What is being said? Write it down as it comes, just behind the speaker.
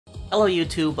Hello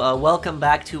YouTube, welcome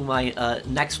back to my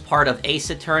next part of Ace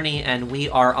Attorney, and we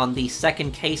are on the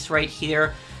second case right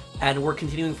here, and we're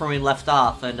continuing from where we left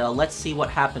off, and let's see what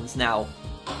happens now.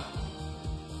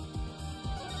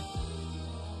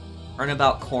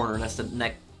 Turnabout Corner, that's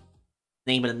the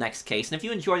name of the next case, and if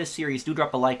you enjoy this series, do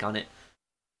drop a like on it.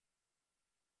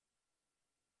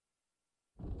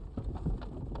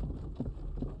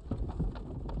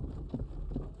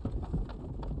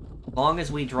 As long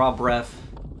as we draw breath,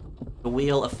 the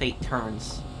wheel of fate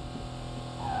turns.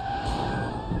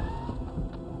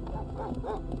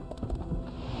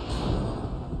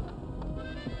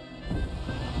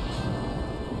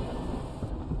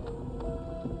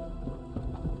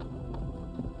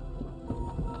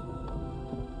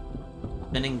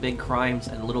 Spinning big crimes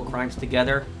and little crimes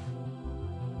together.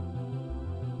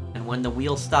 And when the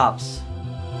wheel stops,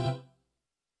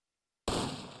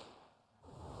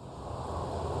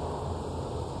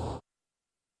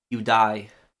 you die.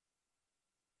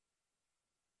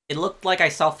 It looked like I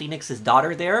saw Phoenix's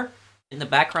daughter there in the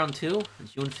background too.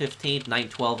 June 15th,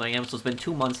 9:12 a.m. So it's been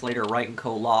 2 months later, Wright &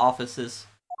 Co. law offices.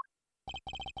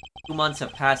 2 months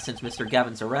have passed since Mr.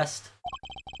 Gavin's arrest.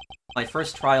 My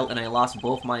first trial, and I lost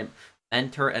both my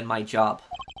mentor and my job.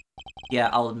 Yeah,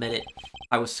 I'll admit it.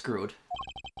 I was screwed.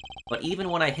 But even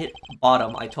when I hit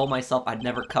bottom, I told myself I'd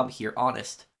never come here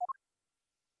honest.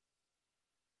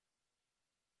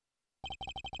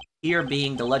 Here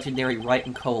being the legendary Wright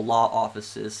 & Co. law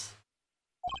offices.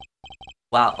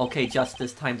 Wow, okay,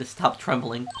 Justice, time to stop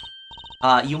trembling.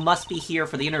 You must be here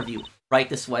for the interview. Right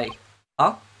this way.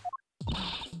 Huh?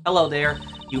 Hello there.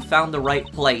 You found the right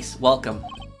place. Welcome.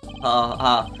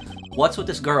 What's with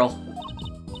this girl?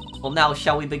 Well now,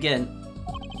 shall we begin?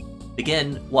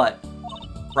 Begin what?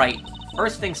 Right.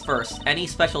 First things first, any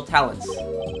special talents?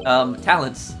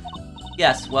 Talents?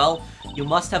 Yes, well, you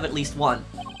must have at least one.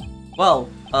 Well,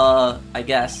 I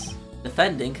guess.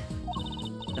 Defending.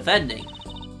 Defending.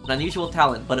 An unusual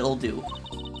talent, but it'll do.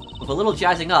 With a little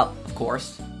jazzing up, of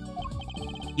course.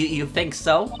 You think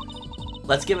so?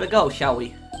 Let's give it a go, shall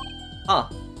we? Huh.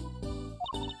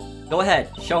 Go ahead,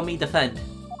 show me defend.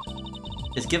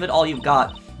 Just give it all you've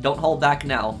got. Don't hold back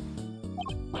now.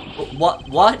 What?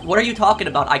 What are you talking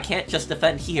about? I can't just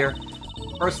defend here.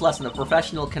 First lesson, a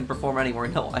professional can perform anywhere.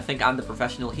 No, I think I'm the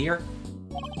professional here.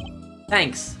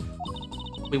 Thanks.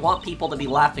 We want people to be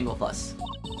laughing with us.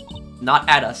 Not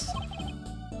at us.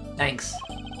 Thanks.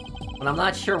 But I'm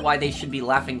not sure why they should be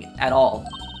laughing at all.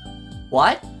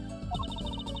 What?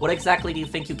 What exactly do you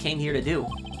think you came here to do?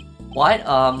 What?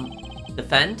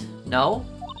 Defend? No?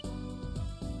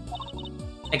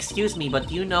 Excuse me, but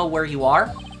do you know where you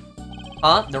are?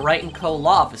 Huh? The Wright & Co.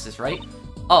 law offices, right?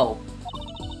 Oh.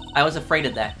 I was afraid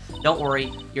of that. Don't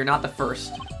worry, you're not the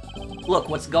first. Look,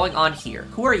 what's going on here?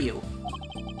 Who are you?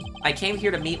 I came here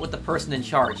to meet with the person in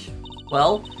charge.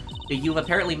 Well, you've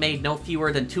apparently made no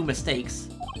fewer than 2 mistakes.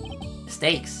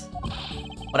 Mistakes?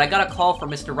 But I got a call from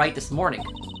Mr. Wright this morning.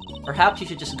 Perhaps you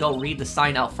should just go read the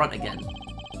sign out front again.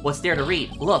 What's there to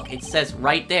read? Look, it says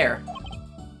right there.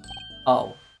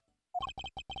 Oh.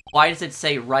 Why does it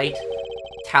say Wright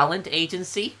Talent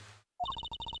Agency?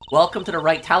 Welcome to the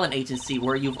Wright Talent Agency,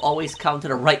 where you've always come to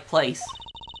the right place.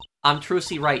 I'm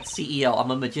Trucy Wright, CEO.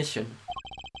 I'm a magician.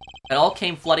 It all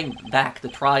came flooding back, the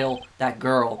trial, that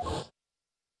girl.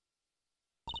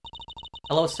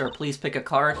 Hello, sir. Please pick a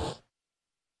card.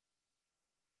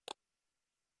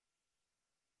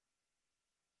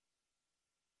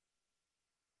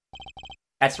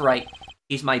 That's right.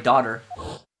 She's my daughter.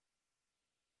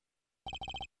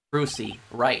 Trucy,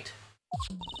 right.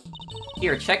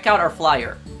 Here, check out our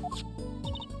flyer.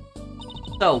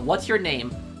 So, what's your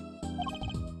name?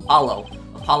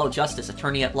 Apollo Justice,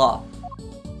 attorney at law.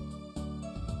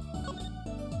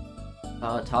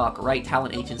 Talk, Wright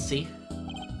Talent Agency.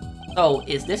 So,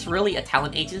 is this really a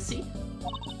talent agency?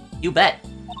 You bet.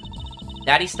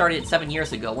 Daddy started it 7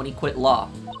 years ago when he quit law.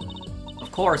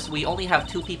 Of course, we only have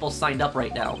 2 people signed up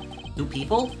right now. 2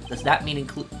 people? Does that mean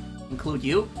include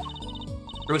you?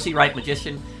 Trucy Wright,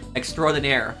 magician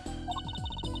extraordinaire.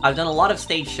 I've done a lot of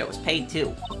stage shows, paid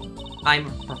too.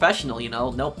 I'm professional, you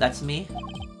know. Nope, that's me.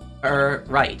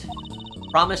 Right.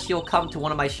 Promise you'll come to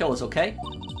one of my shows, okay?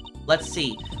 Let's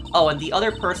see. Oh, and the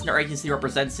other person our agency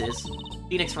represents is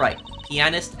Phoenix Wright,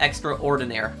 pianist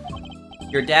extraordinaire.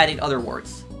 Your dad, in other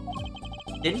words.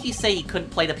 Didn't he say he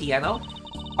couldn't play the piano?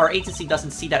 Our agency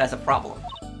doesn't see that as a problem.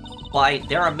 Why,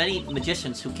 there are many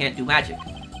magicians who can't do magic.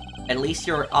 At least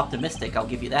you're optimistic, I'll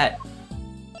give you that.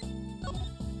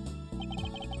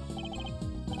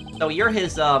 So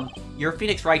you're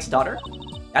Phoenix Wright's daughter?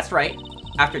 That's right.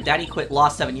 After Daddy quit law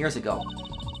 7 years ago.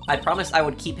 I promised I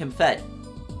would keep him fed.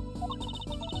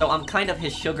 So I'm kind of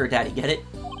his sugar daddy, get it?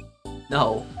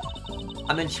 No.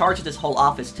 I'm in charge of this whole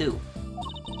office, too.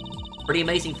 Pretty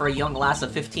amazing for a young lass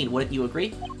of 15, wouldn't you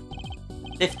agree?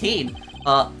 15?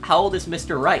 How old is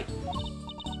Mr. Wright?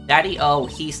 Daddy? Oh,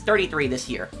 he's 33 this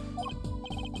year.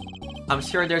 I'm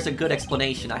sure there's a good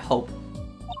explanation, I hope.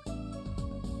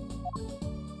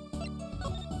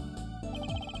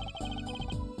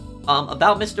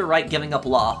 About Mr. Wright giving up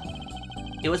law.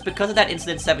 It was because of that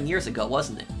incident 7 years ago,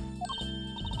 wasn't it?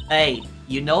 Hey,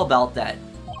 you know about that.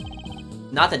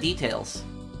 Not the details.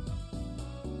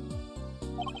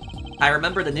 I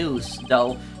remember the news,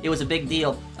 though. It was a big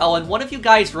deal. Oh, and one of you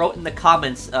guys wrote in the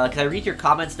comments, can I read your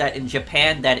comments, that in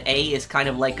Japan, that A is kind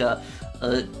of like a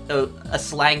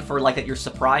slang for, like, that you're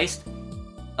surprised?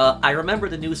 I remember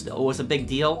the news, though. It was a big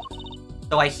deal.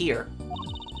 So I hear.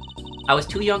 I was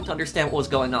too young to understand what was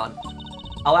going on.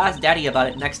 I'll ask Daddy about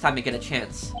it next time I get a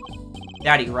chance.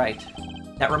 Daddy, right.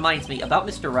 That reminds me, about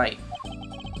Mr. Wright.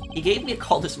 He gave me a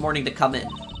call this morning to come in.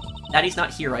 Daddy's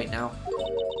not here right now.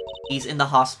 He's in the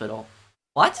hospital.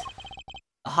 What?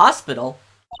 The hospital?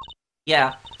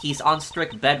 Yeah, he's on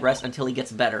strict bed rest until he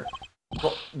gets better.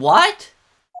 What?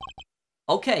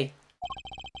 Okay.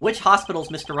 Which hospital's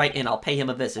Mr. Wright in? I'll pay him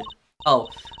a visit. Oh,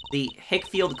 the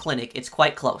Hickfield Clinic. It's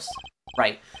quite close.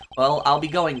 Right. Well, I'll be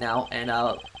going now, and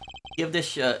give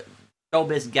this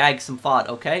showbiz gag some thought,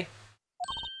 okay?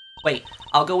 Wait,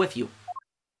 I'll go with you.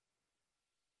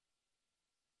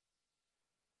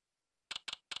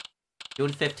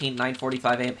 June 15,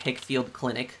 9:45 a.m., Hickfield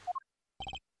Clinic.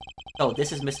 Oh,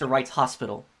 this is Mr. Wright's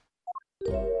hospital.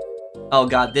 Oh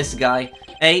god, this guy.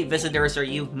 Hey, visitors, are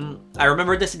you? I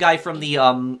remember this guy from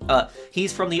the,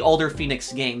 he's from the older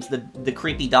Phoenix games, the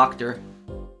creepy doctor.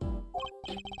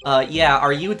 Yeah,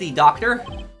 are you the doctor?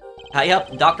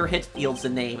 Yep, Dr. Hitfield's the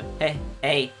name.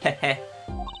 Hey.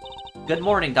 Good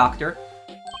morning, doctor.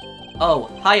 Oh,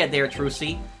 hiya there,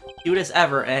 Trucy. Cute as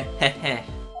ever,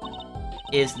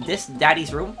 Is this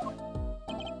Daddy's room?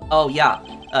 Oh, yeah.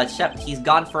 Except he's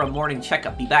gone for a morning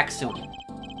checkup. Be back soon.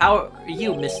 How are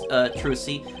you, Miss,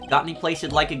 Trucy? Got any place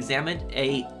you'd like examined?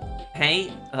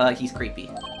 Hey? He's creepy.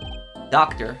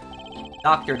 Doctor,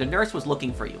 the nurse was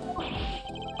looking for you.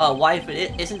 Why, if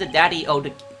it isn't the Daddy,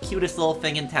 the cutest little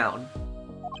thing in town.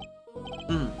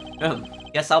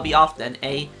 Guess I'll be off then,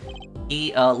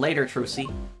 later, Trucy.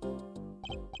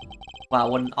 Wow,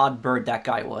 what an odd bird that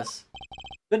guy was.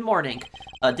 Good morning.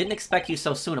 Didn't expect you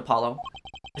so soon, Apollo.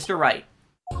 Mr. Wright.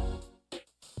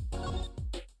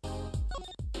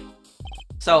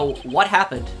 So, what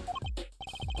happened?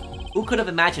 Who could have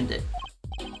imagined it?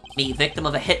 Me, victim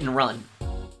of a hit and run.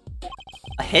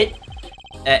 A hit?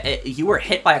 You were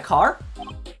hit by a car?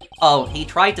 Oh, he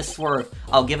tried to swerve.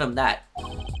 I'll give him that.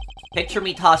 Picture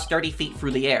me tossed 30 feet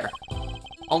through the air.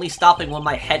 Only stopping when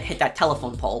my head hit that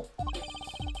telephone pole.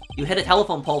 You hit a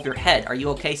telephone pole with your head. Are you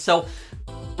okay? So,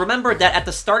 remember that at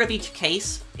the start of each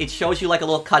case, it shows you like a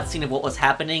little cutscene of what was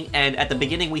happening, and at the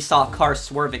beginning we saw a car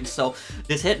swerving, so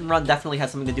this hit and run definitely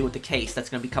has something to do with the case that's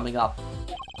going to be coming up.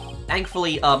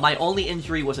 Thankfully, my only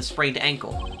injury was a sprained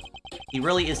ankle. He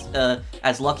really is,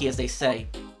 as lucky as they say.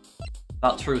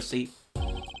 About Trucy.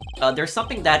 There's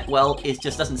something that, well,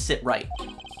 just doesn't sit right.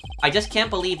 I just can't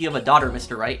believe you have a daughter,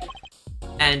 Mr. Wright.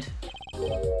 And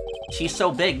she's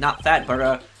so big, not fat,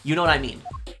 but, you know what I mean.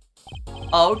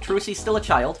 Oh, Trucy's still a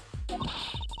child.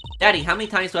 Daddy, how many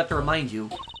times do I have to remind you?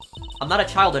 I'm not a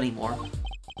child anymore.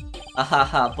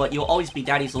 Ahaha, but you'll always be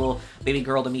Daddy's little baby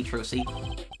girl to me, Trucy.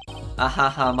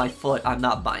 Ahaha, my foot, I'm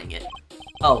not buying it.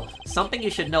 Oh, something you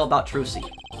should know about Trucy.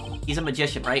 He's a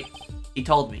magician, right? He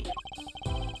told me.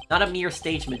 Not a mere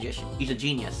stage magician, he's a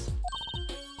genius.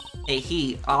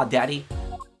 Hey, Daddy.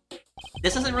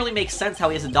 This doesn't really make sense how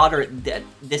he has a daughter at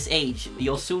this age.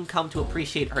 You'll soon come to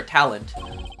appreciate her talent.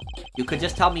 You could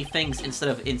just tell me things instead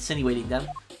of insinuating them.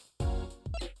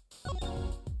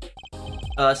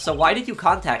 So why did you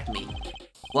contact me?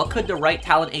 What could the Wright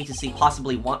Talent Agency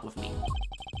possibly want with me?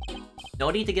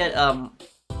 No need to get,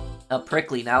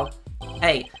 prickly now.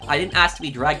 Hey, I didn't ask to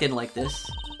be dragged in like this.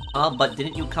 But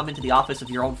didn't you come into the office of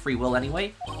your own free will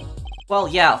anyway? Well,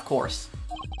 yeah, of course.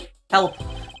 Help!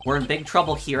 We're in big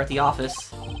trouble here at the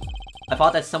office. I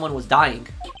thought that someone was dying.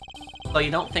 So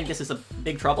you don't think this is a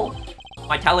big trouble?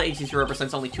 My talent agency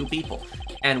represents only 2 people,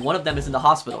 and one of them is in the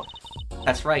hospital.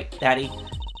 That's right, Daddy.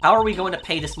 How are we going to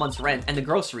pay this month's rent and the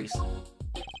groceries?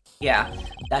 Yeah,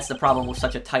 that's the problem with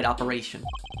such a tight operation.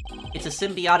 It's a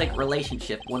symbiotic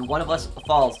relationship. When one of us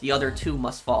falls, the other 2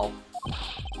 must fall.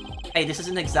 Hey, this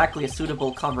isn't exactly a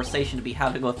suitable conversation to be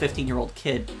having with a 15-year-old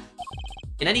kid.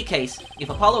 In any case, if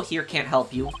Apollo here can't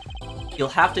help you, you'll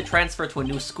have to transfer to a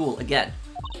new school again.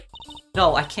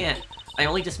 No, I can't. I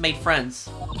only just made friends.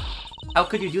 How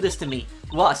could you do this to me?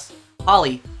 To us?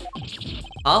 Holly.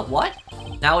 Huh? What?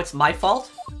 Now it's my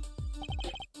fault?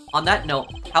 On that note,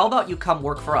 how about you come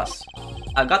work for us?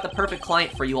 I've got the perfect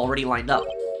client for you already lined up.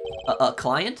 A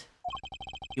client?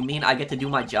 You mean I get to do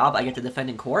my job? I get to defend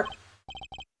in court?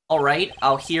 Alright,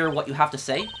 I'll hear what you have to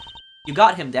say. You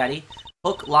got him, Daddy.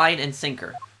 Hook, line, and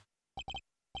sinker.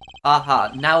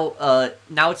 Aha,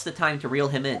 now it's the time to reel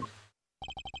him in.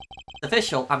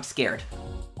 Official, I'm scared.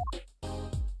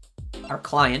 Our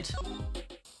client.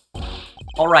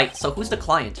 Alright, so who's the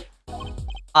client?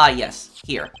 Ah, yes.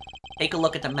 Here. Take a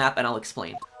look at the map and I'll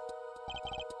explain.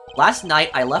 Last night,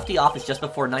 I left the office just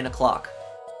before 9 o'clock.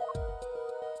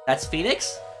 That's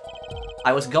Phoenix?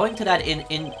 I was going to that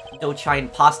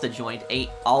Indochine pasta joint, ate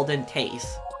al dente's.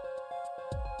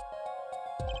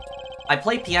 I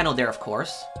play piano there, of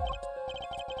course.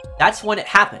 That's when it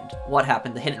happened. What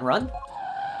happened? The hit and run?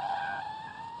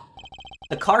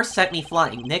 The car sent me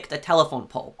flying, nicked a telephone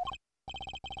pole.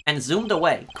 And zoomed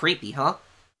away. Creepy, huh?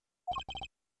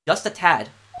 Just a tad.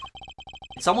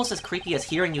 It's almost as creepy as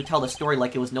hearing you tell the story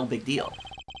like it was no big deal.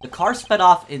 The car sped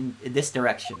off in this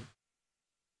direction.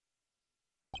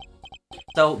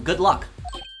 So, good luck.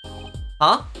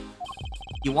 Huh?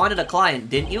 You wanted a client,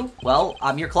 didn't you? Well,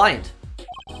 I'm your client.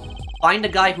 Find the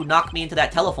guy who knocked me into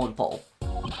that telephone pole.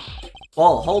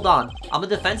 Whoa, hold on. I'm a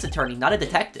defense attorney, not a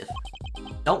detective.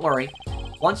 Don't worry.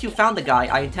 Once you found the guy,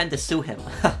 I intend to sue him.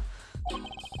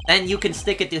 And you can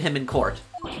stick it to him in court.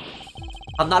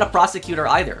 I'm not a prosecutor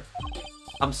either.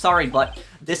 I'm sorry, but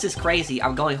this is crazy.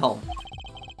 I'm going home.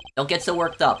 Don't get so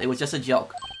worked up. It was just a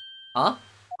joke. Huh?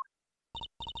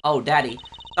 Oh, Daddy.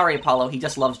 Sorry, Apollo. He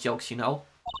just loves jokes, you know?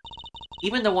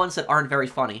 Even the ones that aren't very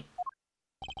funny.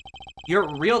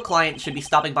 Your real client should be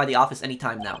stopping by the office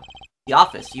anytime now. The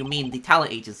office? You mean the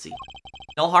talent agency.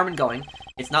 No harm in going.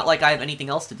 It's not like I have anything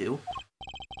else to do.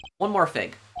 One more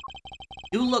thing.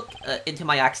 Do look into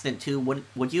my accident too,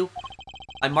 would you?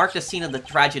 I marked the scene of the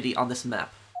tragedy on this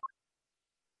map.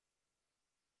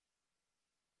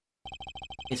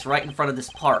 It's right in front of this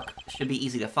park. Should be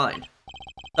easy to find.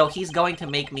 So he's going to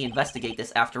make me investigate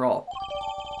this after all.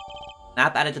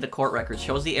 Map added to the court record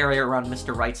shows the area around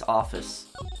Mr. Wright's office.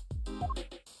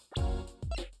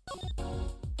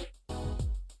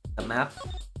 The map?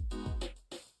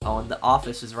 Oh, and the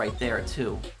office is right there,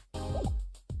 too.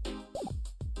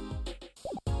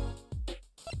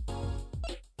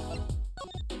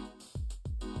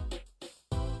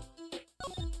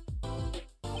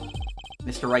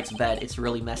 Mr. Wright's bed, it's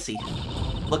really messy.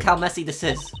 Look how messy this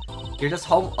is. You're just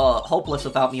hopeless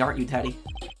without me, aren't you, Teddy?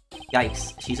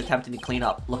 Yikes, she's attempting to clean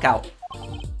up. Look out.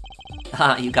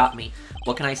 Haha, you got me.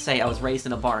 What can I say? I was raised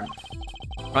in a barn.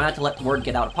 Try not to let word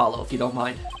get out, Apollo, if you don't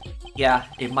mind. Yeah,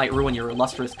 it might ruin your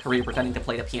illustrious career pretending to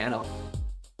play the piano.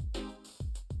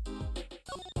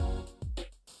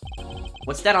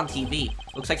 What's that on TV?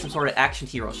 Looks like some sort of action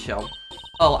hero show.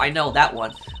 Oh, I know, that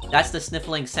one. That's the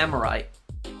Sniffling Samurai.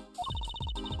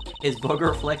 His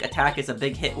booger flick attack is a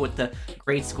big hit with the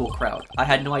grade school crowd. I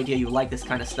had no idea you like this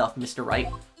kind of stuff, Mr. Wright.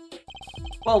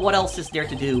 Well, what else is there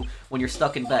to do when you're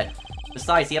stuck in bed?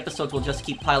 Besides, the episodes will just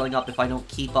keep piling up if I don't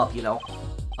keep up, you know.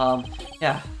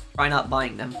 Yeah, try not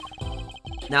buying them.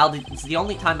 Now, it's the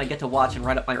only time I get to watch and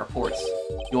write up my reports.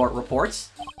 Your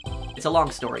reports? It's a long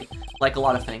story. Like a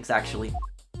lot of things, actually.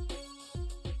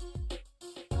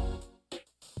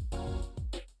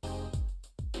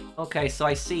 Okay, so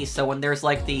I see. So when there's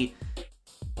like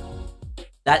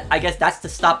I guess that's to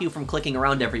stop you from clicking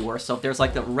around everywhere. So if there's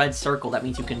like the red circle, that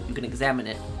means you can examine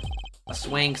it. A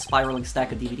swaying, spiraling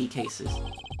stack of DVD cases.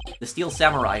 The Steel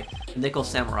Samurai, the Nickel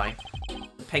Samurai,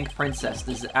 the Pink Princess,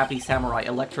 the Zappy Samurai,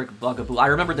 Electric Bugaboo. I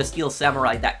remember the Steel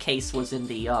Samurai. That case was in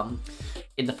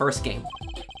the first game.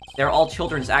 They're all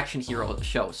children's action hero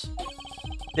shows.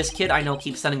 This kid I know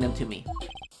keeps sending them to me.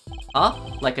 Huh?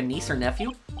 Like a niece or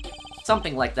nephew?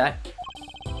 Something like that.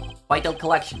 Quite the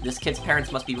collection. This kid's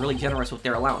parents must be really generous with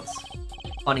their allowance.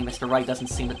 Funny, Mr. Wright doesn't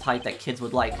seem the type that kids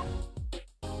would like.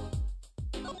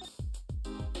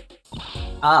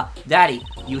 Ah, Daddy,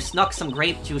 you snuck some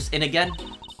grape juice in again?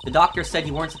 The doctor said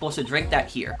you weren't supposed to drink that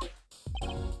here.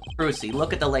 Brucey,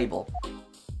 look at the label.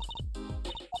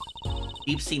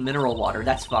 Deep sea mineral water,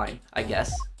 that's fine, I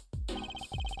guess.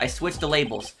 I switched the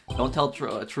labels. Don't tell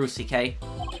Trucy, okay?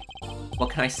 What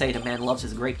can I say? The man loves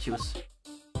his grape juice.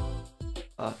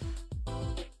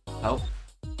 Oh.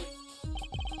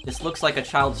 This looks like a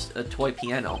child's toy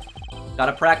piano.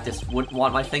 Gotta practice. Wouldn't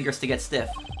want my fingers to get stiff.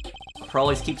 A pro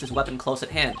always keeps his weapon close at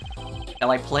hand. Shall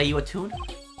I play you a tune?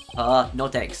 No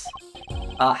thanks.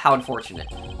 How unfortunate.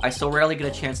 I so rarely get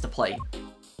a chance to play.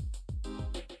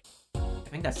 I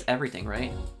think that's everything,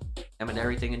 right?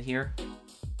 Everything in here?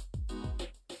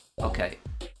 Okay.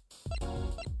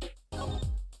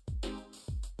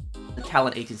 The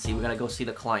talent agency, we gotta go see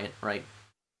the client, right?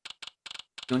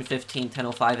 June 15,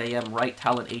 10:05 a.m., right?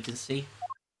 Talent agency.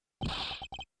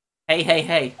 Hey, hey,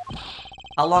 hey.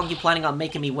 How long you planning on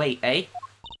making me wait, eh?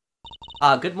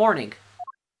 Good morning.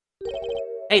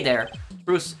 Hey there,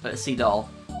 Bruce Seadoll.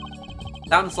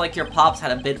 Sounds like your pops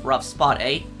had a bit rough spot,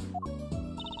 eh?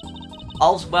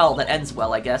 All's well that ends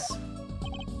well, I guess.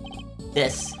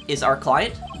 This is our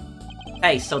client?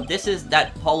 Hey, so this is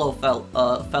that Polo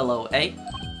fellow, eh?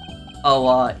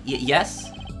 Oh,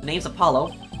 yes? The name's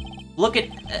Apollo. Look at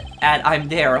I'm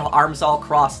there, arms all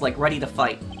crossed, like ready to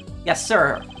fight. Yes,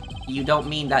 sir. You don't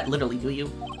mean that literally, do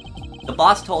you? The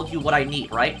boss told you what I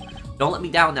need, right? Don't let me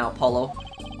down now, Polo.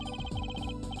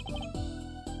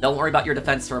 Don't worry about your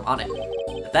defense, sir. I'm on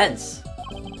it. Defense?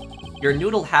 Your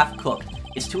noodle half-cooked.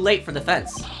 It's too late for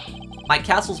defense. My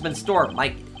castle's been stormed.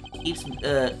 My keep's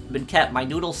been kept. My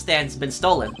noodle stand's been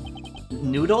stolen.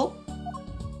 Noodle?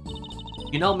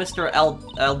 You know Mr.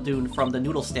 Eldoon from the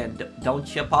noodle stand,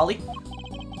 don't you, Polly?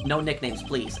 No nicknames,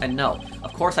 please. And no,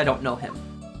 of course I don't know him.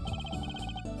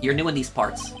 You're new in these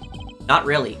parts. Not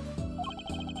really.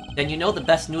 Then you know the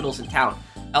best noodles in town.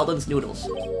 Eldon's Noodles.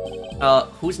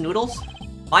 Whose noodles?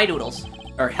 My noodles.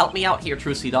 Or help me out here,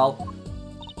 Trucy Doll.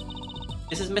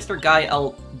 This is Mr. Guy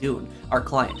Eldoon, our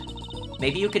client.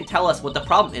 Maybe you can tell us what the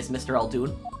problem is, Mr.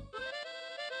 Eldoon.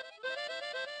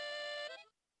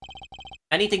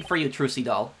 Anything for you, Trucy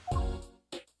Doll.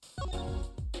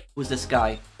 Who's this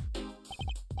guy?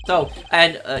 So,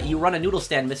 and you run a noodle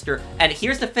stand, Mr. And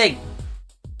here's the thing.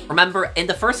 Remember, in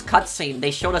the first cutscene,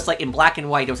 they showed us, like, in black and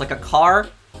white, there was, like, a car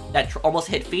that almost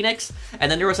hit Phoenix,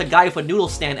 and then there was a guy with a noodle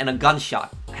stand and a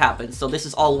gunshot happened, so this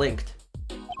is all linked.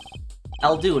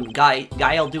 Eldoon, Guy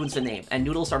Eldoon's the name, and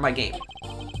noodles are my game.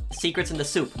 The secret's in the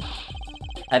soup.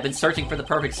 I've been searching for the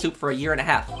perfect soup for 1.5 years.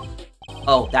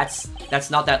 Oh, that's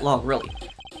not that long, really.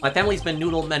 My family's been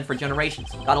noodle men for generations.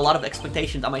 Got a lot of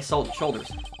expectations on my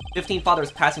shoulders. 15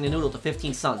 fathers passing the noodle to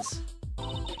 15 sons.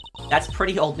 That's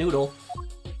pretty old noodle.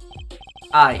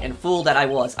 Aye, and fool that I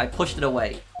was, I pushed it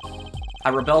away. I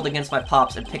rebelled against my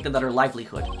pops and picked another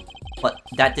livelihood. But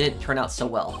that didn't turn out so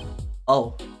well.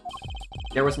 Oh.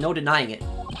 There was no denying it.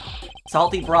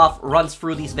 Salty broth runs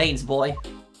through these veins, boy.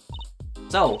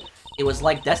 So, it was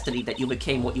like destiny that you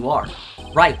became what you are.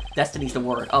 Right, destiny's the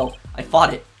word. Oh, I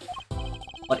fought it.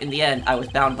 But in the end, I was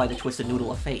bound by the twisted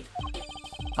noodle of fate.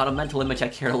 Not a mental image I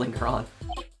care to linger on.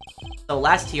 So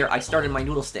last year, I started my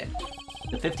noodle stand.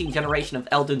 The 15th generation of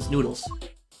Eldoon's Noodles.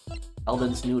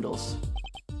 Eldoon's Noodles.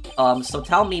 So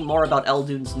tell me more about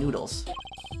Eldoon's Noodles.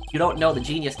 You don't know the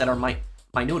genius that are my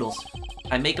noodles.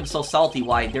 I make them so salty,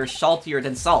 why, they're saltier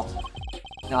than salt.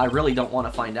 Now, I really don't want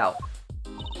to find out.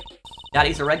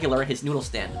 Daddy's a regular at his noodle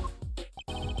stand.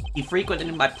 He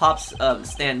frequented my pop's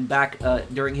stand back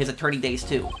during his attorney days,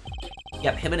 too.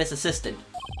 Yep, him and his assistant.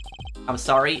 I'm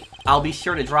sorry, I'll be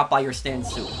sure to drop by your stand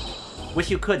soon. Wish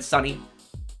you could, Sonny.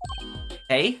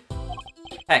 Hey?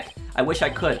 Heck, I wish I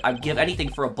could. I'd give anything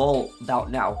for a bowl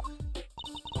about now.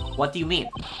 What do you mean?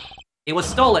 It was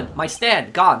stolen! My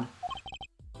stand! Gone!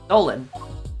 Stolen?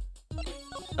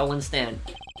 Stolen stand.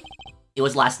 It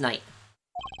was last night.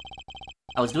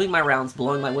 I was doing my rounds,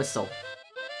 blowing my whistle.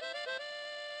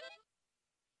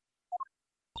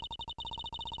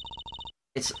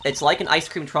 It's like an ice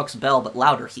cream truck's bell, but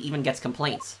louder. He even gets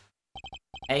complaints.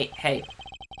 Hey.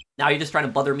 Now you're just trying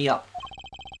to bother me up.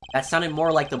 That sounded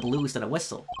more like the blues than a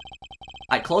whistle.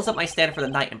 I closed up my stand for the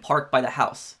night and parked by the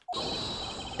house.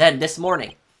 Then, this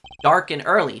morning, dark and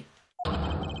early,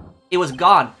 it was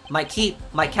gone. My keep,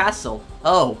 my castle.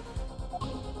 Oh.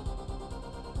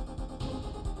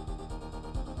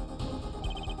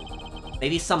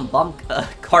 Maybe some bum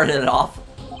carted it off.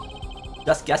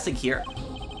 Just guessing here.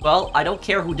 Well, I don't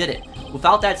care who did it.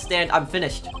 Without that stand, I'm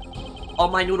finished. All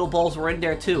my noodle bowls were in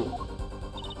there, too.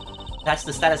 That's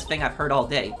the saddest thing I've heard all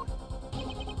day.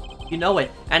 You know it.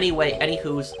 Anyway,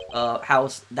 anywho's,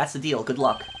 house, that's the deal. Good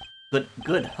luck.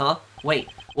 Good, huh? Wait,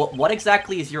 what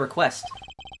exactly is your request?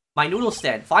 My noodle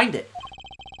stand. Find it.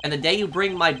 And the day you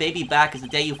bring my baby back is the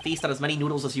day you feast on as many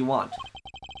noodles as you want.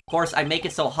 Of course, I make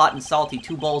it so hot and salty,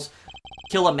 2 bowls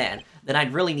kill a man. Then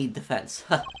I'd really need defense.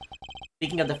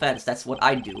 Speaking of defense, that's what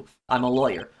I do. I'm a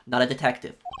lawyer, not a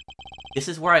detective. This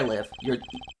is where I live.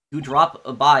 You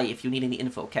drop by if you need any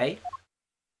info, okay?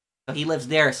 So he lives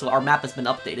there, so our map has been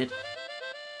updated.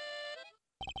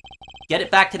 Get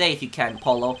it back today if you can,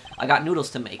 Polo. I got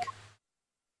noodles to make.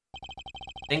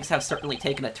 Things have certainly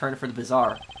taken a turn for the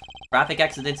bizarre. Traffic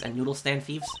accidents and noodle stand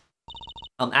thieves?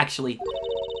 Actually,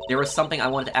 there was something I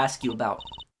wanted to ask you about,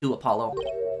 too, Apollo.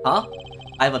 Huh?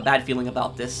 I have a bad feeling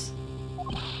about this.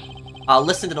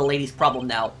 Listen to the lady's problem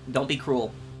now. Don't be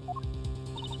cruel.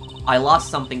 I lost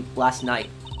something last night.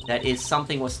 That is,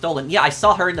 something was stolen. Yeah, I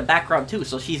saw her in the background too,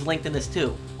 so she's linked in this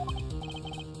too.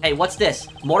 Hey, what's this?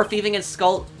 More thieving and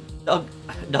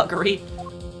skullduggery?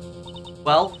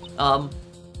 Well,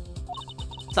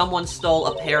 someone stole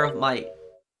a pair of my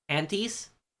panties?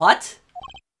 What?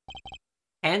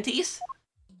 Panties?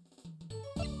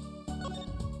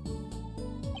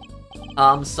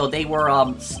 So they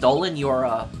were, stolen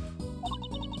your,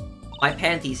 my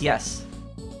panties, yes.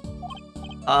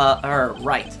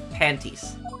 Right.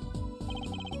 Panties.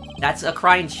 That's a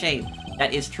crying shame.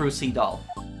 That is true, Sea Doll.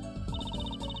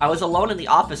 I was alone in the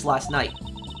office last night.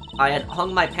 I had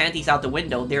hung my panties out the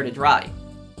window there to dry.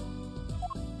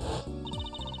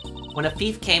 When a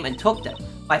thief came and took them,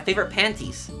 my favorite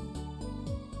panties.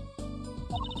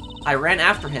 I ran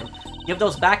after him. Give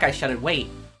those back, I shouted. Wait.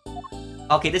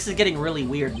 Okay, this is getting really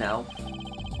weird now.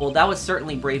 Well, that was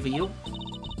certainly brave of you.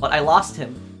 But I lost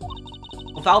him.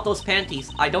 Without those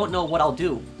panties, I don't know what I'll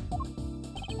do.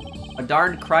 A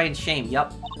darned crying shame,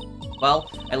 yup.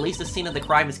 Well, at least the scene of the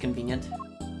crime is convenient.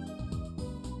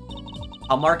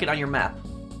 I'll mark it on your map.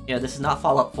 Yeah, this is not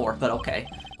Fallout 4, but okay.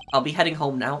 I'll be heading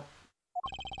home now.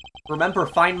 Remember,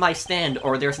 find my stand,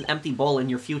 or there's an empty bowl in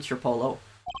your future, Polo.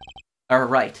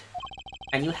 Right.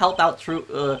 And you help out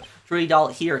Trudy Doll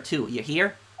here, too. You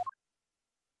hear?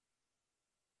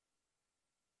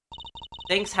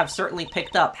 Things have certainly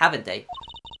picked up, haven't they?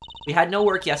 We had no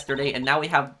work yesterday, and now we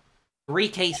have 3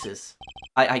 cases.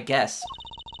 I guess.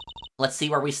 Let's see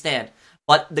where we stand.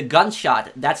 But the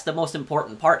gunshot, that's the most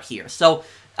important part here. So,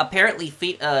 apparently,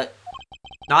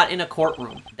 not in a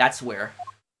courtroom. That's where.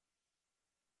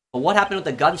 But what happened with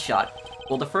the gunshot?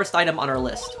 Well, the first item on our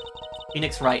list.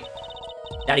 Phoenix Wright.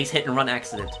 Daddy's hit-and-run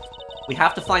accident. We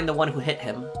have to find the one who hit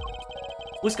him.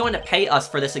 Who's going to pay us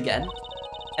for this again?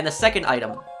 And the second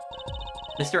item.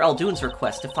 Mr. Eldoon's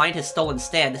request to find his stolen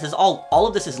stand. This is all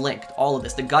of this is linked. All of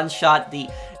this. The gunshot, the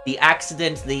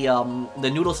accident, the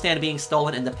noodle stand being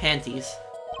stolen, and the panties.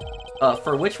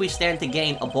 For which we stand to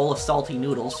gain a bowl of salty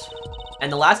noodles.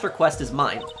 And the last request is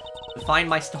mine. To find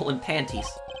my stolen panties.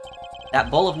 That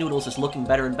bowl of noodles is looking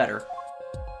better and better.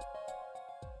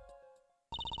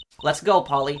 Let's go,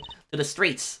 Polly. To the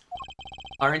streets.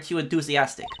 Aren't you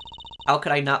enthusiastic? How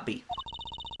could I not be?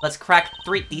 Let's crack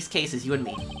these cases, you and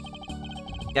me.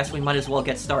 Guess we might as well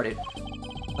get started.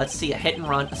 Let's see, a hit and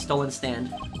run, a stolen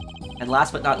stand, and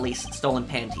last but not least, stolen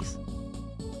panties.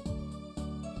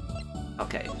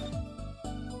 Okay.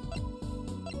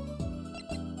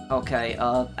 Okay,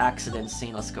 accident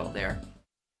scene, let's go there.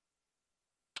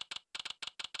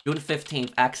 June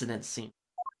 15th, accident scene.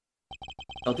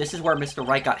 So this is where Mr.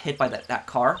 Wright got hit by that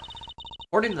car.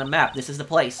 According to the map, this is the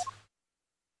place.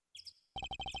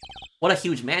 What a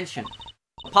huge mansion.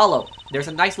 Apollo, there's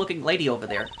a nice-looking lady over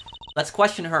there. Let's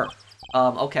question her.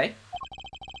 Okay.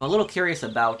 I'm a little curious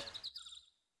about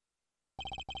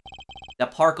the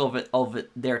park over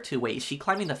there, too. Wait, is she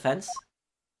climbing the fence?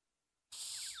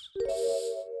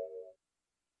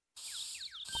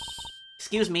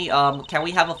 Excuse me, can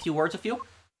we have a few words with you?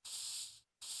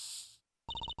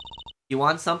 You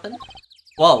want something?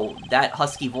 Whoa, that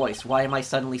husky voice. Why am I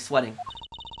suddenly sweating?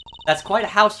 That's quite a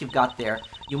house you've got there.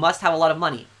 You must have a lot of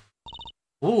money.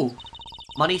 Ooh,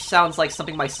 money sounds like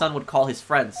something my son would call his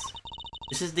friends.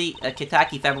 This is the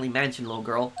Kitaki family mansion, little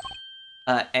girl.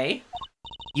 Eh?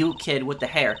 You kid with the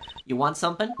hair. You want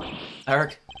something?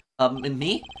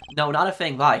 Me? No, not a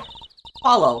thing, bye.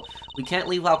 Apollo, we can't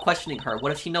leave without questioning her.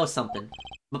 What if she knows something?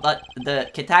 But the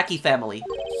Kitaki family,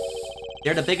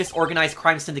 they're the biggest organized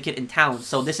crime syndicate in town.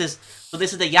 So this is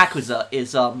the Yakuza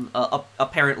is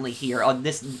apparently here.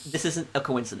 This isn't a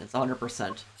coincidence,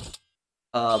 100%.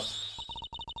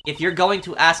 If you're going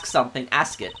to ask something,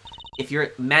 ask it. If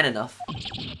you're man enough.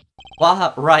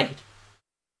 Wow, right.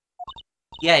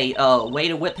 Yay, way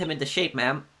to whip him into shape,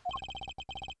 ma'am.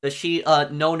 Does she,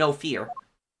 know no fear?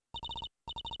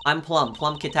 I'm Plum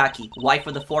Kitaki, wife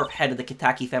of the 4th head of the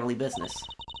Kitaki family business.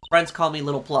 Friends call me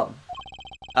Little Plum.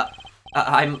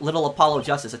 I'm Little Apollo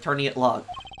Justice, attorney at law.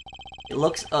 It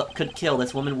looks, could kill.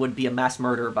 This woman would be a mass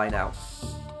murderer by now.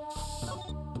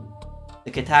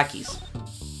 The Kitakis.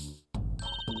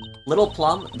 Little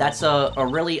Plum, that's a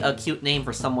really cute name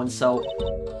for someone, so...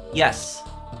 yes.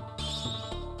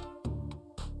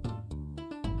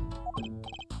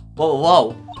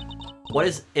 Whoa. What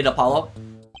is it, Apollo?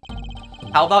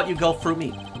 How about you go through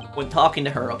me when talking to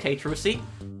her, okay, Trucy?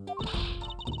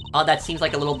 That seems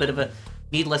like a little bit of a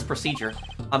needless procedure.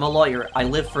 I'm a lawyer. I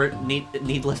live for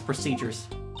needless procedures.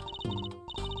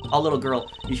 Oh, little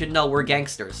girl, you should know we're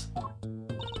gangsters.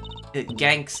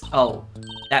 Oh,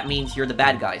 that means you're the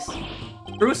bad guys.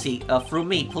 Brucey, through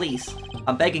me, please.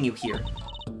 I'm begging you here.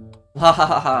 Ha ha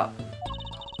ha ha.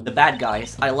 The bad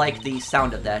guys. I like the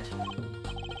sound of that.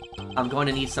 I'm going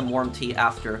to need some warm tea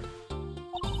after.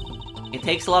 It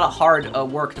takes a lot of hard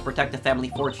work to protect the family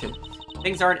fortune.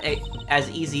 Things aren't as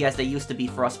easy as they used to be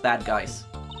for us bad guys.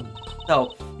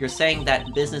 So, you're saying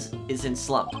that business is in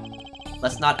slump.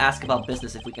 Let's not ask about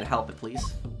business if we can help it,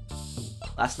 please.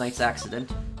 Last night's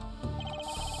accident.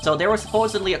 So, there was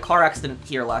supposedly a car accident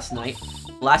here last night.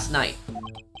 Last night.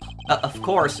 Of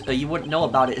course, you wouldn't know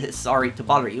about it. Sorry to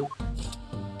bother you.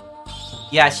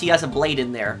 Yeah, she has a blade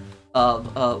in there.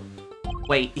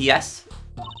 Wait, yes?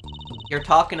 You're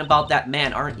talking about that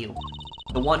man, aren't you?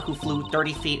 The one who flew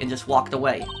 30 feet and just walked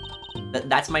away.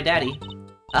 That's my daddy.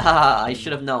 Ah, I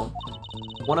should have known.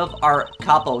 One of our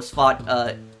capos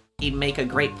thought, he'd make a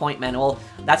great point man. Well,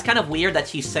 that's kind of weird that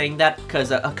she's saying that, because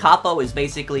a capo is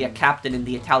basically a captain in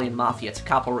the Italian mafia. It's a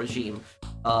capo regime.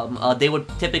 They would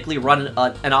typically run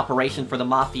an operation for the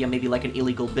mafia, maybe like an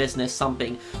illegal business,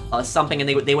 something, and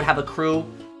they would have a crew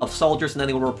of soldiers, and then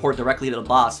they would report directly to the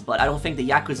boss. But I don't think the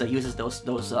Yakuza uses those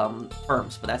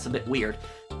terms, but that's a bit weird.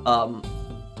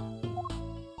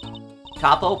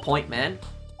 Capo, point man.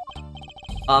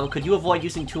 Could you avoid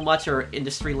using too much or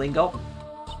industry lingo?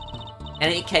 In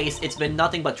any case, it's been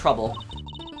nothing but trouble.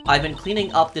 I've been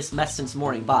cleaning up this mess since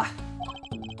morning, bah.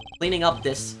 Cleaning up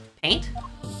this paint?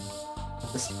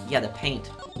 Yeah, the paint.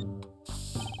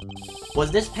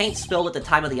 Was this paint spilled at the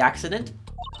time of the accident?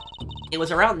 It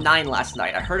was around 9 last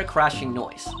night. I heard a crashing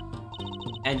noise.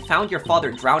 And found your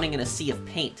father drowning in a sea of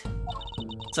paint.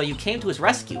 So you came to his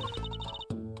rescue.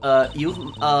 You've,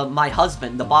 my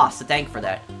husband, the boss, to thank for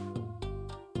that.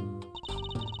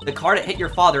 The car that hit your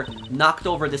father knocked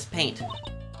over this paint.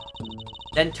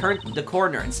 Then turned the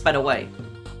corner and sped away.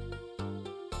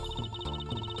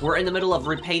 We're in the middle of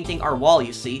repainting our wall,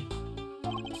 you see.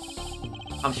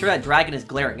 I'm sure that dragon is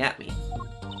glaring at me.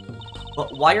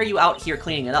 But why are you out here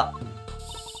cleaning it up?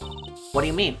 What do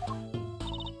you mean?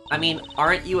 I mean,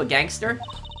 aren't you a gangster?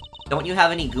 Don't you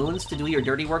have any goons to do your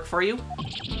dirty work for you?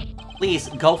 Please,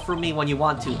 go through me when you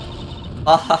want to.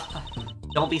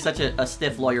 Don't be such a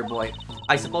stiff lawyer boy.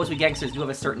 I suppose we gangsters do have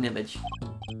a certain image.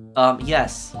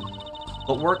 Yes.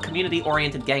 But we're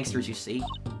community-oriented gangsters, you see.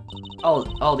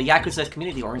 Oh, the Yakuza is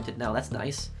community-oriented now, that's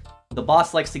nice. The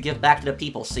boss likes to give back to the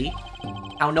people, see?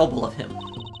 How noble of him.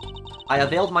 I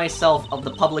availed myself of the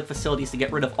public facilities to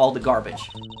get rid of all the garbage.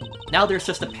 Now there's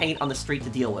just a paint on the street to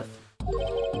deal with.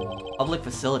 Public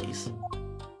facilities.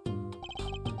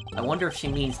 I wonder if she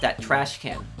means that trash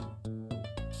can.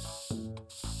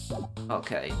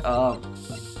 Okay,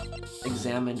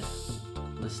 examine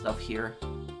this stuff here.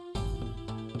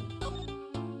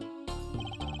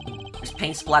 There's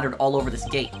paint splattered all over this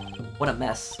gate. What a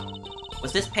mess.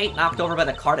 Was this paint knocked over by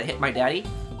the car that hit my daddy?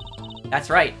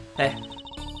 That's right. Heh.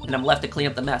 And I'm left to clean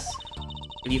up the mess.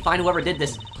 If you find whoever did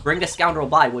this, bring the scoundrel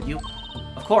by, would you?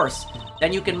 Of course.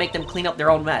 Then you can make them clean up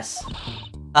their own mess.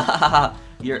 Hahaha.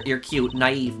 You're cute.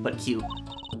 Naive, but cute.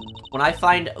 When I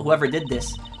find whoever did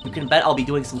this, you can bet I'll be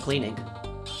doing some cleaning.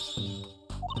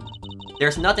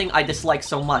 There's nothing I dislike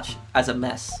so much as a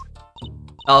mess.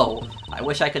 Oh, I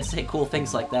wish I could say cool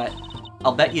things like that.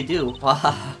 I'll bet you do.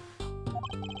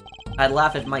 I'd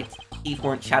laugh if my teeth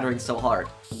weren't chattering so hard.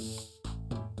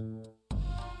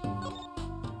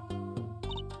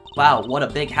 Wow, what a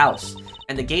big house.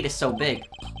 And the gate is so big.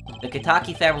 The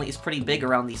Kitaki family is pretty big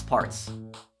around these parts.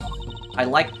 I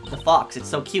like the fox, it's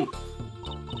so cute.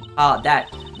 Ah,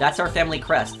 that's our family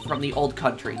crest from the old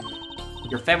country.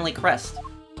 Your family crest.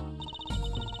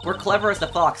 We're clever as the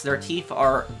fox, their teeth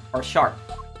are sharp.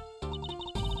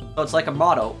 So it's like a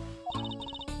motto.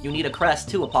 You need a crest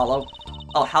too, Apollo.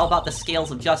 Oh, how about the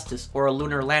scales of justice or a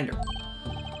lunar lander?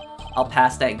 I'll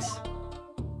pass, thanks.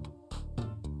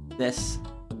 This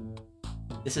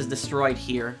is destroyed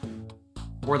here.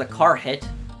 Where the car hit.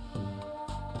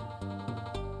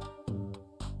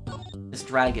 This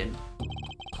dragon.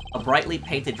 A brightly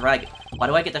painted dragon. Why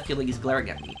do I get the feeling he's glaring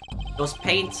at me? Those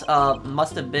paints,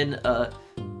 must have been to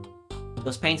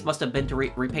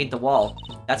repaint the wall.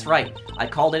 That's right. I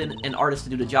called in an artist to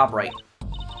do the job right.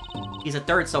 He's a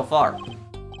third so far.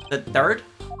 The third?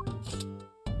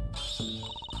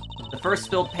 The first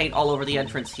spilled paint all over the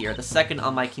entrance here. The second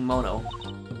on my kimono.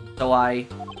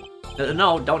 So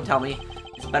no, don't tell me.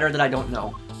 It's better that I don't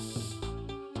know.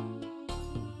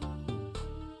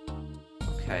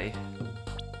 Okay.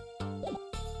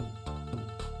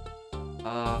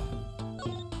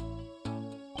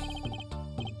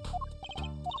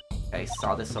 Okay,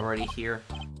 saw this already here.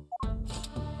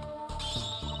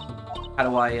 How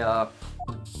do I,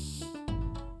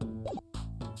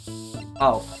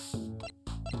 Oh.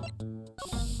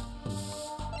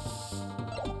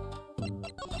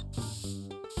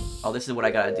 Oh, this is what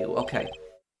I gotta do. Okay.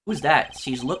 Who's that?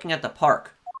 She's looking at the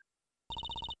park.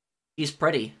 She's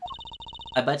pretty.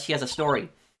 I bet she has a story.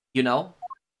 You know?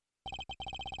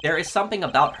 There is something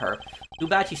about her. Too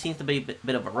bad she seems to be a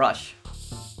bit of a rush.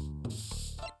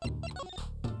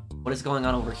 What is going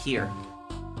on over here?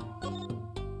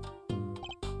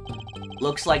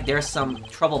 Looks like there's some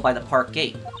trouble by the park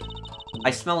gate.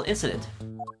 I smell an incident.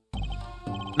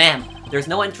 Ma'am, there's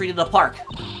no entry to the park.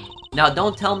 Now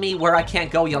don't tell me where I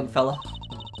can't go, young fella.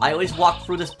 I always walk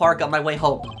through this park on my way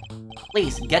home.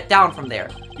 Please, get down from there.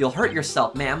 You'll hurt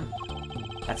yourself, ma'am.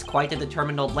 That's quite a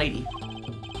determined old lady.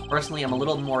 Personally, I'm a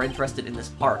little more interested in this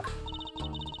park.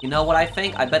 You know what I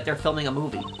think? I bet they're filming a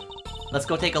movie. Let's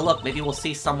go take a look. Maybe we'll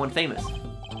see someone famous.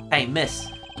 Hey, miss.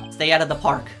 Stay out of the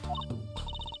park.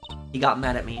 He got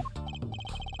mad at me.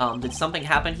 Did something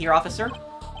happen here, officer?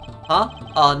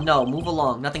 Huh? No. Move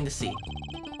along. Nothing to see.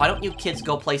 Why don't you kids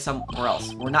go play somewhere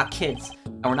else? We're not kids,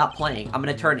 and we're not playing. I'm an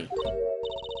attorney.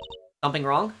 Something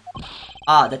wrong?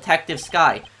 Ah, Detective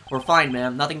Sky. We're fine,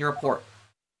 ma'am. Nothing to report.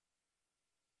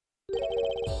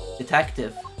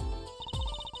 Detective.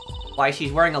 Why,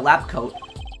 she's wearing a lab coat.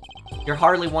 You're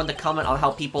hardly one to comment on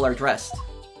how people are dressed.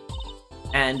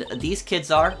 And these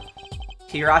kids are?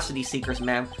 Curiosity seekers,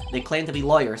 ma'am. They claim to be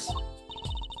lawyers.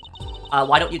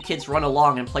 Why don't you kids run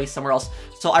along and play somewhere else?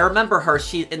 So I remember her,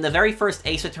 she, in the very first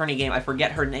Ace Attorney game, I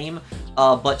forget her name,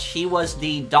 but she was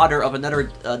the daughter of another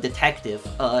detective,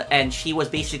 and she was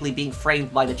basically being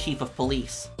framed by the chief of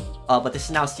police. But this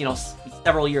is now, you know,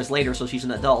 several years later, so she's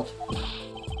an adult.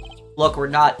 Look, we're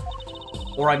not...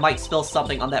 Or I might spill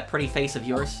something on that pretty face of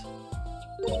yours.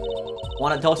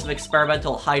 Want a dose of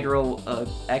experimental hydro,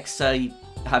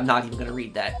 I'm not even gonna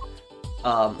read that.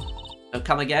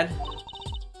 Come again?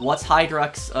 What's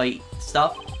Hydrox,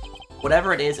 stuff?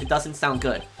 Whatever it is, it doesn't sound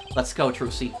good. Let's go,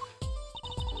 Trucy.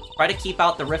 Try to keep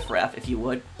out the riffraff, if you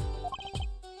would.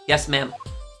 Yes, ma'am.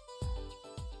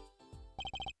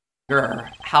 Grr,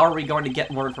 how are we going to get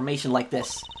more information like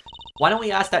this? Why don't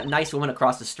we ask that nice woman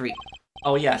across the street?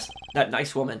 Oh yes, that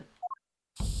nice woman.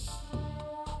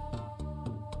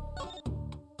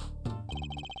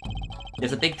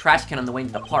 There's a big trash can on the way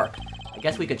into the park. I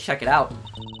guess we could check it out.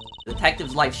 The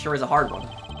detective's life sure is a hard one.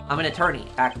 I'm an attorney,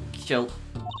 actual...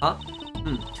 Huh?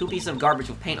 2 pieces of garbage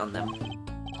with paint on them.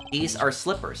 These are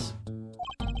slippers.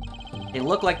 They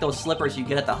look like those slippers you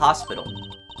get at the hospital.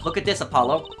 Look at this,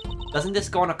 Apollo. Doesn't this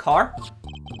go in a car?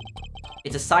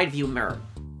 It's a side view mirror.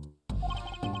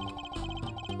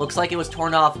 Looks like it was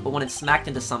torn off, but when it smacked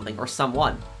into something, or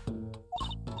someone.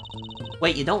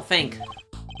 Wait, you don't think...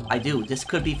 I do. This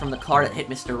could be from the car that hit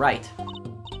Mr. Wright.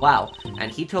 Wow,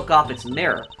 and he took off its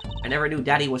mirror. I never knew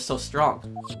Daddy was so strong.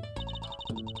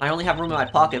 I only have room in my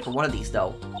pocket for one of these,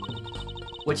 though.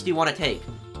 Which do you want to take?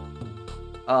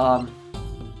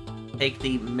 Take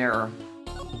the mirror.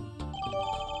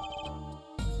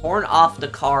 Torn off the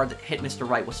car that hit Mr.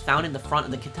 Wright was found in the front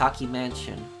of the Kitaki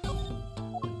mansion.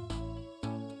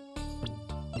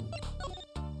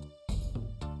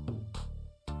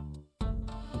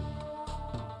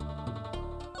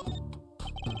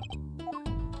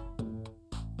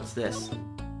 What's this?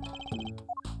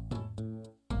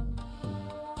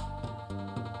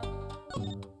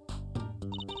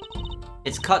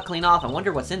 It's cut clean off. I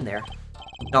wonder what's in there.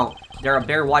 No, there are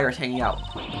bare wires hanging out.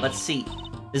 Let's see.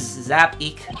 Zap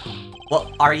eek.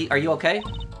 Well, are you okay?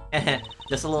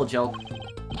 Just a little joke.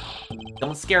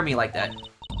 Don't scare me like that.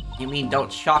 You mean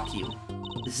don't shock you?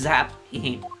 Zap.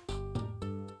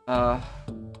 Okay.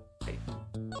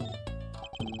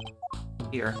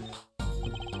 Here.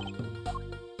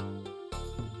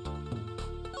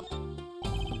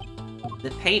 The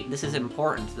paint, this is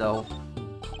important, though.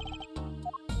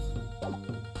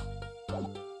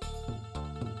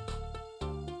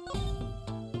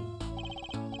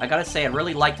 I gotta say, I'd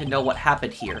really like to know what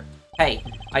happened here. Hey,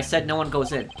 I said no one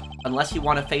goes in. Unless you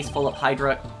want a face full of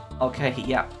Hydra... Okay,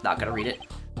 yeah, not gonna read it.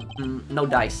 No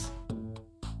dice.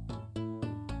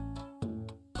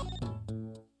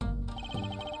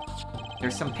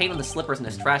 There's some paint on the slippers in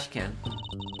this trash can.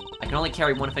 I can only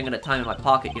carry one thing at a time in my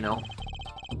pocket, you know.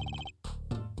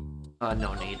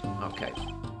 No need. Okay.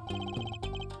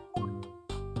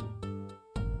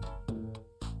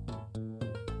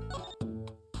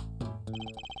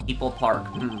 People Park.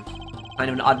 Kind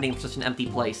of an odd name for such an empty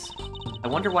place. I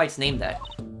wonder why it's named that.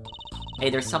 Hey,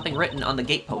 there's something written on the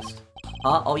gate post.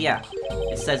 Huh? Oh yeah.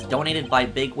 It says, donated by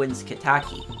Big Wind's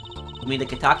Kitaki. I mean, the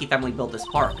Kitaki family built this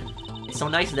park. It's so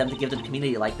nice of them to give to the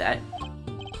community like that.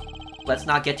 Let's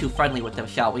not get too friendly with them,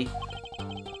 shall we?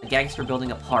 A gangster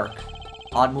building a park.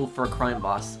 Odd move for a crime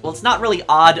boss. Well, it's not really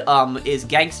odd, is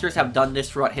gangsters have done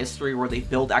this throughout history where they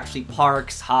build actually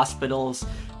parks, hospitals,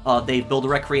 They build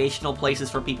recreational places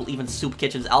for people, even soup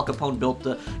kitchens. Al Capone built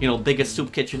the, biggest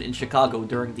soup kitchen in Chicago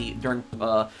during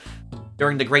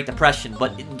the Great Depression.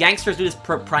 But gangsters do this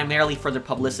primarily for their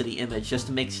publicity image, just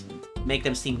to make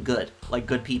them seem good, like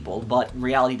good people. But in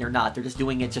reality, they're not. They're just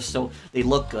doing it just so they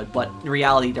look good. But in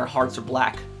reality, their hearts are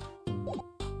black.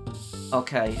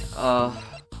 Okay,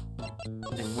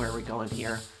 and where are we going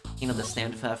here? Scene of the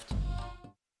stand theft.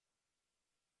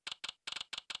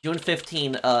 June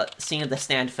 15, scene of the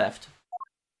stand theft.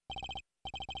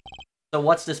 So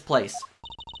what's this place?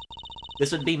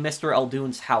 This would be Mr.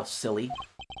 Eldoon's house, silly.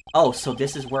 Oh, so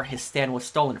this is where his stand was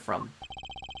stolen from.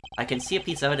 I can see a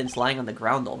piece of evidence lying on the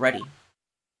ground already.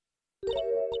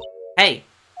 Hey!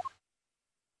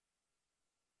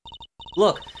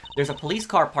 Look, there's a police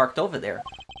car parked over there.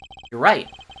 You're right.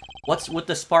 What's with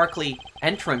the sparkly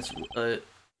entrance?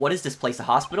 What is this place, a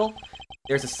hospital?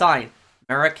 There's a sign.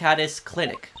 Maracadis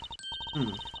Clinic.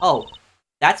 Oh,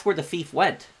 that's where the thief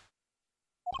went.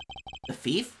 The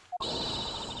thief?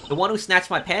 The one who snatched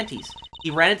my panties. He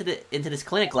ran into this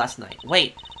clinic last night.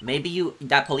 Wait, maybe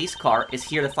that police car is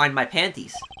here to find my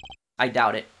panties. I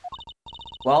doubt it.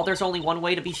 Well, there's only one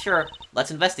way to be sure.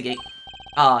 Let's investigate.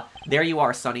 There you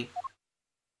are, Sonny.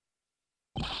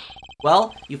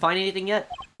 Well, you find anything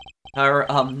yet?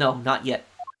 No, not yet.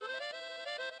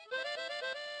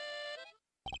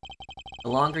 The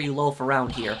longer you loaf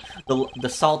around here, the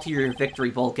saltier your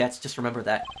victory bowl gets, just remember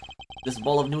that. This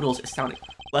bowl of noodles is sounding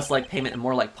less like payment and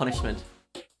more like punishment.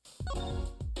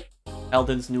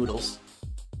 Eldon's Noodles.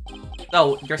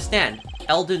 Oh, your stand.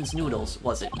 Eldon's Noodles,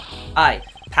 was it? Aye,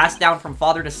 passed down from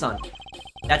father to son.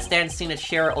 That stand's seen its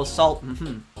share of salt,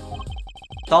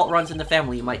 Salt runs in the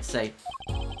family, you might say.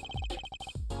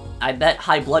 I bet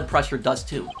high blood pressure does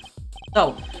too.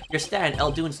 So, your stand,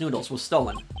 Eldoon's Noodles, was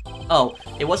stolen. Oh,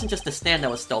 it wasn't just the stand that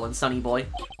was stolen, sonny boy.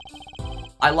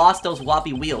 I lost those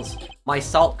wobbly wheels, my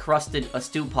salt-crusted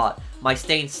stew pot, my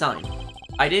stained sign.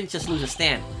 I didn't just lose a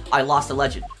stand, I lost a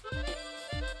legend.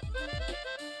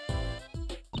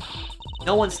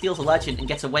 No one steals a legend and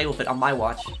gets away with it on my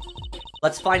watch.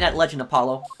 Let's find that legend,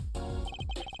 Apollo.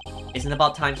 Isn't it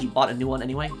about time he bought a new one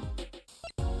anyway?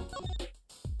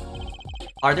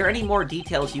 Are there any more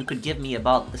details you could give me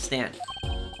about the stand?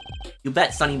 You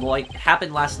bet, sonny boy. It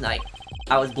happened last night.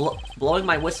 I was blowing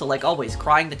my whistle like always,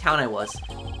 crying the town I was.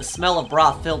 The smell of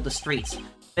broth filled the streets,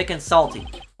 thick and salty.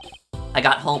 I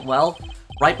got home, well,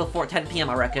 right before 10 p.m.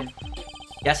 I reckon.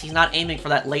 Guess he's not aiming for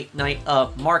that late night,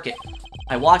 market.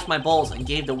 I washed my bowls and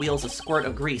gave the wheels a squirt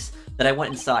of grease, then I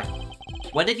went inside.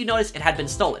 When did you notice it had been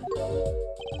stolen?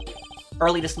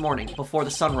 Early this morning, before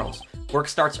the sun rose. Work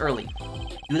starts early.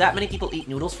 Do that many people eat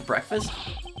noodles for breakfast?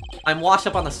 I'm washed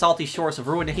up on the salty shores of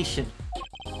ruination.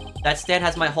 That stand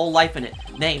has my whole life in it.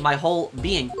 Nay, my whole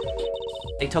being.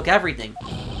 They took everything.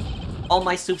 All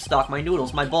my soup stock, my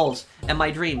noodles, my bowls, and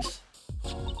my dreams.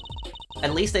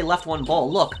 At least they left one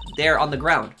bowl. Look, there on the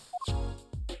ground.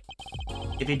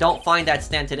 If you don't find that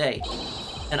stand today,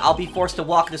 then I'll be forced to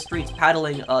walk the streets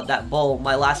paddling that bowl,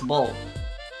 my last bowl.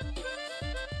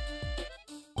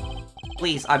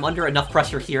 Please, I'm under enough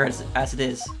pressure here as it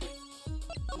is.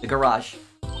 The garage.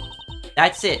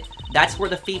 That's it. That's where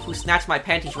the thief who snatched my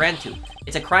panties ran to.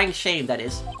 It's a crying shame, that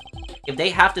is. If they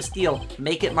have to steal,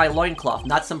 make it my loincloth,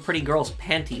 not some pretty girl's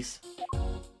panties.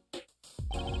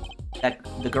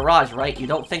 The garage, right? You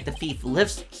don't think the thief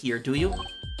lives here, do you?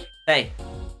 Hey.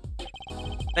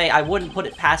 Hey, I wouldn't put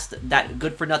it past that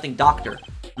good-for-nothing doctor.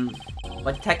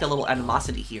 But detect a little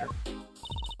animosity here.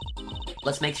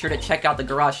 Let's make sure to check out the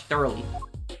garage thoroughly.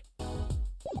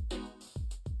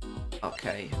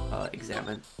 Okay,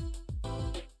 examine.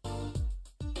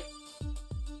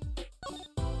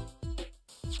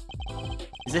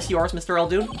 Is this yours, Mr.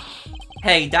 Eldoon?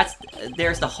 Hey,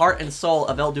 there's the heart and soul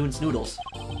of Eldoon's Noodles.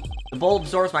 The bowl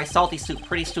absorbs my salty soup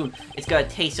pretty soon. It's gonna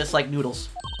taste just like noodles.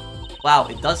 Wow,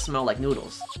 it does smell like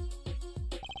noodles.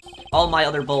 All my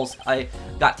other bowls I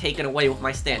got taken away with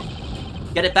my stand.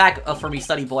 Get it back for me,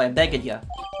 study boy, I'm begging ya.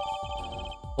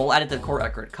 Bowl added to the court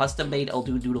record. Custom-made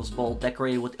Eldoon Noodles bowl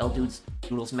decorated with Eldoon's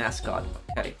Noodles mascot.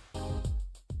 Okay.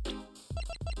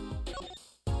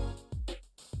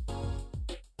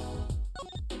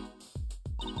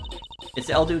 It's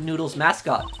Eldoon Noodles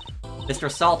mascot.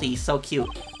 Mr. Salty, he's so cute.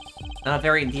 Not a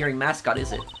very endearing mascot,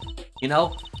 is it? You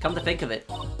know, come to think of it,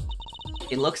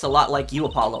 it looks a lot like you,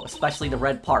 Apollo, especially the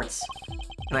red parts.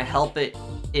 Can I help it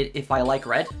if I like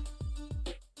red?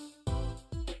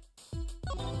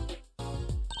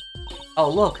 Oh,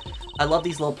 look! I love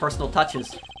these little personal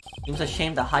touches. Seems a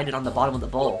shame to hide it on the bottom of the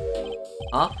bowl.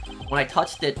 Huh? When I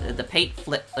touched it, the paint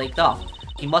flaked off.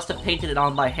 He must have painted it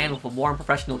on by hand with a warm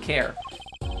professional care.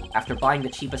 After buying the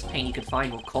cheapest paint he could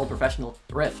find with cold professional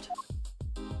thrift.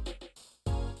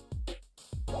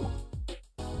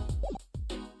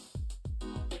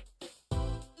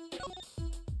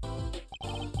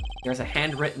 There's a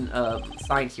handwritten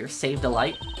sign here, Save the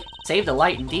Light. Save the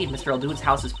light, indeed. Mr. Eldune's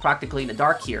house is practically in the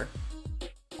dark here.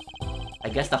 I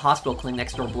guess the hospital clinic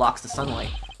next door blocks the sunlight.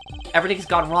 Everything's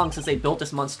gone wrong since they built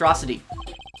this monstrosity.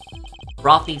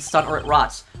 Broth needs sun or it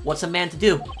rots. What's a man to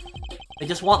do? They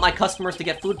just want my customers to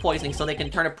get food poisoning so they can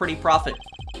turn a pretty profit.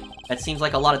 That seems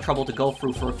like a lot of trouble to go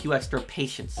through for a few extra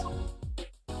patients.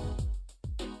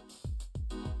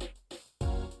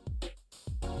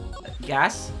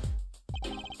 Gas?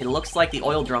 It looks like the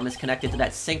oil drum is connected to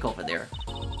that sink over there.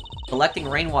 Collecting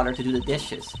rainwater to do the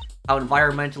dishes. How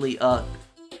environmentally,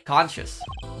 conscious.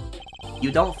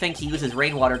 You don't think he uses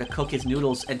rainwater to cook his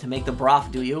noodles and to make the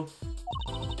broth, do you?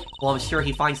 Well, I'm sure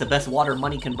he finds the best water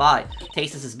money can buy.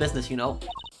 Taste is his business, you know.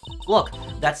 Look,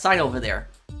 that sign over there.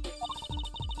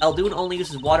 Eldune only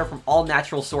uses water from all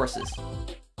natural sources.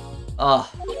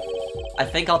 I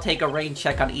think I'll take a rain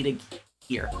check on eating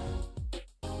here.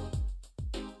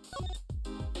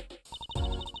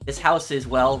 This house is,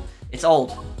 well, it's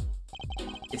old.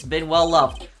 It's been well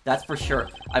loved, that's for sure.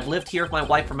 I've lived here with my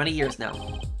wife for many years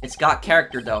now. It's got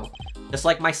character, though. Just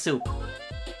like my soup.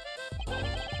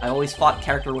 I always thought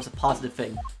character was a positive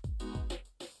thing.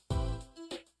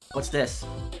 What's this?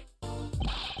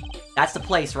 That's the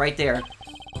place, right there.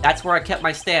 That's where I kept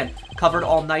my stand, covered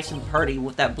all nice and pretty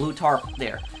with that blue tarp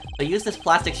there. They use this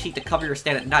plastic sheet to cover your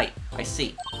stand at night. I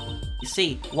see. You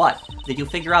see, what? Did you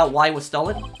figure out why it was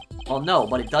stolen? Well, no,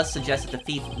 but it does suggest that the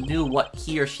thief knew what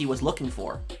he or she was looking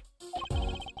for.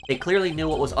 They clearly knew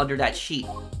what was under that sheet.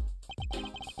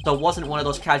 So it wasn't one of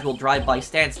those casual drive-by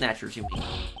stand snatchers, you mean?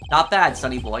 Not bad,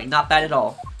 sonny boy. Not bad at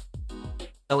all.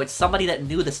 So it's somebody that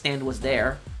knew the stand was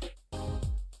there.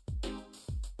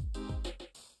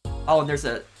 Oh, and there's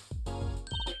a...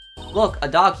 Look, a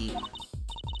doggy.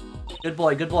 Good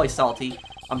boy, Salty.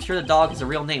 I'm sure the dog has a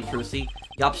real name, Trucy.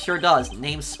 Yup, sure does.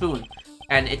 Name's Spoon.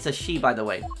 And it's a she, by the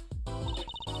way.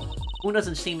 Spoon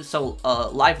doesn't seem so,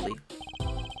 lively.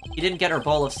 She didn't get her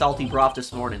bowl of salty broth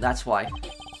this morning, that's why.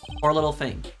 Poor little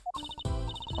thing.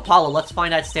 Apollo, let's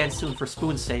find that stand soon for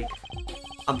Spoon's sake.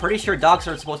 I'm pretty sure dogs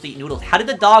aren't supposed to eat noodles. How did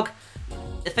the dog...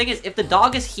 The thing is, if the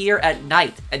dog is here at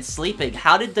night and sleeping,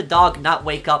 how did the dog not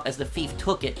wake up as the thief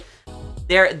took it?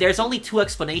 There's only two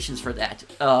explanations for that.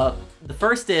 The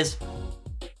first is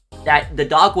that the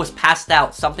dog was passed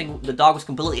out. The dog was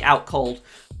completely out cold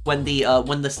when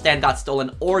the stand got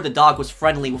stolen, or the dog was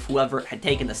friendly with whoever had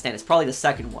taken the stand. It's probably the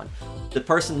second one. The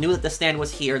person knew that the stand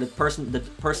was here. The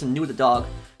person knew the dog.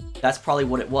 That's probably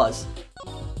what it was.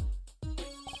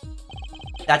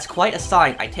 That's quite a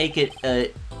sign. I take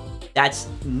it, that's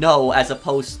no as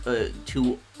opposed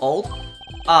to old.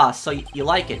 Ah, so you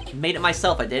like it. Made it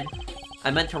myself, I did. I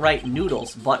meant to write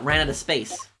noodles, but ran out of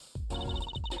space.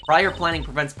 Prior planning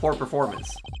prevents poor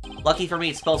performance. Lucky for me,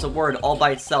 it spells a word all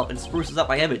by itself and spruces up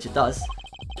my image, it does.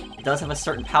 It does have a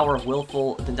certain power of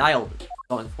willful denial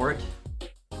going for it.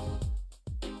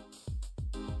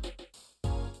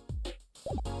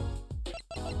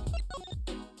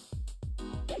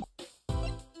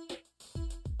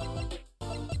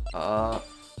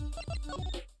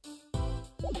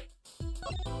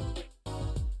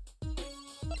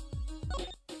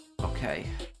 Okay.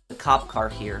 The cop car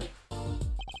here.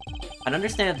 I'd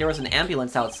understand if there was an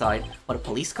ambulance outside, but a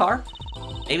police car?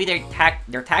 Maybe they're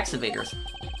tax evaders.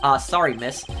 Sorry,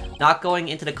 miss. Not going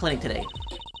into the clinic today.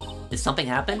 Did something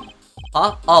happen?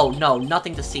 Huh? Oh, no,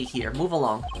 nothing to see here. Move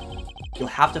along. You'll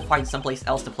have to find someplace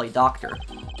else to play doctor.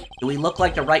 Do we look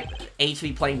like the right age to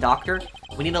be playing doctor?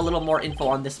 We need a little more info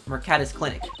on this Mercatus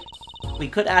clinic. We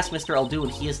could ask Mr.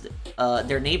 Eldune, he is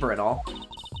their neighbor and all.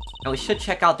 And we should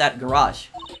check out that garage.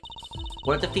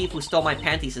 What if the thief who stole my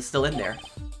panties is still in there?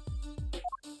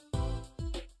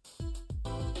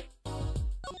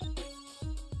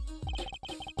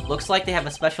 Looks like they have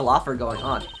a special offer going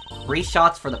on. 3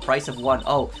 shots for the price of 1.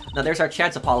 Oh, now there's our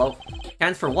chance, Apollo.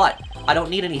 Chance for what? I don't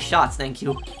need any shots, thank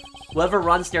you. Whoever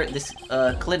runs this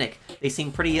clinic, they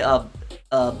seem pretty,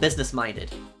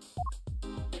 business-minded.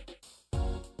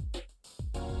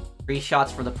 3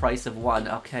 shots for the price of 1.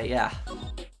 Okay, yeah.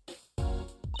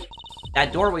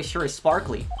 That doorway sure is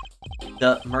sparkly.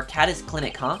 The Mercatus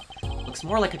Clinic, huh? Looks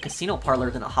more like a casino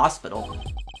parlor than a hospital.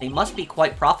 They must be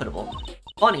quite profitable.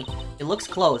 Funny, it looks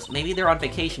closed. Maybe they're on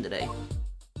vacation today.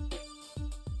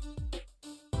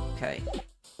 Okay.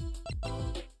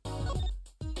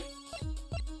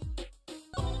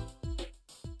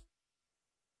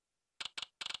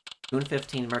 June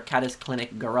 15, Mercatus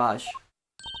Clinic Garage.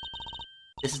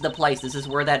 This is the place. This is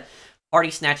where that Party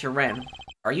snatcher ran.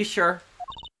 Are you sure?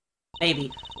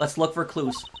 Maybe. Let's look for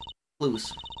clues.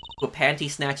 Clues. To panty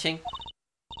snatching?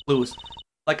 Clues.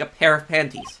 Like a pair of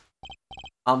panties.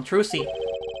 Trucy,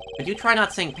 could you try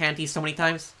not saying panties so many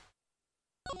times?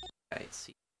 Okay, let's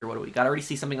see. Here, what do we got? I already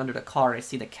see something under the car. I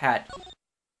see the cat.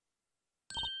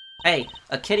 Hey,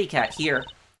 a kitty cat here.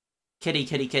 Kitty,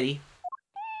 kitty, kitty.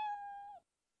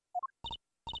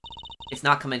 It's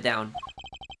not coming down.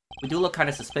 We do look kind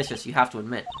of suspicious, you have to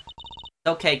admit.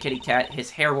 It's okay, kitty cat.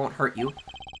 His hair won't hurt you.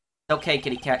 It's okay,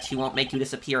 kitty cat. She won't make you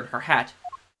disappear in her hat.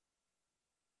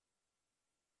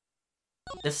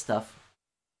 This stuff.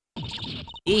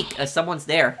 Eek, someone's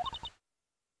there.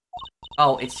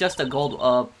 Oh, it's just a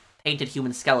gold, painted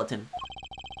human skeleton.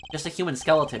 Just a human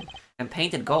skeleton, and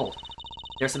painted gold.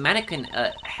 There's a mannequin,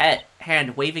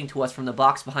 hand waving to us from the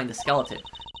box behind the skeleton.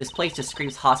 This place just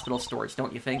screams hospital storage,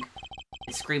 don't you think?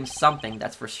 It screams something,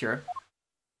 that's for sure.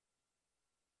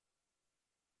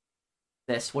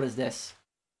 What is this?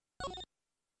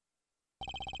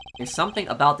 There's something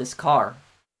about this car.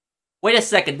 Wait a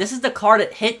second, this is the car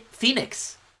that hit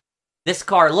Phoenix. This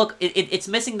car, look, it's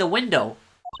missing the window.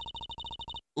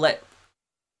 The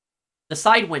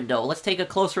side window, let's take a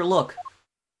closer look.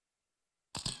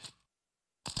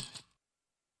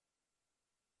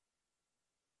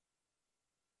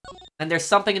 And there's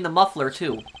something in the muffler,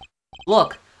 too.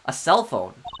 Look, a cell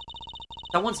phone.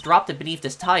 Someone's dropped it beneath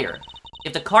this tire.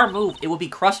 If the car moved, it would be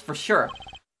crushed for sure.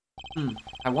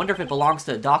 I wonder if it belongs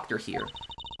to a doctor here.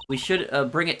 We should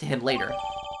bring it to him later.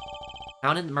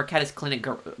 Found in the Mercatus Clinic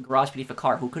garage beneath a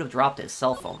car. Who could have dropped it?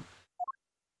 Cell phone.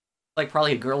 Like,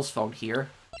 probably a girl's phone here.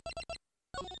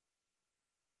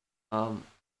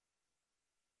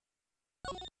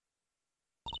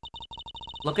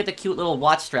 Look at the cute little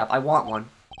watch strap. I want one.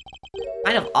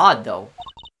 Kind of odd, though.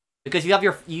 Because you have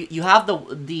you have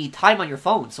the time on your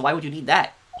phone, so why would you need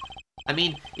that? I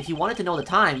mean, if you wanted to know the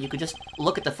time, you could just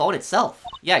look at the phone itself.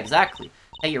 Yeah, exactly.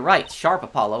 Hey, you're right. Sharp,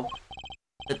 Apollo.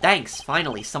 Thanks,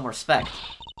 finally, some respect.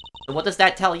 So what does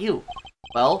that tell you?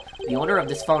 Well, the owner of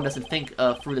this phone doesn't think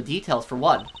through the details, for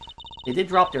one. They did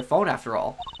drop their phone, after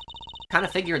all. Kinda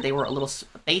figured they were a little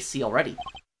spacey already.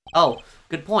 Oh,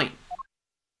 good point.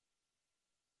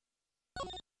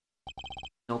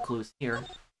 No clues here.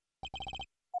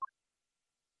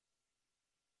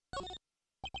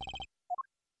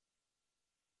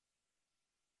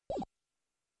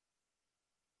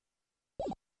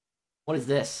 What is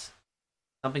this?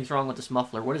 Something's wrong with this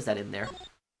muffler. What is that in there?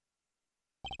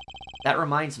 That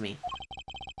reminds me.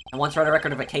 I once read a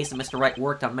record of a case that Mr. Wright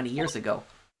worked on many years ago.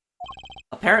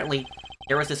 Apparently,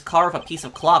 there was this car with a piece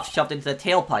of cloth shoved into the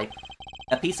tailpipe.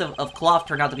 That piece of cloth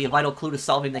turned out to be a vital clue to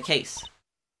solving the case.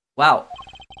 Wow.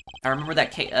 I remember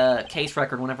that case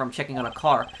record whenever I'm checking on a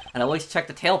car, and I always check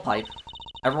the tailpipe.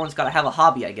 Everyone's gotta have a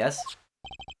hobby, I guess.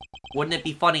 Wouldn't it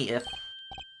be funny if...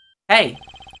 Hey!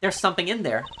 There's something in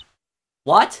there.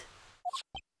 What?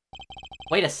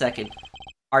 Wait a second.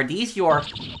 Are these your...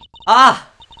 Ah!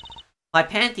 My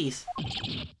panties.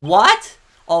 What?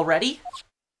 Already?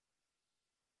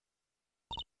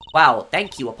 Wow,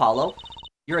 thank you, Apollo.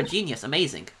 You're a genius,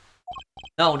 amazing.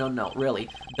 No, really.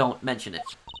 Don't mention it.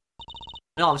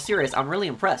 No, I'm serious, I'm really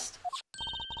impressed.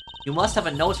 You must have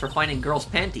a nose for finding girls'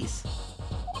 panties.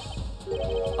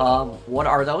 What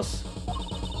are those?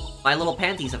 My little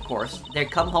panties, of course. They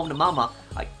come home to Mama.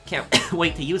 I can't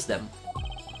wait to use them.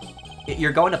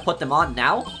 You're going to put them on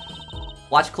now?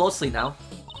 Watch closely now.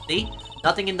 See?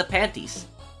 Nothing in the panties.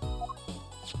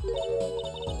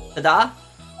 Ta-da?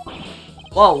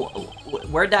 Whoa,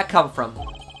 where'd that come from?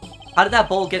 How did that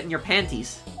bowl get in your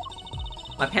panties?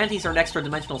 My panties are an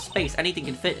extra-dimensional space. Anything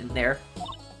can fit in there.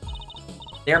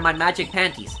 They're my magic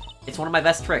panties. It's one of my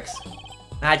best tricks.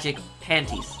 Magic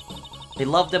panties. They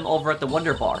love them over at the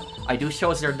Wonder Bar. I do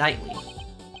shows there nightly.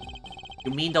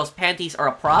 You mean those panties are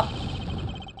a prop?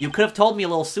 You could have told me a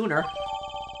little sooner.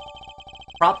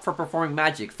 Prop for performing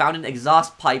magic. Found in the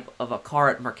exhaust pipe of a car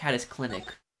at Mercatus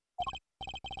Clinic.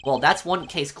 Well, that's one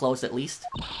case closed at least.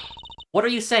 What are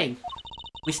you saying?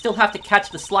 We still have to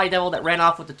catch the sly devil that ran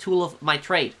off with the tool of my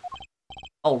trade.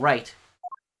 Oh, right.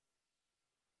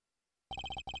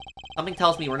 Something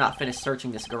tells me we're not finished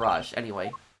searching this garage.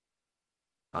 Anyway.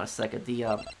 On a second,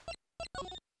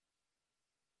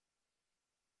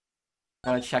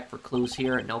 gotta check for clues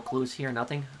here. No clues here,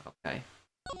 nothing? Okay.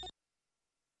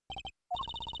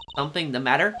 Something the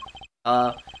matter?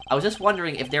 I was just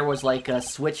wondering if there was, like, a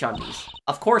switch on these.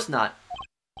 Of course not!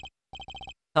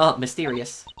 Oh,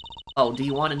 mysterious. Oh, do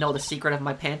you want to know the secret of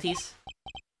my panties?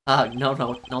 No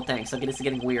thanks. Okay, this is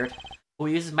getting weird. Who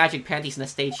uses magic panties in a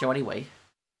stage show anyway?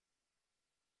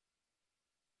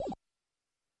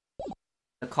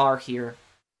 the car here.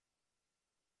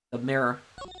 The mirror.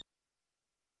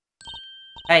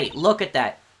 Hey, look at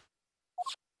that.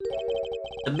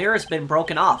 The mirror's been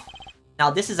broken off.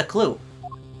 Now this is a clue.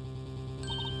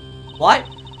 What?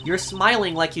 You're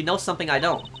smiling like you know something I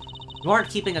don't. You aren't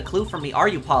keeping a clue from me, are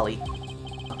you, Polly?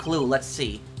 A clue, let's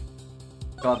see.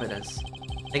 Show evidence.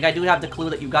 I think I do have the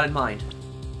clue that you got in mind.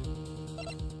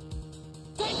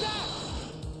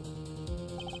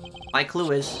 My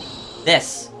clue is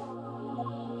this.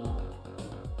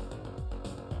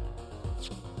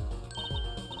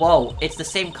 Whoa, it's the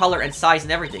same color and size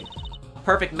and everything. A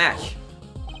perfect match.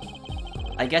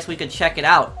 I guess we could check it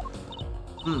out.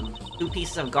 2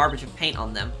 pieces of garbage and paint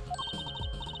on them.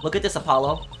 Look at this,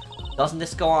 Apollo. Doesn't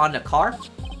this go on a car?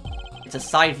 It's a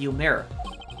side view mirror.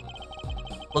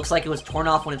 Looks like it was torn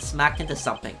off when it smacked into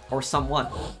something, or someone.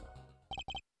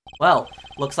 Well,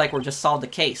 looks like we're just solved the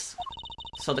case.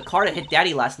 So the car that hit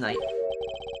Daddy last night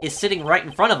is sitting right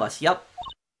in front of us, yep.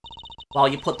 Well,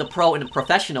 you put the pro in the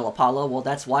professional, Apollo. Well,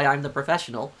 that's why I'm the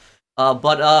professional.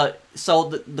 So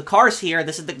the car's here.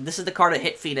 This is the car that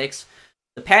hit Phoenix.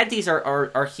 The panties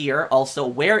are here. Also,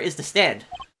 where is the stand?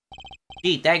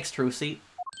 Gee, thanks, Trucy.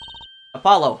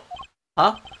 Apollo.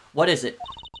 Huh? What is it?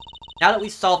 Now that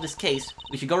we've solved this case,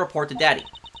 we should go report to Daddy.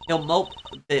 He'll mope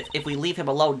if we leave him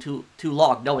alone too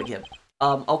long, knowing him.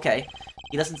 Okay.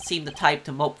 He doesn't seem the type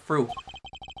to mope through.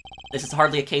 This is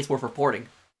hardly a case worth reporting.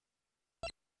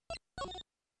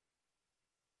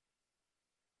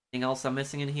 Anything else I'm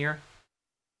missing in here?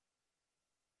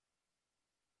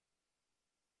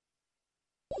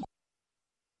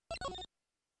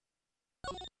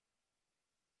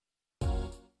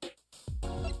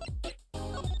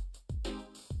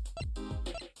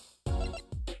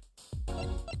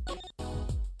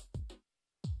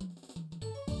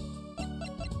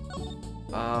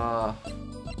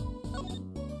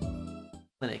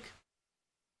 Clinic.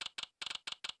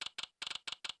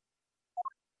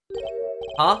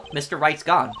 Huh? Mr. Wright's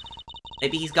gone.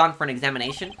 Maybe he's gone for an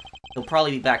examination? He'll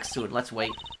probably be back soon. Let's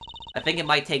wait. I think it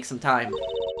might take some time.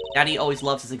 Daddy always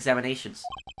loves his examinations.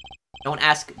 Don't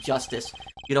ask, Justice.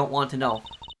 You don't want to know.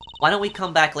 Why don't we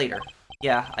come back later?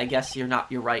 Yeah, I guess you're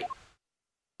right.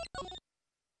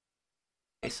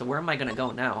 Okay, so where am I gonna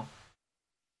go now?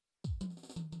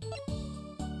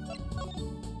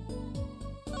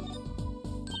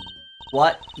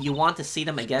 What? You want to see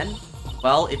them again?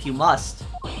 Well, if you must.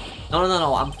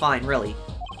 No, I'm fine, really.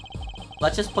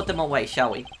 Let's just put them away,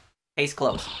 shall we? Case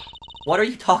closed. What are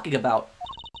you talking about?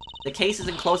 The case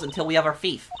isn't closed until we have our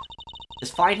thief.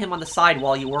 Just find him on the side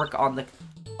while you work on the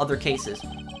other cases.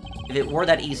 If it were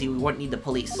that easy, we wouldn't need the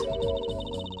police.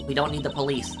 We don't need the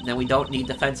police, then we don't need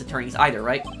defense attorneys either,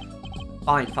 right?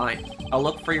 Fine. I'll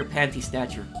look for your panty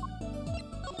snatcher.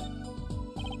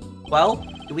 Well,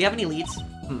 do we have any leads?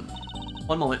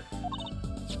 One moment.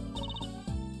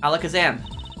 Alakazam.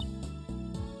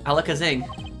 Alakazing.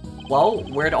 Whoa,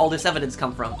 where'd all this evidence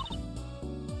come from?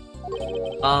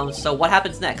 So what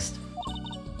happens next?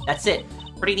 That's it.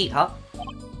 Pretty neat, huh?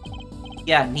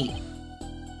 Yeah, neat.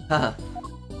 Haha.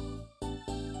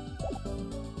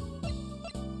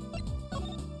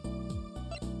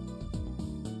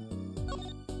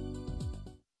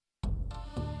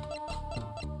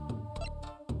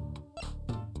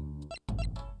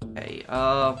 Okay,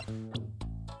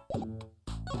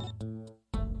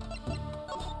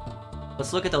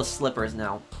 let's look at those slippers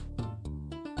now.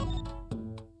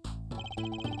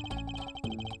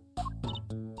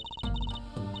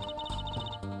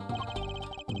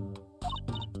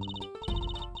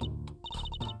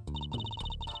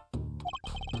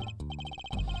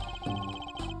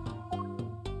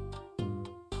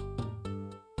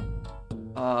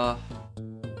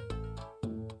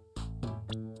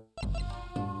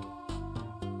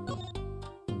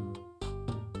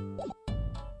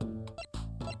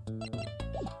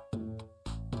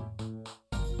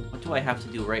 What do I have to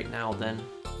do right now, then?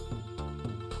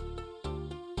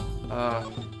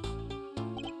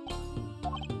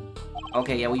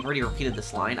 Okay, yeah, we've already repeated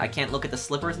this line. I can't look at the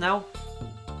slippers now?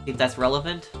 See if that's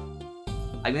relevant?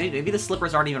 I mean, maybe the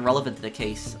slippers aren't even relevant to the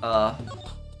case.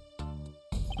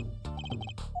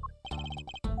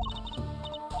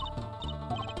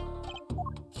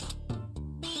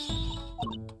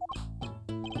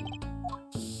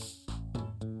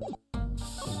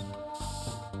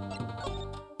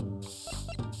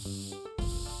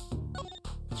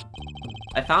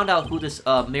 I found out who this,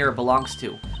 mirror belongs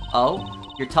to.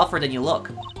 Oh? You're tougher than you look.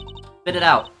 Spit it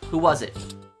out. Who was it?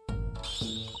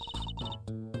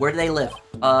 Where do they live?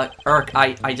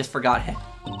 I just forgot.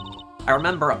 I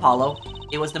remember, Apollo.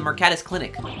 It was the Mercatus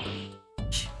Clinic.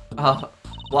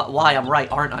 Why? I'm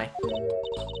right, aren't I?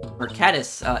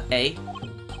 Mercatus, eh?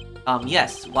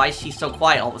 Yes. Why is she so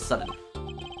quiet all of a sudden?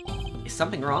 Is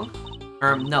something wrong?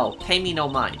 No. Pay me no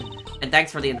mind. And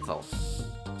thanks for the info.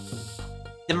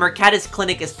 The Mercatus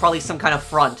clinic is probably some kind of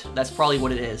front. That's probably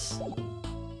what it is.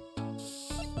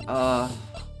 Can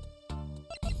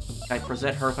I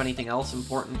present her with anything else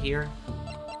important here?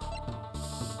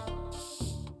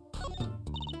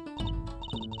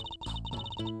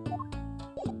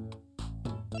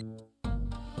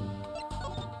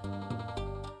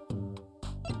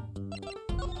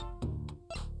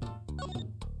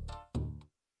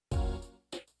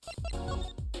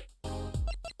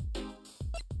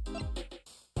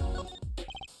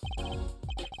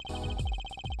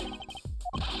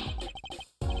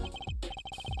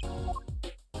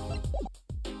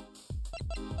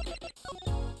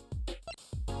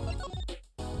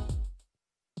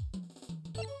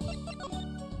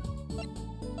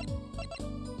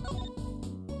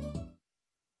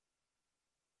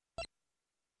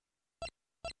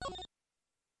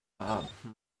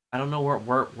 I don't know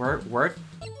where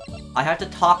I have to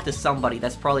talk to somebody,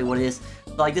 that's probably what it is.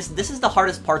 Like, this is the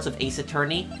hardest parts of Ace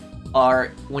Attorney, are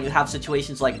when you have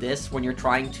situations like this, when you're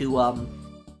trying to,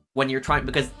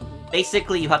 because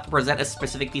basically you have to present a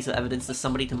specific piece of evidence to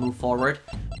somebody to move forward.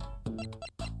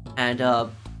 And,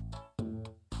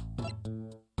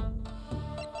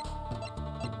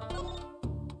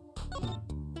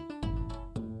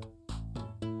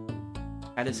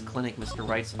 at his clinic, Mr.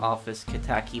 Wright's office,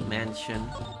 Kitaki Mansion.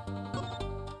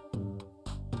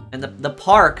 And the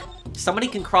park, somebody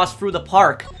can cross through the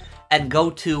park and go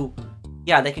to...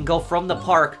 Yeah, they can go from the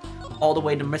park all the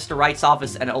way to Mr. Wright's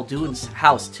office and Eldoon's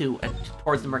house, too, and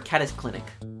towards the Mercatus clinic.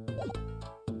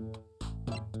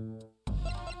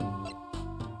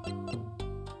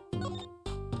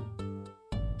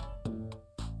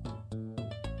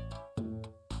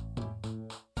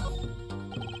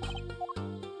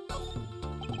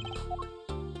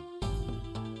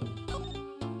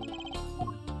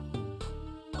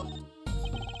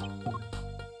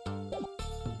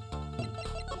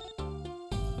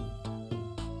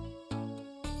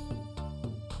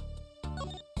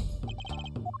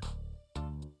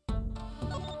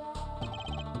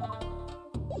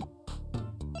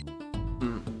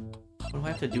 What do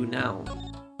I have to do now?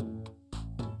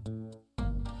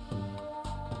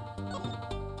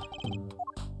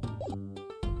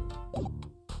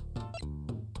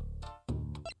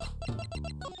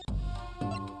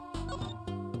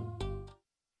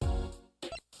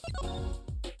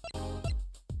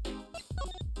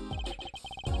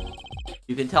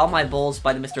 You can tell my bowls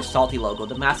by the Mr. Salty logo,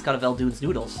 the mascot of Eldoon's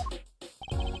Noodles.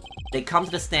 They come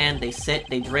to the stand, they sit,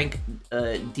 they drink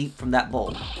deep from that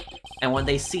bowl. And when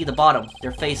they see the bottom,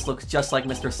 their face looks just like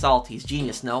Mr. Salt. He's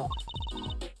genius, no?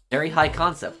 Very high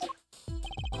concept.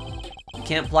 You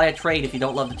can't ply a trade if you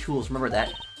don't love the tools, remember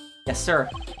that. Yes, sir.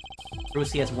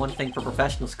 Brucey has one thing for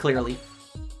professionals, clearly.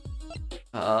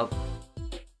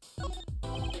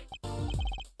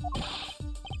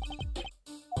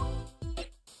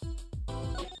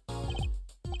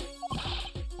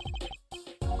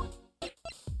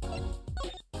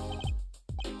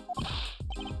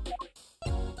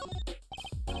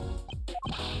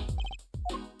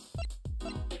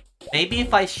 Maybe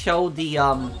if I show the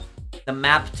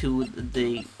map to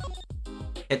the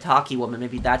Itaki woman,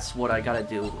 maybe that's what I gotta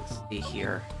do. Let's see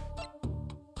here.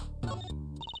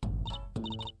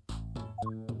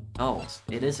 Oh,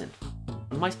 it isn't.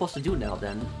 What am I supposed to do now,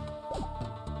 then?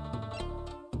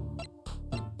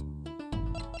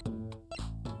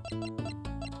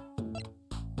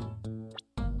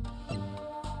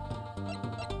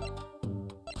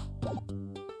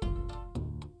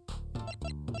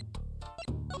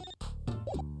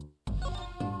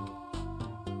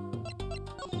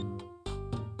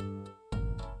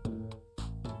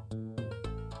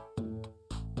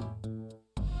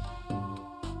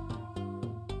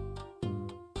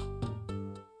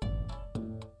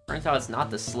 Turns out it's not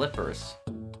the slippers.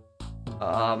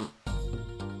 I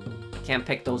can't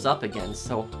pick those up again,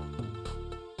 so...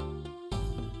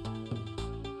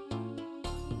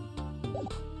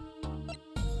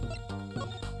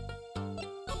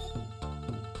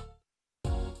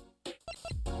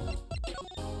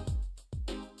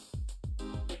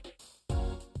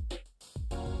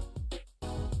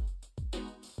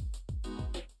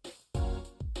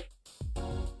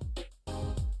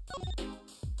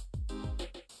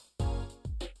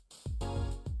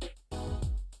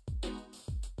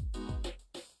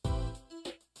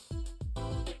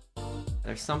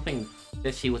 There's something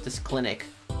fishy with this clinic.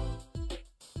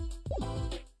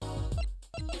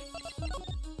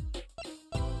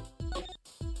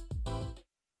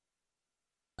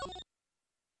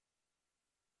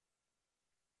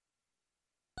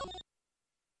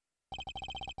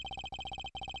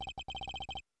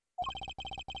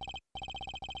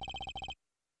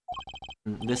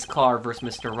 This car versus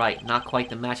Mr. Right. Not quite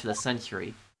the match of the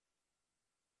century.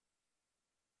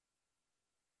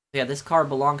 Yeah, this car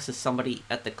belongs to somebody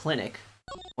at the clinic.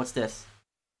 What's this?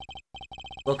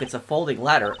 Look, it's a folding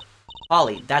ladder.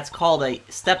 Holly, that's called a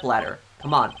step ladder.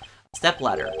 Come on, step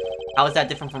ladder. How is that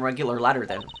different from a regular ladder,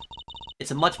 then?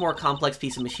 It's a much more complex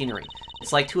piece of machinery.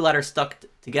 It's like two ladders stuck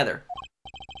together.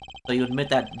 So you admit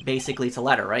that basically it's a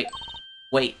ladder, right?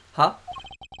 Wait, huh?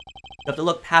 You have to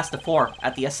look past the form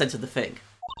at the essence of the thing.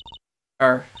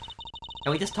 Can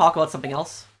we just talk about something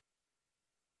else?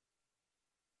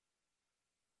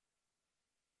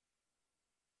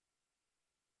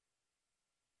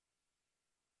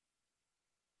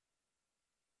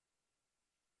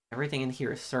 Everything in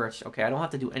here is searched. Okay, I don't have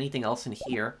to do anything else in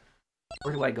here.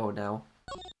 Where do I go now?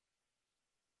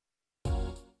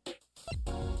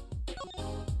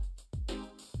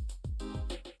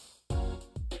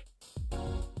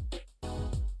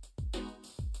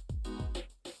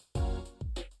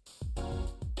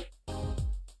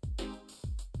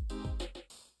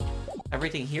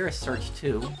 Everything here is searched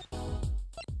too.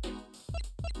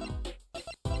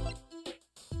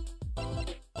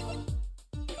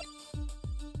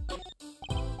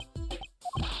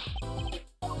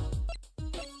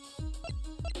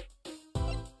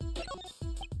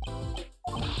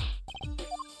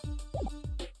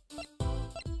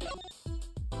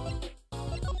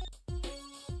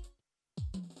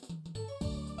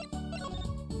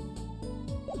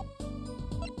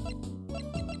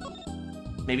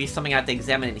 Maybe something I have to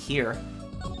examine in here.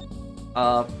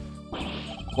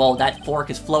 Well, that fork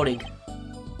is floating.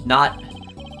 Not...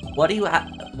 What do you have...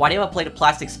 Why do you have a plate of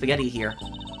plastic spaghetti here?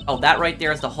 Oh, that right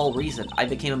there is the whole reason I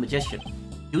became a magician.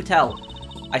 Do tell.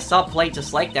 I saw a plate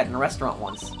just like that in a restaurant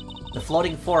once. The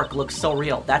floating fork looks so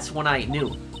real. That's when I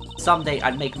knew. Someday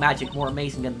I'd make magic more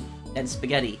amazing than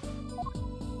spaghetti.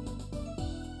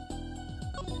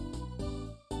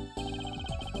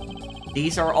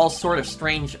 These are all sort of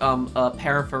strange,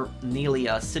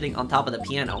 paraphernalia sitting on top of the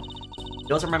piano.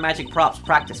 Those are my magic props.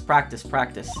 Practice, practice,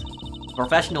 practice. A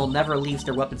professional never leaves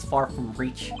their weapons far from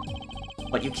reach.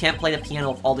 But you can't play the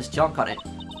piano with all this junk on it.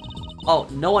 Oh,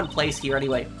 no one plays here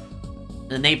anyway.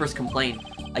 The neighbors complain.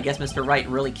 I guess Mr. Wright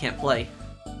really can't play.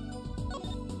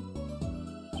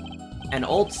 An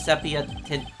old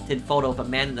sepia-tinted photo of a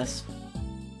man in a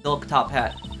silk top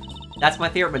hat. That's my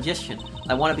favorite magician.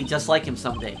 I want to be just like him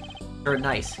someday. Sure,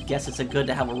 nice. Guess it's good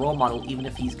to have a role model even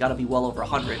if he's gotta be well over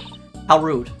 100. How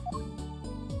rude.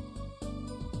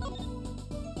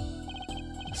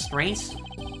 Strange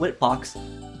split box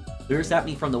leers at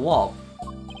me from the wall.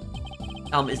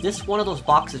 Is this one of those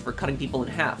boxes for cutting people in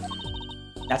half?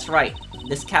 That's right.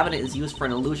 This cabinet is used for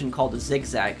an illusion called a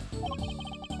zigzag.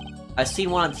 I've seen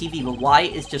one on TV, but why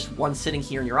is just one sitting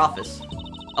here in your office?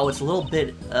 Oh, it's a little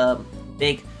bit,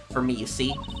 big for me, you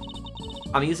see?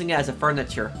 I'm using it as a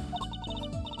furniture.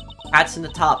 Hats in the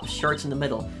top, shirts in the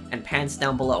middle, and pants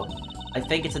down below. I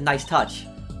think it's a nice touch,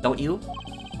 don't you?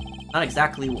 Not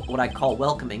exactly what I call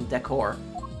welcoming decor.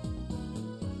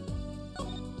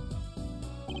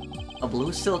 A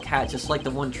blue silk hat just like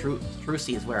the one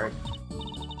Trucy is wearing.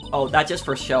 Oh, that's just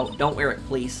for show. Don't wear it,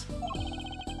 please.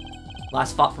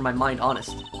 Last thought from my mind,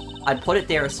 honest. I'd put it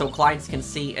there so clients can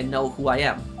see and know who I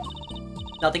am.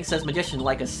 Nothing says magician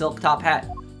like a silk top hat.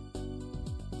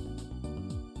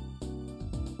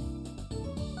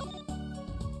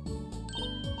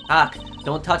 Ah,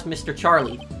 don't touch Mr.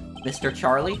 Charlie. Mr.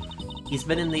 Charlie? He's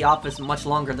been in the office much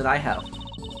longer than I have.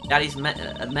 Daddy's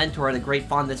a mentor had a great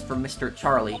fondness for Mr.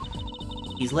 Charlie.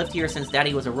 He's lived here since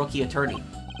Daddy was a rookie attorney.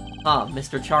 Huh,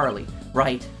 Mr. Charlie.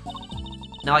 Right.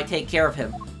 Now I take care of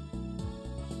him.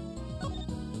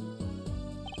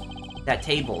 That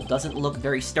table doesn't look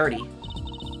very sturdy.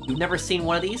 You've never seen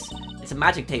one of these? It's a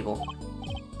magic table.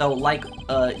 So, like,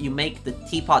 you make the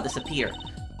teapot disappear.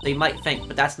 So you might think,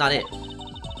 but that's not it.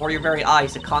 Before your very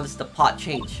eyes, it causes the pot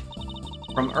change.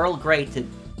 From Earl Grey to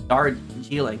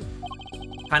Darjeeling.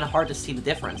 Kinda hard to see the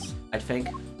difference, I think.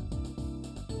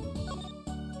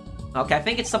 Okay, I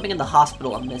think it's something in the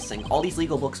hospital I'm missing. All these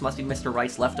legal books must be Mr.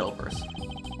 Wright's leftovers.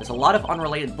 There's a lot of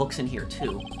unrelated books in here,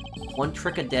 too. One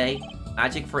Trick a Day,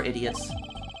 Magic for Idiots.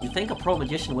 You'd think a pro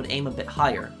magician would aim a bit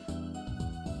higher.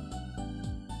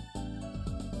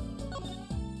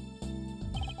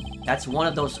 That's one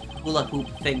of those hula hoop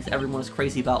things everyone was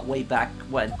crazy about way back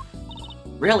when.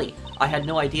 Really? I had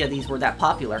no idea these were that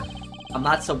popular. I'm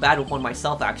not so bad with one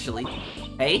myself, actually.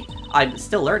 Hey? I'm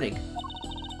still learning.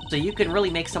 So you can really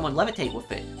make someone levitate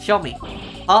with it. Show me.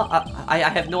 Huh? I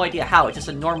have no idea how. It's just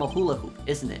a normal hula hoop,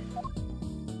 isn't it?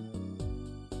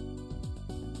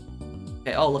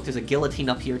 Okay, oh look, there's a guillotine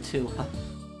up here too.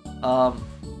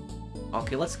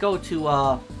 Okay, let's go to,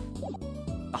 a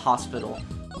hospital.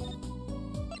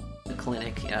 The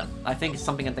clinic, yeah. I think it's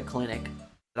something at the clinic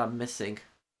that I'm missing.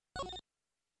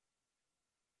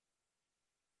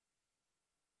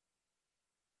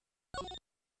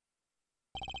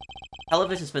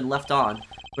 Television's been left on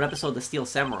for an episode of The Steel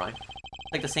Samurai.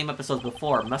 Like the same episodes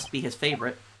before, must be his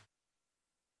favorite.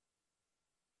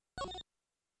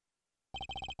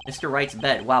 Mr. Wright's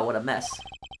bed, wow, what a mess.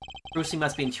 Brucey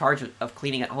must be in charge of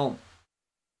cleaning at home.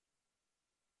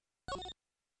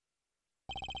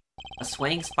 A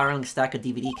swaying, spiraling stack of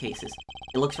DVD cases.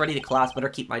 It looks ready to collapse, better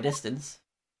keep my distance.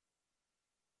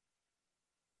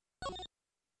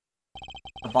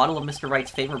 A bottle of Mr. Wright's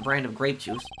favorite brand of grape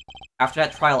juice. After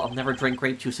that trial, I'll never drink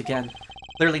grape juice again.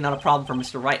 Clearly not a problem for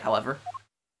Mr. Wright, however.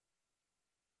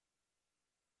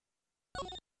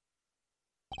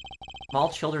 Small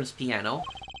children's piano.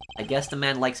 I guess the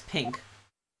man likes pink.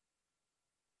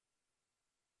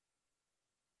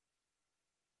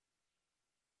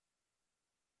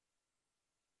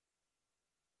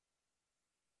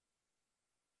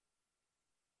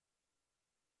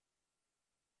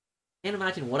 Can't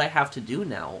imagine what I have to do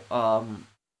now.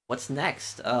 What's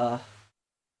next?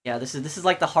 Yeah, this is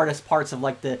like the hardest parts of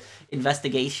like the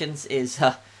investigations is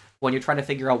when you're trying to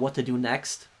figure out what to do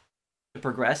next to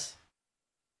progress.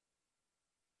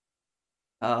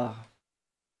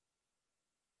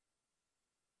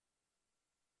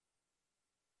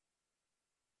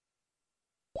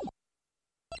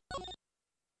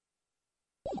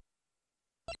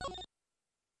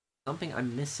 Something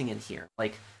I'm missing in here.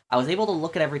 Like, I was able to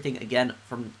look at everything again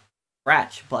from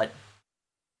scratch, but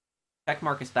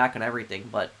checkmark is back on everything,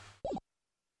 but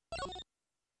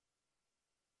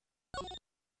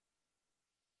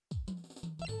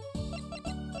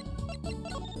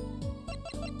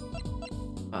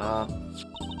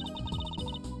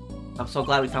I'm so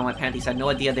glad we found my panties. I had no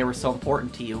idea they were so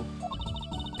important to you.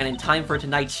 And in time for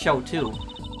tonight's show, too.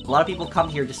 A lot of people come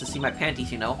here just to see my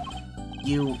panties, you know?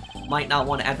 You might not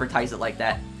want to advertise it like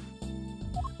that.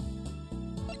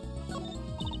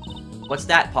 What's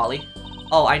that, Polly?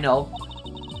 Oh, I know.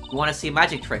 You want to see a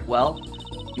magic trick? Well,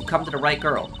 you've come to the right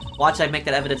girl. Watch I make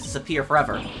that evidence disappear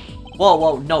forever. Whoa,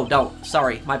 whoa, no, don't.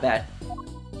 Sorry, my bad.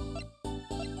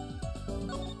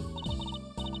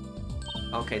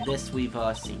 Okay, this we've,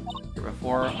 seen here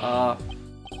before.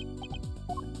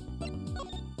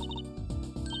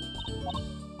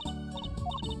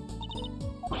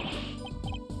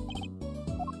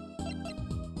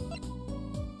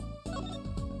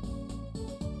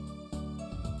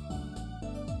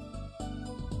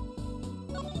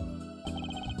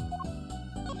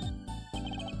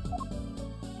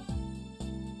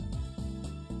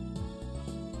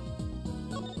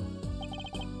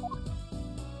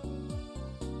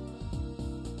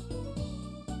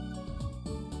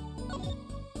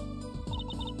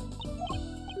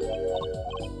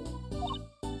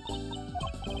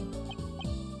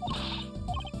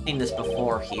 Seen this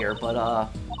before here, but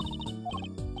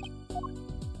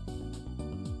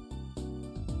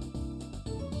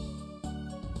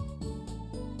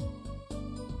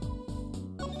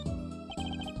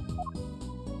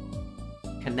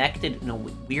connected in a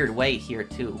weird way here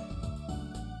too.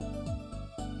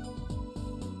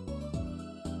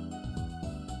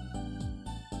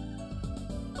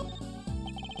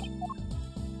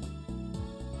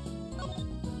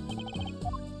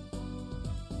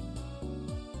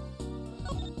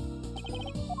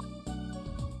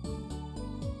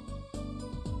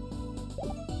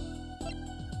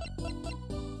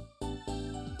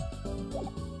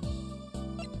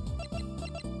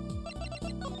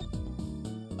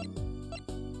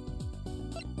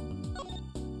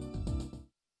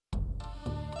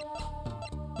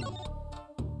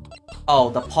 Oh,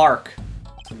 the park.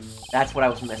 That's what I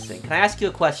was missing. Can I ask you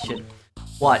a question?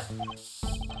 What?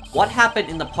 What happened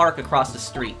in the park across the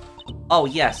street? Oh,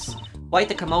 yes. Quite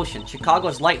the commotion.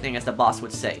 Chicago's lightning, as the boss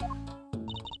would say.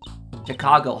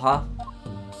 Chicago, huh?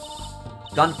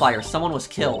 Gunfire. Someone was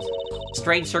killed.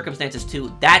 Strange circumstances,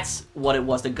 too. That's what it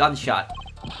was, the gunshot.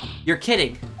 You're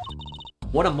kidding.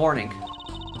 What a morning.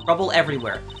 Trouble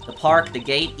everywhere. The park, the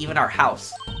gate, even our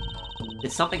house.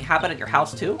 Did something happen at your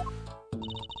house, too?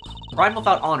 Crime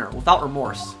without honor, without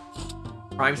remorse.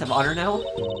 Crimes have honor now?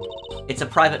 It's a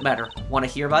private matter. Want to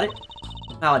hear about it?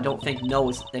 No, I don't think no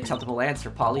is the acceptable answer,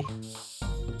 Polly.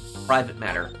 Private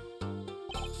matter.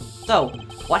 So,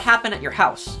 what happened at your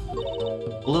house?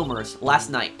 Bloomers, last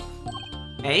night.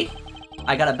 Eh?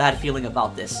 I got a bad feeling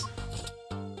about this.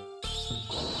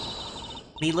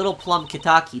 Me little plum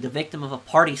Kitaki, the victim of a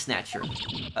party snatcher.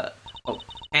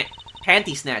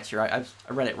 Panty snatcher. I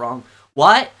read it wrong.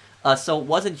 What? So it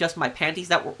wasn't just my panties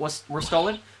that were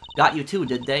stolen? Got you too,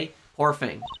 did they? Poor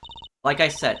thing. Like I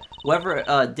said, whoever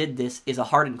did this is a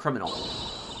hardened criminal.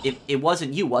 It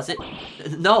wasn't you, was it?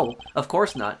 No, of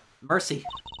course not. Mercy.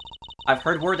 I've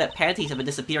heard word that panties have been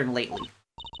disappearing lately.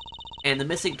 And the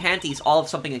missing panties all have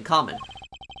something in common.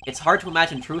 It's hard to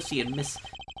imagine Trucy and Miss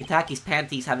Kitaki's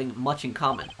panties having much in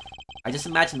common. I just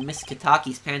imagine Miss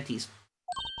Kitaki's panties.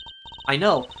 I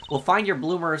know. We'll find your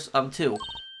bloomers, too.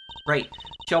 Great.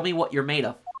 Show me what you're made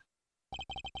of.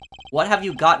 What have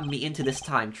you gotten me into this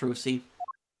time, Trucy?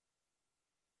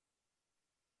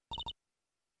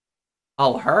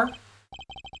 Oh, her?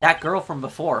 That girl from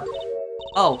before.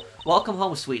 Oh, welcome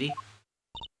home, sweetie.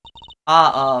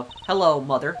 Hello,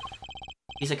 mother.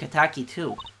 He's a Kitaki,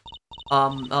 too.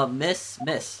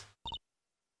 Miss.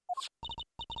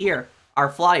 Here, our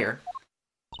flyer.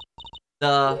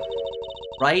 The...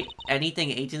 Right? Anything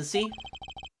agency?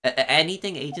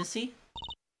 Anything agency?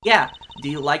 Yeah, do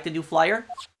you like the new flyer?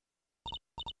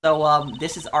 So,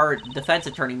 this is our defense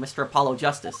attorney, Mr. Apollo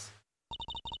Justice.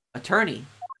 Attorney?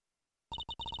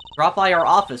 Drop by our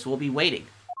office, we'll be waiting.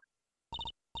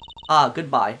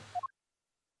 Goodbye.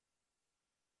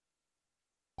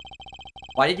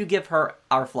 Why did you give her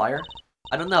our flyer?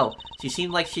 I don't know, she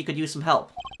seemed like she could use some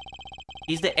help.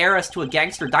 She's the heiress to a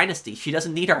gangster dynasty, she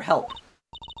doesn't need our help.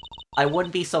 I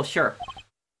wouldn't be so sure.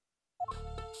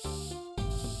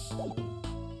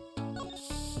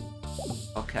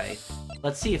 Okay,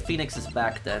 let's see if Phoenix is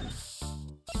back then.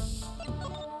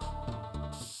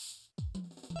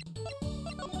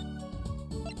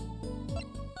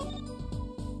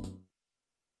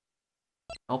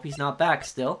 Hope he's not back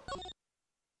still.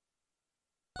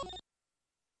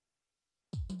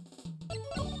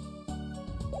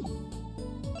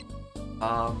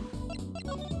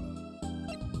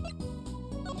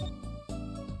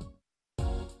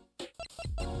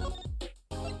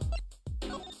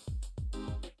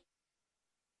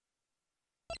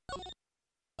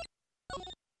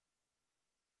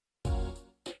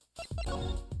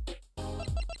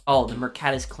 Oh, the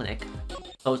Mercatus Clinic.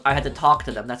 So I had to talk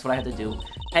to them, that's what I had to do.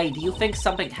 Hey, do you think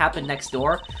something happened next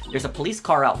door? There's a police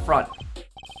car out front.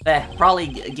 Probably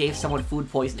gave someone food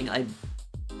poisoning, I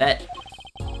bet.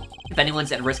 If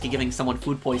anyone's at risk of giving someone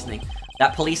food poisoning.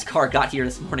 That police car got here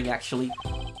this morning, actually.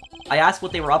 I asked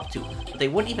what they were up to, but they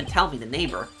wouldn't even tell me, the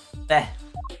neighbor.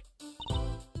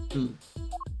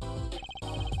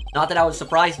 Not that I was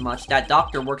surprised much, that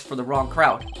doctor works for the wrong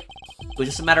crowd. It was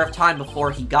just a matter of time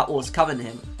before he got what was coming to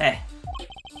him.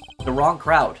 The wrong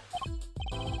crowd.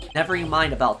 Never you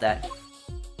mind about that.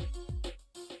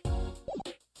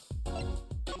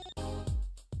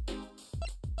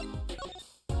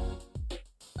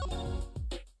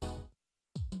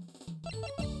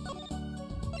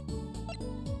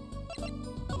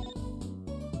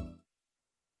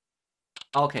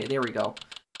 Okay, there we go.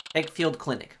 Eggfield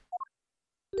Clinic.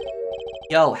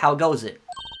 Yo, how goes it?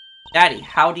 Daddy,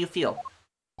 how do you feel?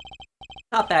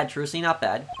 Not bad, Trucy, not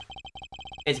bad.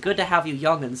 It's good to have you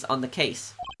young'uns on the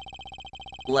case.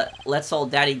 Let's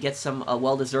old Daddy get some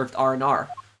well-deserved R&R.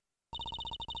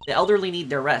 The elderly need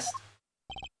their rest.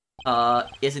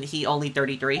 Isn't he only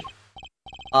 33?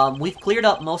 We've cleared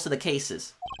up most of the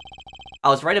cases. I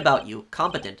was right about you.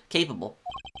 Competent. Capable.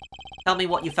 Tell me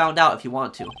what you found out if you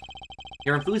want to.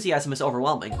 Your enthusiasm is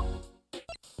overwhelming.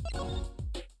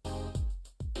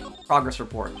 Progress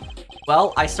report.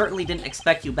 Well, I certainly didn't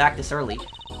expect you back this early.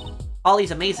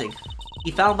 Ollie's amazing.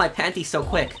 He found my panties so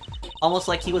quick. Almost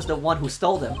like he was the one who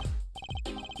stole them.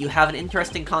 You have an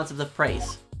interesting concept of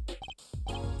praise.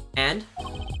 And?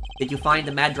 Did you find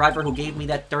the mad driver who gave me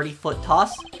that 30-foot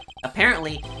toss?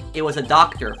 Apparently, it was a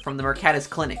doctor from the Mercatus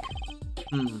Clinic.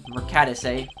 Mercatus,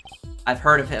 eh? I've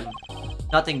heard of him.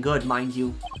 Nothing good, mind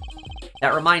you.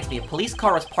 That reminds me, a police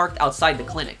car was parked outside the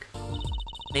clinic.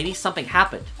 Maybe something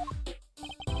happened.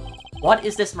 What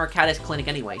is this Mercatus Clinic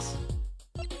anyways?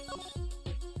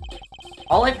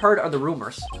 All I've heard are the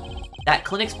rumors. That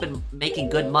clinic's been making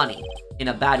good money in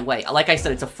a bad way. Like I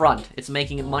said, it's a front. It's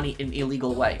making money in an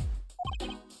illegal way.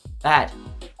 Bad.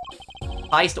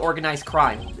 Ties to organized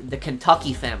crime. The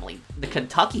Kentucky family. The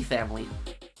Kentucky family?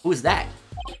 Who's that?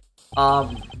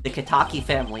 The Kitaki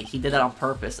family. He did that on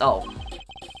purpose. Oh.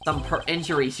 Some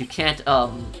injuries you can't,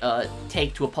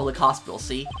 take to a public hospital,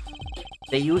 see?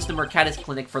 They use the Mercatus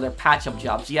Clinic for their patch-up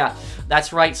jobs. Yeah,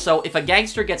 that's right. So if a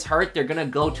gangster gets hurt, they're gonna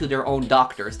go to their own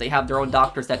doctors. They have their own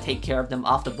doctors that take care of them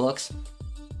off the books.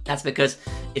 That's because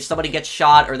if somebody gets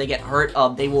shot or they get hurt,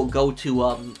 they will go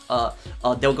to,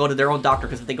 they'll go to their own doctor,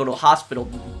 because if they go to a hospital,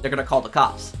 they're gonna call the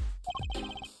cops.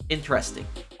 Interesting.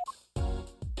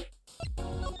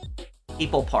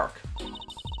 People Park.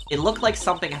 It looked like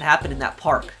something had happened in that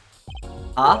park.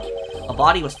 Ah? A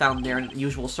body was found there in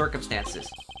unusual circumstances.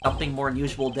 Something more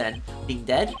unusual than being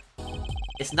dead?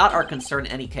 It's not our concern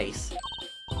in any case.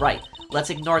 Right, let's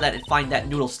ignore that and find that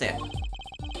noodle stand.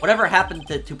 Whatever happened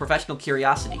to professional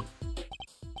curiosity?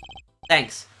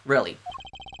 Thanks, really.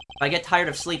 If I get tired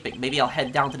of sleeping, maybe I'll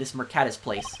head down to this Mercatus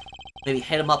place. Maybe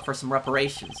hit him up for some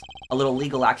reparations. A little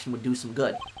legal action would do some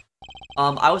good.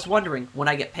 I was wondering when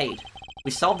I get paid.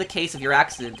 We solved the case of your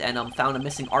accident and found a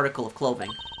missing article of clothing.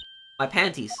 My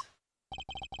panties.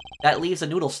 That leaves a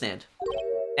noodle stand.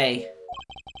 Hey,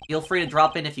 feel free to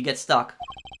drop in if you get stuck.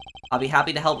 I'll be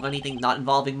happy to help with anything not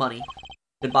involving money.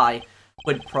 Goodbye.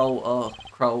 Quid pro,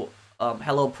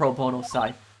 hello pro bono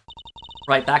side.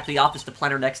 Right, back to the office to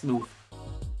plan our next move.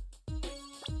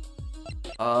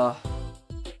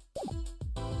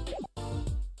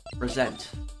 Present.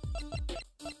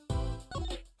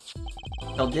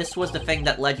 So this was the thing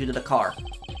that led you to the car.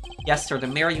 Yes, sir, the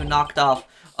mirror you knocked off,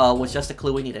 was just a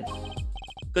clue we needed.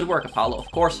 Good work, Apollo.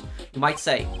 Of course, you might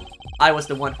say, I was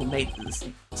the one who made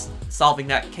solving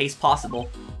that case possible.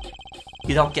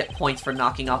 You don't get points for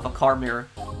knocking off a car mirror.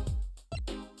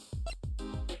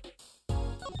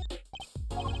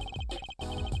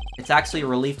 It's actually a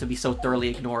relief to be so thoroughly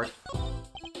ignored.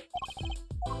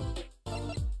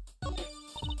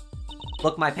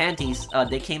 Look, my panties,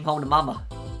 they came home to Mama.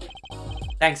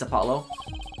 Thanks, Apollo.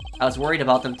 I was worried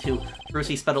about them too.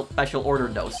 Brucey special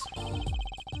ordered those.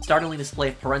 Startling display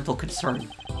of parental concern.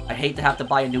 I hate to have to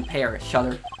buy a new pair,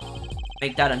 shudder.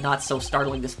 Make that a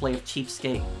not-so-startling display of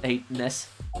cheapskate-ness.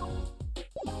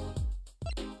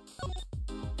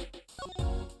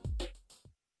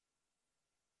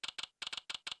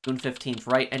 June 15th,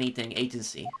 write anything,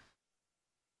 agency.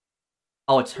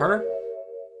 Oh, it's her?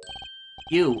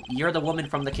 You're the woman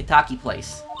from the Kitaki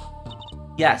place.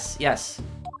 Yes, yes.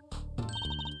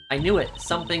 I knew it.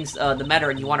 Something's the matter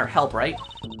and you want her help, right?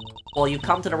 Well, you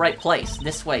come to the right place.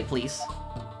 This way, please.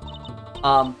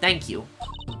 Thank you.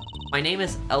 My name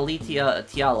is Alitia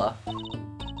Tiala.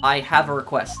 I have a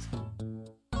request.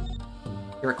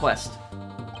 Your request.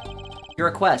 Your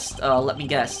request, let me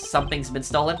guess. Something's been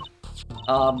stolen?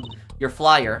 Your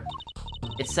flyer.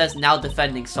 It says now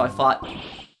defending, so I thought...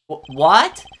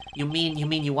 What? You mean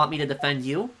you want me to defend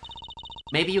you?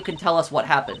 Maybe you can tell us what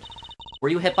happened. Were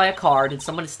you hit by a car? Did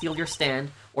someone steal your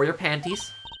stand? Or your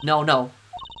panties? No.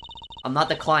 I'm not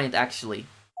the client, actually.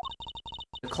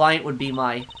 The client would be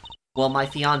my... Well, my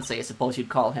fiancé, I suppose you'd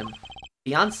call him.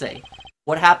 Fiancé?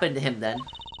 What happened to him, then?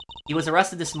 He was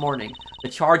arrested this morning. The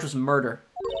charge was murder.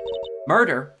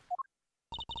 Murder?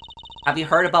 Have you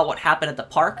heard about what happened at the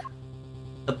park?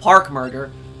 The park murder?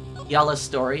 Yala's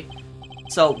story.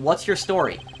 So, what's your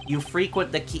story? You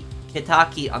frequent the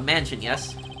Kitaki mansion,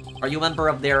 yes? Are you a member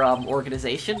of their,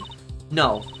 organization?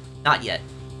 No, not yet.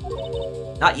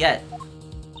 Not yet.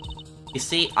 You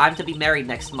see, I'm to be married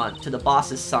next month to the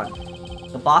boss's son.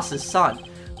 The boss's son?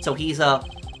 So he's a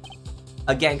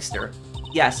gangster.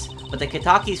 Yes, but the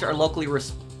Kitakis are locally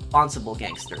responsible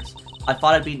gangsters. I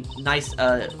thought it'd be nice,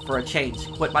 for a change.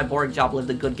 Quit my boring job, live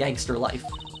the good gangster life.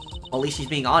 Well, at least she's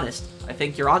being honest. I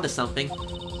think you're onto something.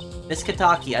 Miss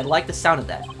Kitaki, I like the sound of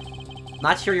that.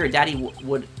 Not sure your daddy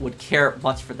would care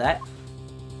much for that.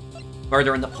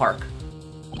 Murder in the park.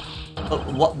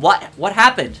 What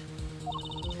happened?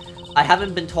 I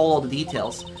haven't been told all the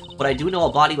details, but I do know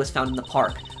a body was found in the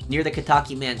park, near the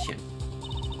Kitaki mansion.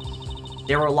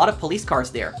 There were a lot of police cars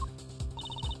there.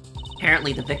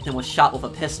 Apparently the victim was shot with a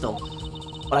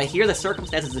pistol, but I hear the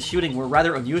circumstances of the shooting were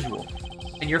rather unusual.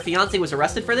 And your fiancé was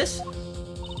arrested for this?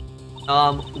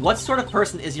 What sort of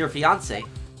person is your fiancé?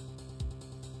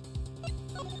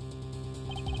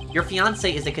 Your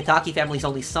fiancé is the Kitaki family's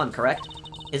only son, correct?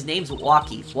 His name's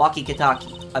Waki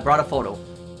Kitaki. I brought a photo.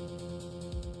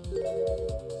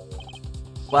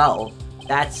 Well,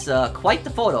 that's, quite the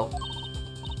photo.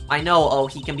 I know, oh,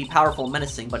 he can be powerful and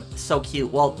menacing, but so cute.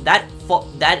 Well, that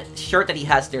shirt that he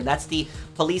has there, that's the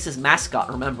police's mascot,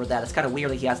 remember that. It's kind of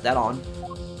weird that he has that on.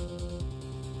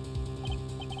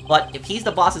 But if he's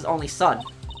the boss's only son,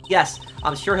 yes,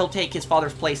 I'm sure he'll take his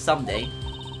father's place someday.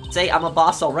 Say I'm a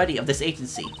boss already of this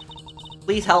agency.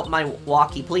 Please help my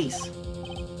Waki, please.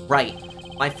 Right,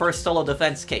 my first solo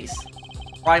defense case.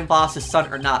 Prime boss's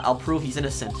son or not, I'll prove he's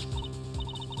innocent.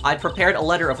 I prepared a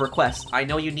letter of request. I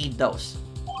know you need those.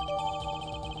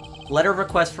 Letter of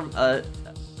request from,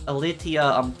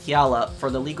 Alitia, Tiala for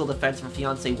the legal defense of her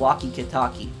fiancé, Waki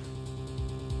Kitaki.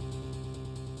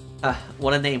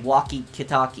 What a name, Waki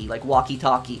Kitaki, like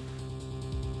walkie-talkie.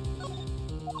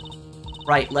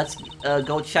 Right, let's,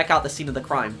 go check out the scene of the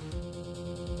crime.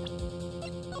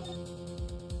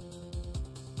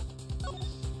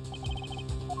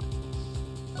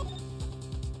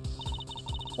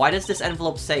 Why does this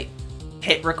envelope say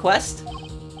hit request?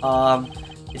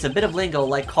 It's a bit of lingo,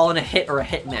 like calling a hit or a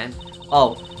hitman.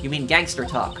 Oh, you mean gangster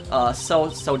talk.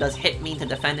 So does hit mean to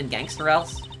defend in gangster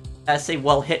else? Say,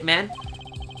 well, hitman?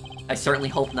 I certainly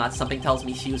hope not. Something tells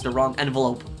me she used the wrong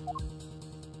envelope.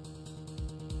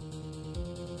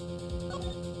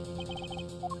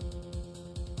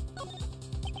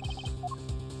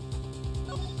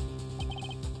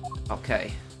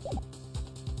 Okay.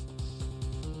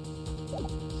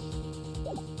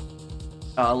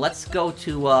 Let's go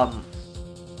to,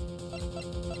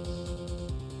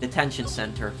 Detention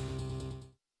Center.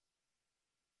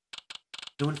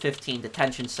 June 15,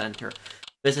 Detention Center.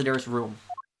 Visitor's room.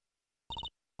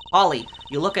 Holly,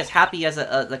 you look as happy as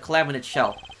the calamitous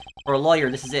shell. For a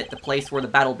lawyer, this is it, the place where the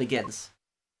battle begins.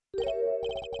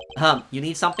 You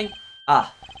need something?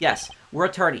 Ah, yes, we're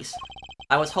attorneys.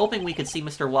 I was hoping we could see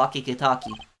Mr. Waki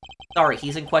Kitaki. Sorry,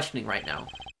 he's in questioning right now.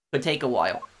 Could take a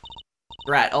while.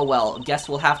 Drat, oh well, guess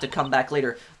we'll have to come back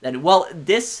later. Then, well,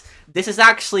 this is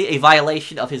actually a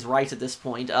violation of his rights at this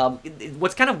point.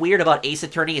 What's kind of weird about Ace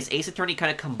Attorney is Ace Attorney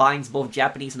kind of combines both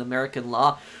Japanese and American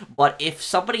law, but if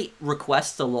somebody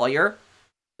requests a lawyer,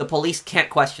 the police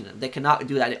can't question them. They cannot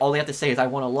do that. All they have to say is, I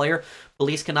want a lawyer.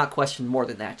 Police cannot question more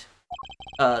than that.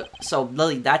 So,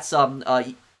 Lily, that's,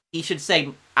 he should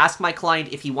say, ask my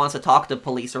client if he wants to talk to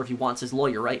police or if he wants his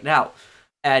lawyer right now.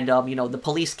 And, you know, the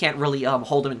police can't really,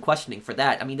 hold him in questioning for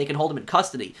that. I mean, they can hold him in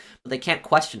custody, but they can't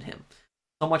question him.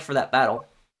 So much for that battle.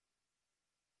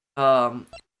 I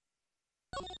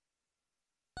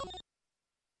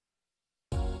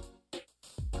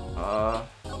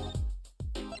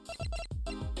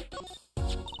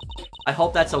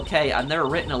hope that's okay. I've never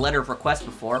written a letter of request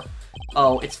before.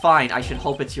 Oh, it's fine. I should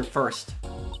hope it's your first.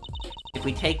 If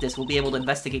we take this, we'll be able to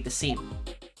investigate the scene.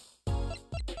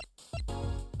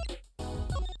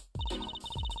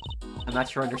 I'm not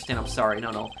sure I understand. I'm sorry.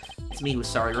 No. It's me who's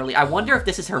sorry, really. I wonder if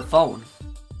this is her phone.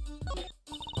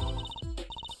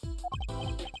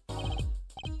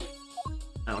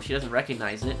 No, she doesn't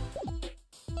recognize it.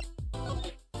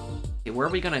 Okay, where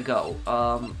are we gonna go?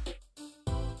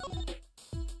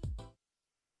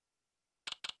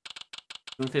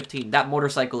 June 15. That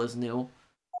motorcycle is new.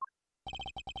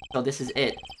 So this is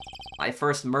it. My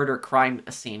first murder crime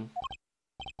scene.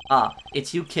 Ah,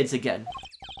 it's you kids again.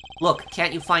 Look,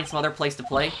 can't you find some other place to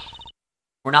play?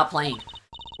 We're not playing.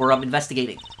 We're,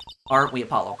 investigating. Aren't we,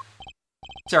 Apollo?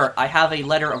 Sir, I have a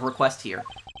letter of request here.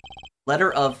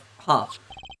 Letter of... Huh.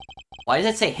 Why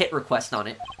does it say hit request on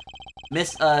it?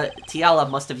 Miss, Tiala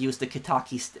must have used the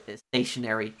Kitaki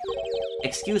stationery.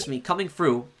 Excuse me, coming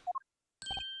through.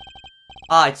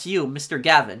 Ah, it's you, Mr.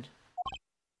 Gavin.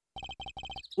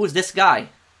 Who's this guy?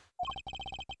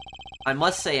 I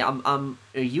must say, I'm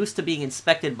used to being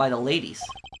inspected by the ladies.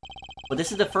 But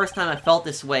this is the first time I felt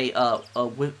this way,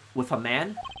 with a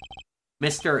man?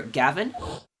 Mr. Gavin?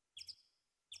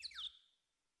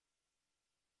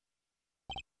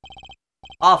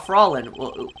 Ah, Fraulein,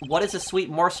 what is a sweet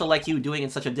morsel like you doing in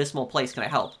such a dismal place? Can I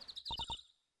help?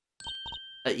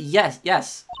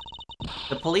 Yes.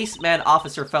 The policeman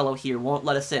officer fellow here won't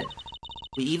let us in.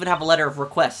 We even have a letter of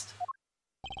request.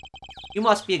 You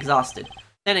must be exhausted,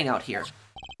 standing out here.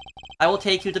 I will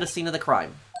take you to the scene of the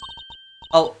crime.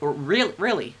 Oh,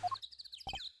 really?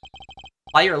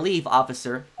 By your leave,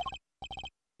 officer.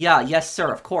 Yes,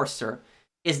 sir, of course, sir.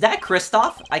 Is that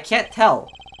Kristoff? I can't tell.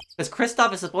 Because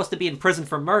Kristoff is supposed to be in prison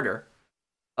for murder.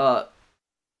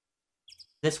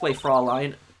 This way,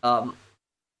 Fraulein.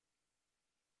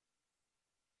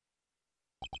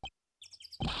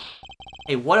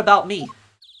 Hey, what about me?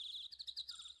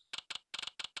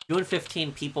 June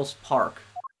 15, People's Park.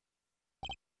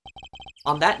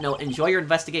 On that note, enjoy your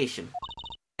investigation.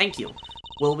 Thank you.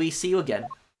 Will we see you again?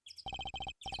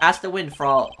 Ask the wind,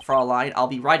 Fraulein. I'll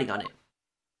be riding on it.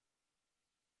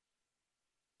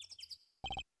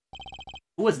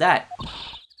 Who was that?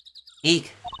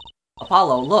 Eek.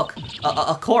 Apollo, look.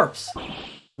 A corpse.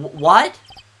 What?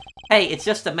 Hey, it's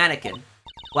just a mannequin.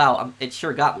 Wow, it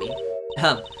sure got me.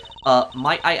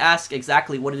 Might I ask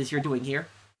exactly what it is you're doing here?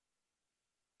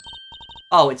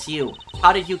 Oh, it's you.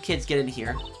 How did you kids get in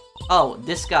here? Oh,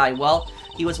 this guy, well,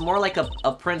 he was more like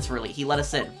a prince, really. He let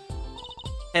us in.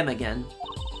 Him again.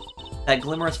 That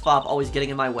glimmerous fop always getting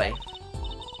in my way.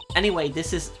 Anyway,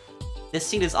 this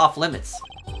scene is off limits.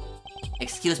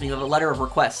 Excuse me, we have a letter of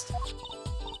request.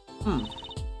 One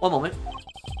moment.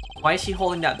 Why is she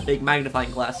holding that big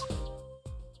magnifying glass?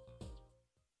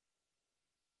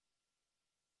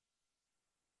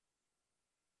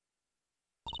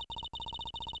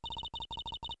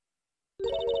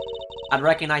 I'd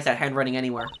recognize that handwriting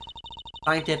anywhere.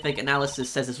 Scientific analysis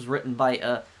says this was written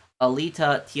by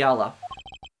Alita Tiala.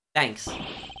 Thanks.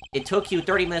 It took you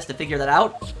 30 minutes to figure that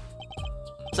out?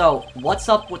 So, what's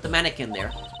up with the mannequin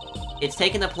there? It's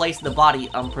taken the place of the body,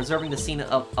 preserving the scene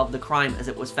of the crime as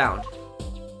it was found.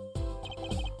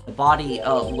 The body,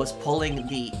 was pulling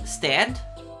the stand?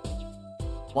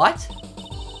 What?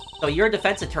 So you're a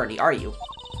defense attorney, are you?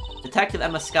 Detective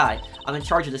Emma Sky. I'm in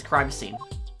charge of this crime scene.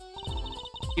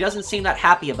 She doesn't seem that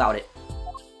happy about it.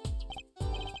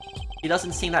 She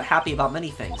doesn't seem that happy about many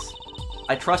things.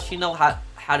 I trust you know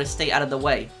how to stay out of the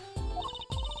way.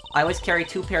 I always carry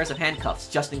 2 pairs of handcuffs,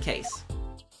 just in case.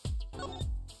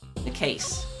 The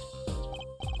case.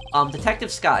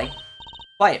 Detective Sky.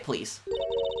 Quiet, please.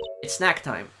 It's snack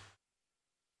time.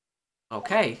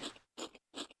 Okay.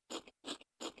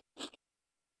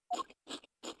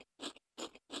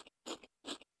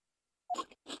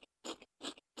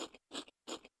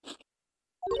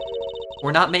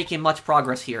 We're not making much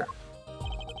progress here.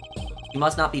 You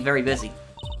must not be very busy.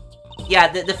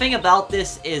 Yeah, the thing about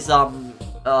this is,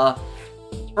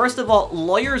 first of all,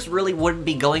 lawyers really wouldn't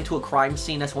be going to a crime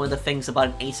scene. That's one of the things about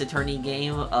an Ace Attorney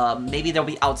game. Maybe they'll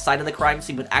be outside of the crime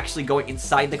scene, but actually going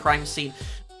inside the crime scene,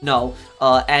 no.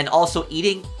 And also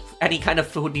eating any kind of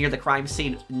food near the crime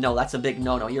scene, no, that's a big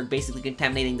no-no. You're basically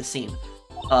contaminating the scene.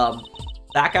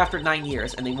 Back after 9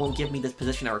 years, and they won't give me this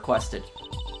position I requested.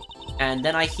 And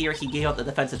then I hear he gave up the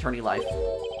defense attorney life.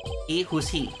 He? Who's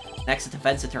he? Next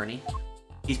defense attorney.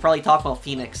 He's probably talking about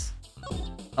Phoenix.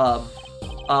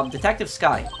 Detective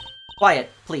Sky. Quiet,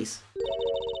 please.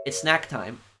 It's snack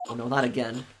time. Oh no, not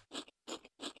again.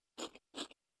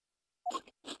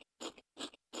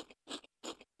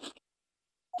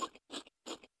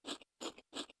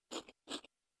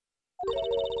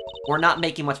 We're not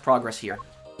making much progress here.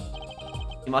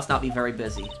 You must not be very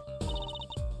busy.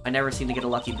 I never seem to get a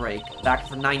lucky break. Back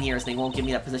for 9 years, they won't give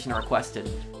me that position I requested.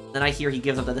 Then I hear he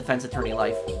gives up the defense attorney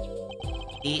life.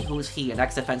 He? Who's he? An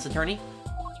ex-defense attorney?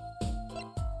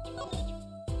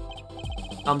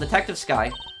 Detective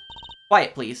Sky.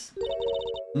 Quiet, please.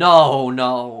 No,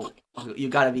 no. Oh, you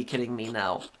gotta be kidding me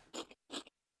now.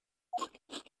 Oh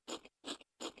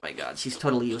my god, she's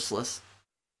totally useless.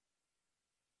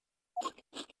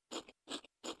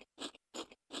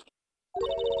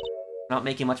 Not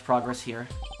making much progress here.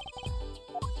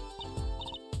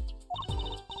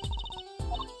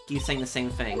 Keep saying the same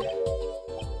thing.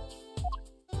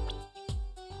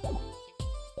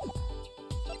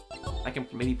 I can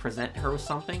maybe present her with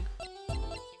something?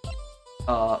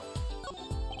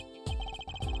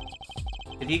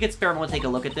 If you could spare a moment to take a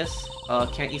look at this,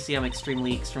 can't you see I'm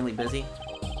extremely busy?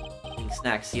 Eating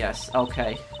snacks, yes,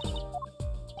 okay.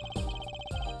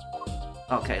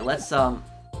 Okay, let's,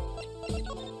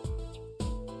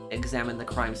 examine the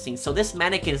crime scene. So this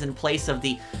mannequin is in place of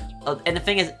the... and the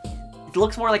thing is, it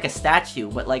looks more like a statue,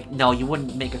 but like, no, you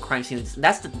wouldn't make a crime scene.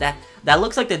 That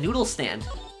looks like the noodle stand.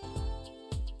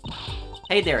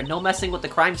 Hey there, no messing with the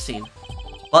crime scene.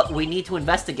 But we need to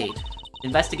investigate.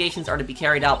 Investigations are to be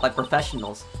carried out by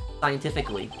professionals,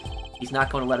 scientifically. He's not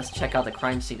going to let us check out the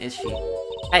crime scene, is she?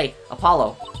 Hey,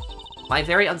 Apollo. My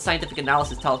very unscientific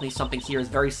analysis tells me something here is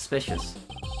very suspicious.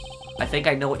 I think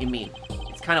I know what you mean.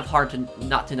 It's kind of hard to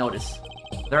not to notice.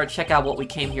 Better check out what we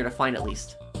came here to find at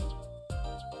least.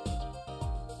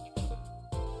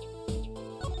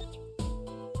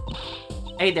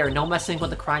 Hey there, no messing with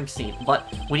the crime scene, but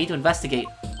we need to investigate.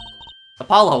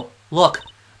 Apollo, look!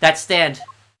 That stand!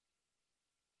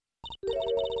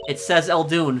 It says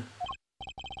Eldoon.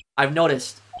 I've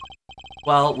noticed.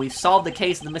 Well, we've solved the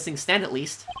case of the missing stand at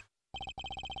least.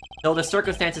 Though the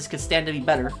circumstances could stand to be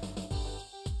better.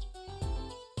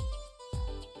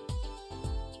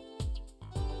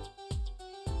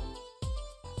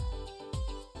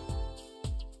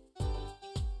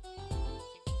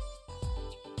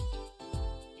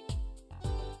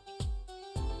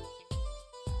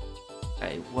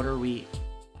 Okay, what are we...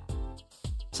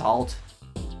 Salt.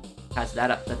 Has that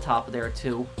up the top there,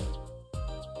 too.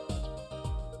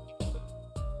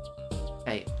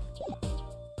 Okay.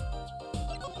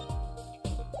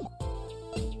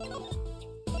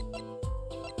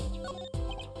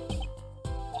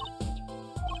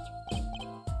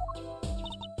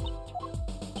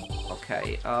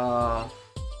 Okay,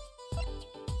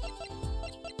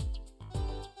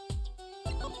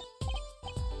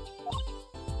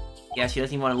 yeah, she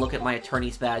doesn't even want to look at my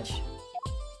attorney's badge.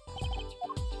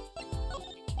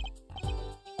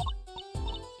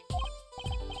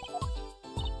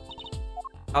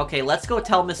 Okay, let's go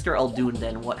tell Mr. Eldoon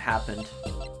then what happened.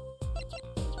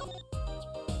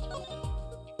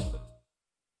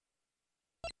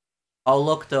 Oh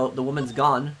look, the woman's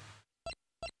gone.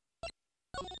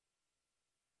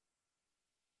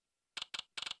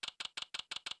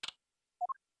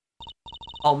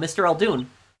 Oh, Mr. Eldoon.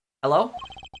 Hello?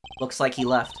 Looks like he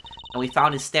left. And we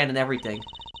found his stand and everything.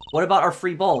 What about our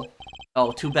free bowl?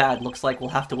 Oh, too bad. Looks like we'll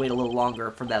have to wait a little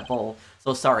longer for that bowl.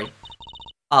 So sorry.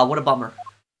 What a bummer.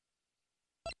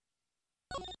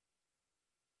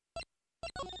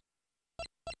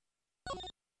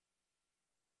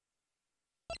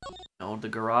 No, the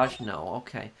garage? No,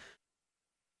 okay.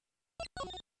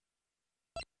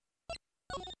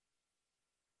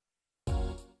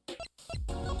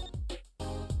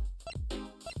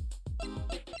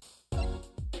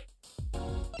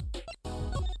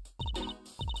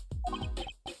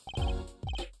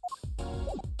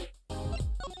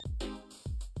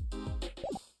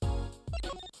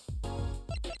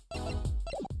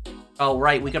 Oh,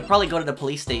 right, we could probably go to the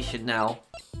police station now.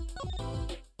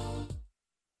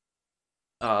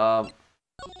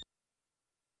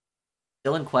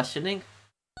 Still in questioning?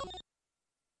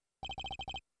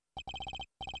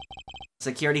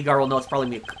 Security guard will know it's probably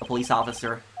me, a police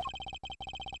officer.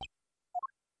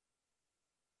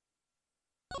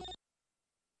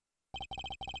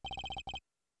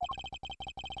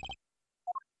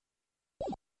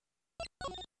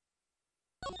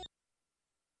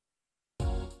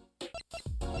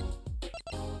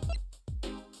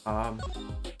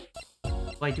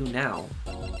 What do I do now?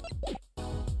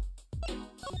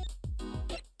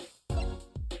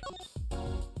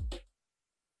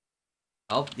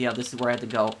 Oh, yeah, this is where I had to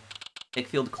go.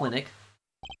 Hickfield Clinic.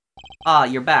 Ah,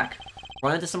 you're back.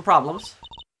 Run into some problems?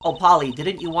 Oh, Polly,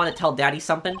 didn't you want to tell Daddy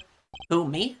something? Who,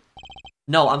 me?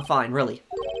 No, I'm fine, really.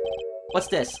 What's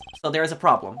this? So there is a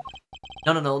problem.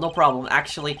 No problem.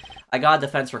 Actually, I got a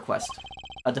defense request.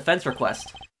 A defense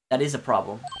request? That is a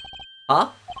problem. Huh?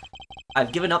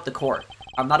 I've given up the court.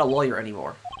 I'm not a lawyer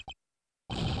anymore.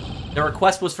 The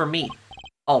request was for me.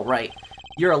 Oh, right.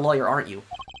 You're a lawyer, aren't you?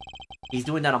 He's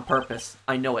doing that on purpose.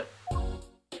 I know it.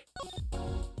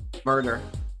 Murder.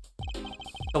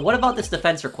 So what about this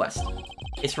defense request?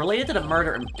 It's related to the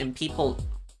murder in People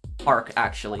Park,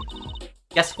 actually.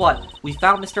 Guess what? We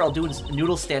found Mr. Eldoon's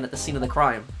noodle stand at the scene of the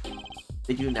crime.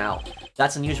 Did you now?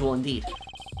 That's unusual indeed.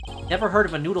 Never heard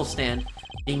of a noodle stand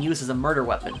being used as a murder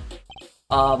weapon.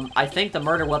 I think the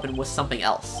murder weapon was something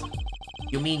else.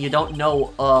 You mean you don't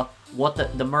know,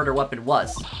 what the murder weapon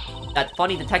was? That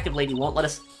funny detective lady won't let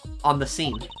us on the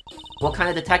scene. What kind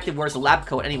of detective wears a lab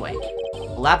coat anyway?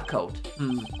 A lab coat?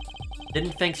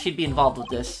 Didn't think she'd be involved with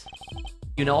this.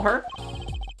 You know her?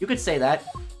 You could say that.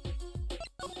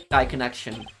 Guy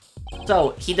connection.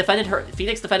 So,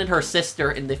 Phoenix defended her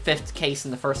sister in the 5th case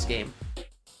in the first game.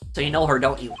 So you know her,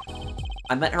 don't you?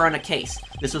 I met her on a case.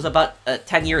 This was about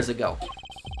 10 years ago.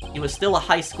 She was still a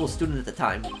high school student at the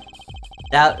time.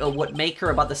 That would make her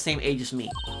about the same age as me.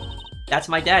 That's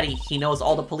my daddy. He knows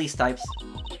all the police types.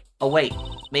 Oh wait,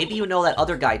 maybe you know that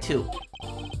other guy too.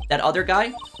 That other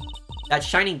guy? That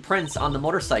shining prince on the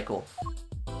motorcycle.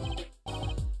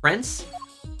 Prince?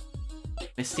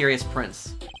 Mysterious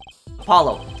prince.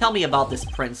 Apollo, tell me about this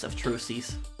prince of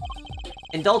Trucy's.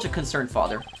 Indulge a concerned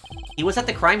father. He was at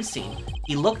the crime scene.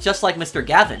 He looked just like Mr.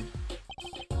 Gavin.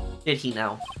 Did he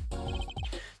now?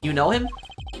 You know him?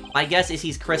 My guess is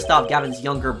he's Christoph Gavin's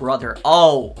younger brother.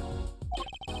 Oh!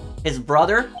 His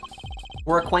brother?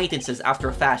 We're acquaintances after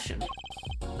a fashion.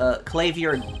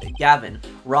 Clavier Gavin,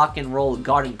 rock and roll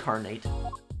god incarnate.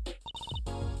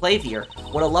 Clavier,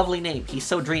 what a lovely name. He's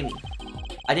so dreamy.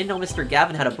 I didn't know Mr.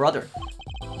 Gavin had a brother.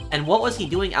 And what was he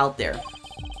doing out there?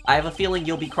 I have a feeling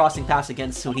you'll be crossing paths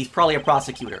again soon. He's probably a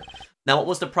prosecutor. Now, what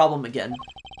was the problem again?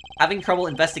 Having trouble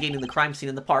investigating the crime scene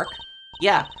in the park?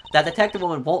 Yeah, that detective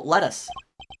woman won't let us.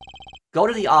 Go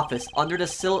to the office. Under the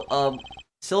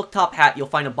silk top hat, you'll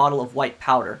find a bottle of white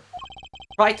powder.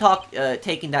 Try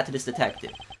taking that to this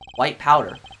detective. White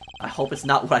powder. I hope it's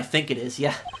not what I think it is.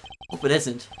 Yeah, hope it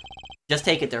isn't. Just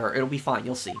take it to her. It'll be fine.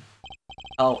 You'll see.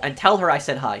 Oh, and tell her I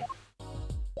said hi.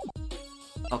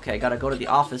 Okay, gotta go to the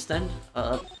office then.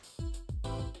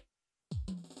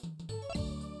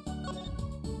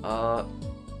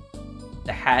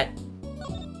 The hat.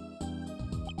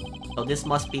 So this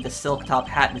must be the silk top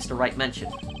hat Mr. Wright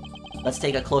mentioned. Let's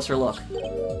take a closer look.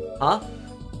 Huh?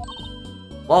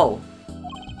 Whoa.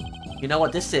 You know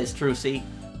what this is, Trucy?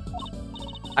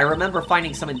 I remember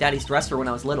finding some in Daddy's dresser when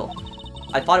I was little.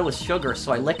 I thought it was sugar,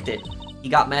 so I licked it. He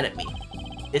got mad at me.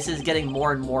 This is getting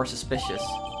more and more suspicious.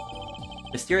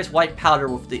 Mysterious white powder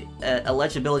with the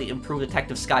alleged ability to improve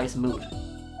Detective Sky's mood.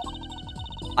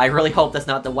 I really hope that's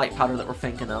not the white powder that we're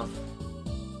thinking of.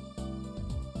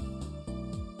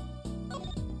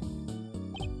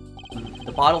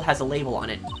 The bottle has a label on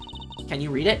it. Can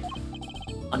you read it?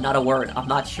 Not a word. I'm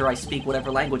not sure I speak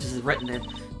whatever language this is written in.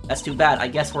 That's too bad. I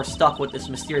guess we're stuck with this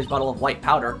mysterious bottle of white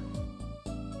powder.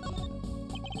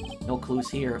 No clues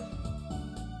here.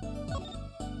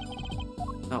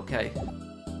 Okay.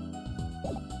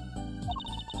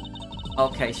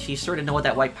 Okay, she's sure to know what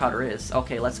that white powder is.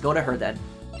 Okay, let's go to her then.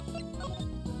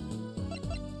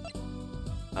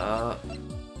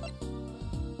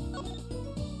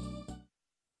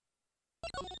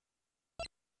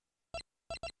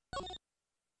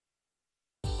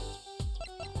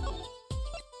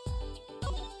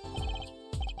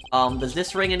 Does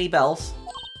this ring any bells?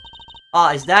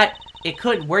 Ah, is that... It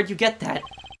could. Where'd you get that?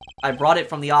 I brought it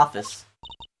from the office.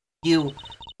 You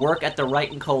work at the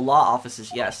Wright & Co. law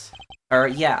offices, yes.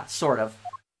 Yeah, sort of.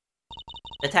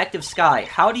 Detective Sky,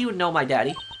 how do you know my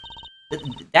daddy?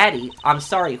 Daddy? I'm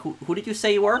sorry, who did you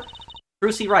say you were?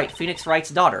 Brucey Wright, Phoenix Wright's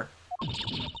daughter.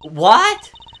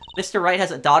 What? Mr. Wright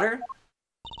has a daughter?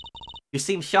 You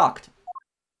seem shocked.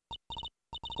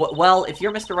 Well, if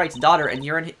you're Mr. Wright's daughter and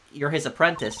you're his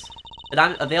apprentice, then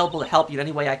I'm available to help you in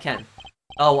any way I can.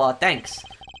 Oh, thanks.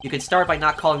 You can start by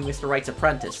not calling me Mr. Wright's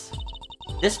apprentice.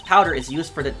 This powder is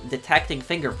used for detecting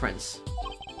fingerprints.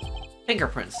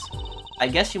 Fingerprints. I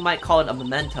guess you might call it a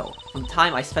memento from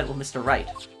time I spent with Mr. Wright.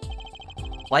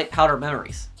 White powder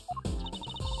memories.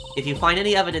 If you find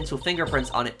any evidence with fingerprints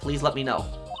on it, please let me know.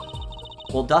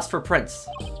 We'll dust for prints.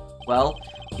 Well,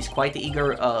 he's quite the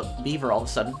eager, beaver all of a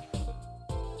sudden.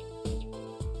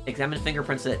 Examine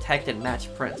fingerprints to detect and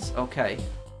match prints. Okay.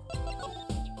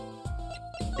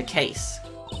 The case.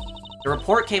 The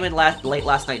report came in late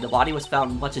last night. The body was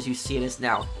found much as you see it is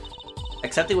now.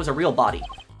 Except it was a real body.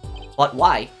 But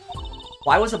why?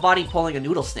 Why was a body pulling a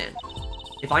noodle stand?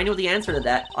 If I knew the answer to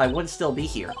that, I wouldn't still be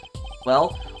here. Well,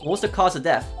 what was the cause of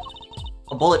death?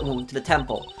 A bullet wound to the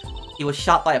temple. He was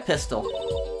shot by a pistol.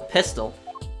 A pistol?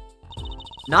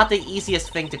 Not the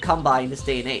easiest thing to come by in this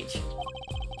day and age.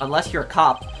 Unless you're a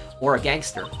cop or a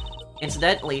gangster.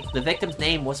 Incidentally, the victim's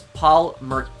name was Paul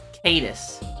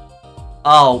Mercatus.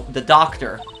 Oh, the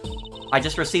doctor. I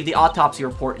just received the autopsy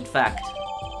report, in fact.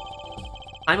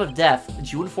 Time of death,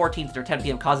 June 14th or 10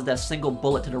 p.m. Cause of death, single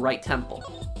bullet to the right temple.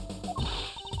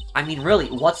 I mean, really,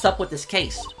 what's up with this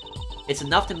case? It's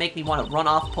enough to make me want to run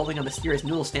off pulling a mysterious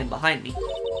noodle stand behind me.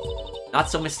 Not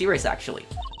so mysterious, actually.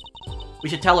 We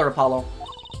should tell her, Apollo.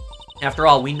 After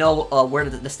all, we know where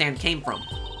the stand came from.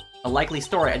 A likely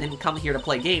story. I didn't come here to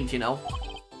play games, you know.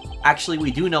 Actually,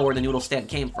 we do know where the noodle stand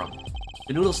came from.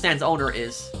 The noodle stand's owner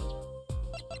is...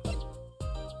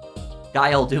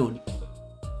 Guy Eldoon.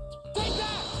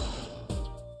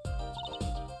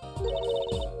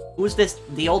 Who's this,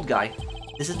 the old guy?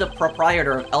 This is the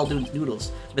proprietor of Eldoon's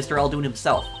Noodles, Mr. Eldoon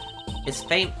himself. He's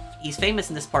famous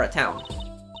in this part of town.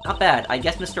 Not bad, I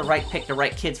guess Mr. Wright picked the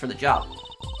right kids for the job.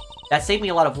 That saved me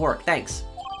a lot of work, thanks.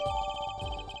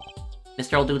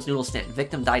 Mr. Eldoon's noodle stand.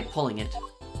 Victim died pulling it.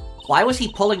 Why was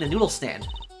he pulling the noodle stand?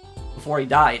 Before he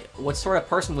died, what sort of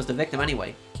person was the victim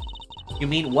anyway? You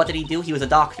mean, what did he do? He was a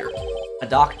doctor. A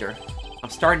doctor. I'm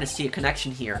starting to see a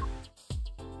connection here.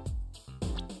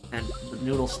 And the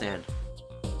noodle stand.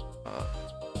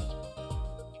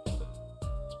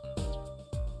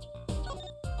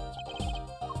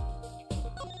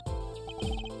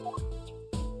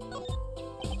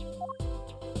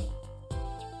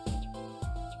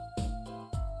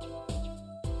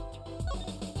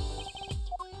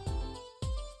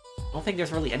 I don't think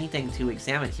there's really anything to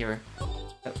examine here.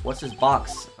 What's this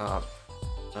box?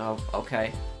 Oh,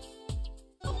 okay.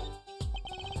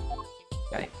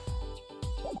 Okay.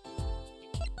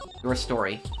 Your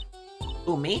story.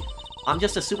 Who, me? I'm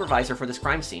just a supervisor for this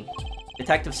crime scene.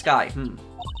 Detective Sky,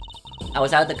 I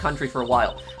was out of the country for a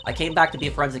while. I came back to be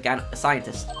a forensic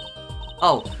scientist.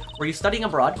 Oh, were you studying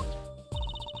abroad?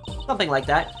 Something like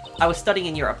that. I was studying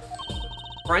in Europe.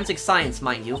 Forensic science,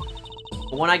 mind you.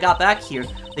 But when I got back here,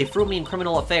 they threw me in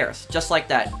criminal affairs, just like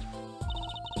that.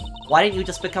 Why didn't you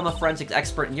just become a forensics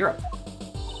expert in Europe?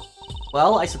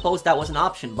 Well, I suppose that was an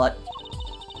option, but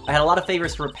I had a lot of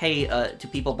favors to repay to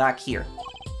people back here.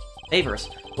 Favors?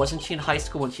 Wasn't she in high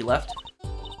school when she left?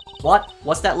 What?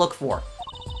 What's that look for?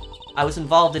 I was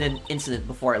involved in an incident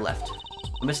before I left.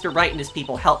 Mr. Wright and his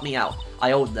people helped me out.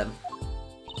 I owed them.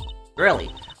 Really?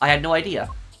 I had no idea.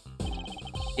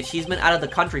 If she's been out of the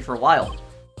country for a while,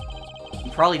 he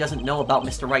probably doesn't know about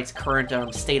Mr. Wright's current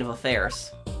state of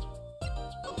affairs.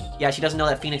 Yeah, she doesn't know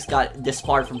that Phoenix got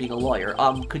disbarred from being a lawyer.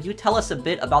 Could you tell us a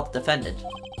bit about the defendant?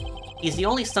 He's the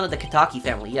only son of the Kitaki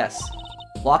family, yes.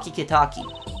 Waki Kitaki.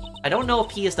 I don't know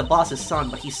if he is the boss's son,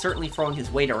 but he's certainly throwing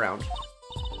his weight around.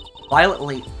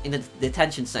 Violently in the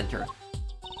detention center.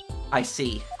 I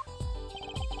see.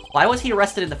 Why was he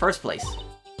arrested in the first place?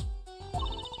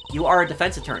 You are a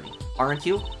defense attorney, aren't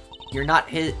you? You're not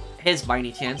his by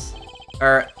any chance.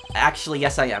 Actually,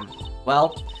 yes I am.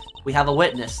 Well, We have a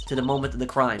witness to the moment of the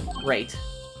crime. Great.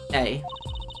 A.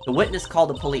 The witness called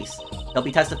the police. They'll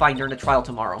be testifying during the trial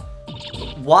tomorrow.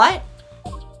 What?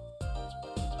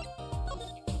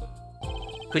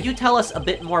 Could you tell us a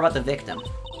bit more about the victim?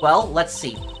 Well, let's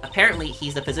see. Apparently,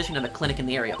 he's the physician at a clinic in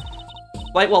the area.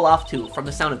 Quite well off, too, from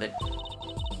the sound of it.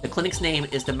 The clinic's name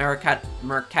is the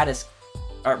Mercatus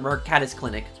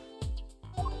Clinic.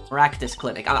 Maractus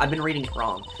Clinic. I've been reading it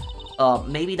wrong.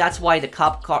 Maybe that's why the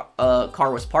cop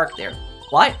car was parked there.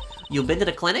 What? You've been to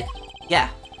the clinic? Yeah.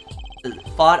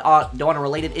 Fought on a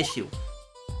related issue.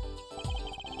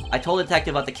 I told the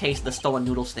detective about the case of the stolen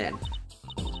noodle stand.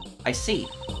 I see.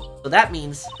 So that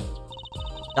means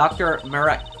Dr.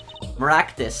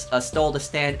 Maractus stole the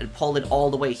stand and pulled it all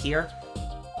the way here?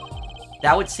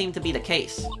 That would seem to be the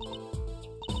case.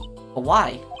 But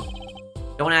why?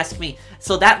 Don't ask me.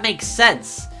 So that makes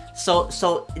sense. So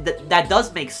that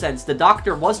does make sense. The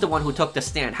doctor was the one who took the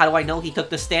stand. How do I know he took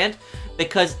the stand?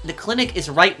 Because the clinic is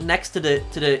right next to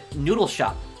the noodle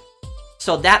shop.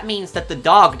 So that means that the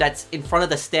dog that's in front of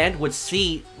the stand would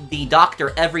see the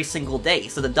doctor every single day.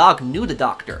 So the dog knew the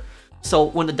doctor. So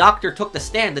when the doctor took the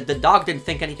stand, the dog didn't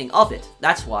think anything of it.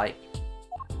 That's why.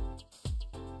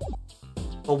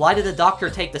 But why did the doctor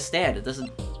take the stand? It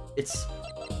doesn't... It's...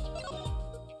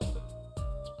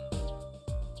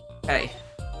 Hey.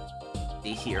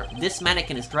 See here. This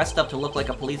mannequin is dressed up to look like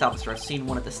a police officer. I've seen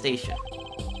one at the station.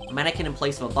 A mannequin in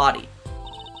place of a body.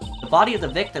 The body of the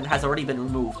victim has already been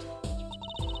removed.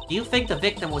 Do you think the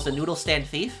victim was a noodle stand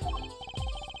thief?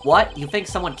 What? You think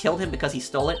someone killed him because he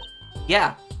stole it?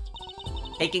 Yeah.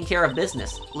 Taking care of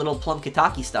business. Little Plum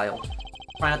Kitaki style.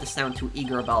 Try not to sound too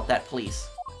eager about that, please.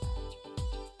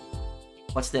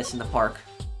 What's this in the park?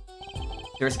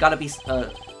 There's gotta be a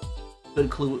good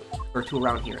clue or two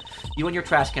around here. You and your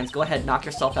trash cans, go ahead, knock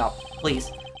yourself out.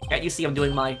 Please. Can't you see I'm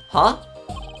doing my... Huh?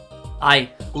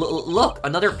 Look,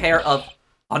 another pair of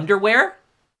underwear?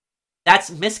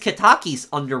 That's Miss Kitaki's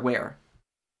underwear.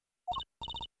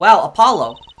 Wow,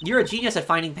 Apollo, you're a genius at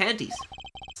finding panties.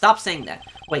 Stop saying that.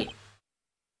 Wait.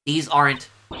 These aren't...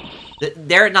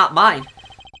 They're not mine.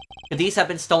 Could these have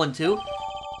been stolen too?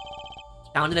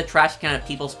 Found in a trash can at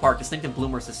People's Park. Distinctive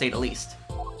bloomers, to say the least.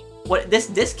 What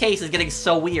this case is getting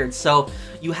so weird. So,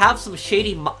 you have some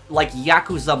shady, like,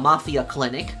 Yakuza Mafia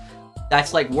clinic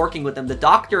that's, like, working with them. The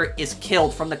doctor is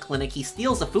killed from the clinic. He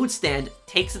steals a food stand,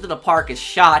 takes it to the park, is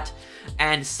shot,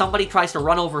 and somebody tries to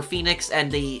run over Phoenix,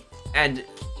 and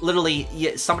literally,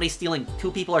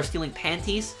 two people are stealing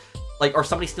panties. Like, or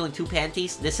somebody's stealing two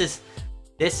panties. This is,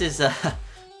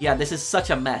 yeah, this is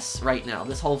such a mess right now.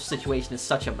 This whole situation is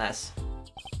such a mess.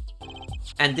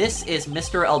 And this is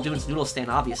Mr. Eldoon's noodle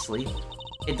stand, obviously.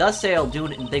 It does say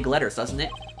Eldoon in big letters, doesn't it?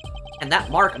 And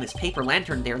that mark on his paper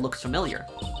lantern there looks familiar.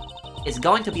 It's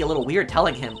going to be a little weird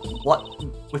telling him what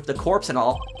with the corpse and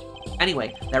all.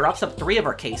 Anyway, that wraps up 3 of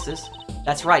our cases.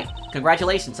 That's right.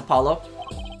 Congratulations, Apollo.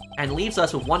 And leaves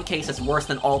us with 1 case that's worse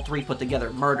than all 3 put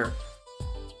together. Murder.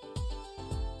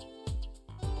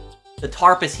 The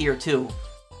tarp is here, too.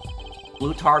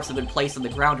 Blue tarps have been placed on the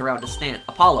ground around the stand.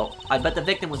 Apollo, I bet the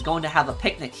victim was going to have a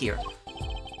picnic here.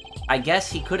 I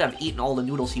guess he could have eaten all the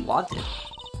noodles he wanted.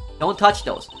 Don't touch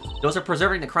those. Those are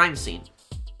preserving the crime scene.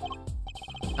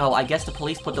 Oh, I guess the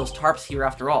police put those tarps here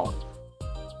after all.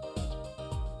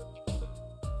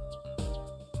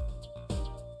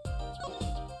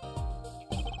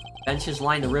 Benches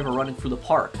line the river running through the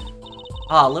park.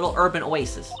 Ah, a little urban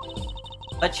oasis.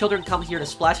 Let children come here to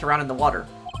splash around in the water.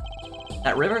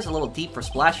 That river's a little deep for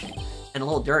splashing, and a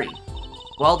little dirty.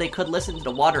 Well, they could listen to the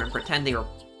water and pretend they were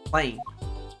playing.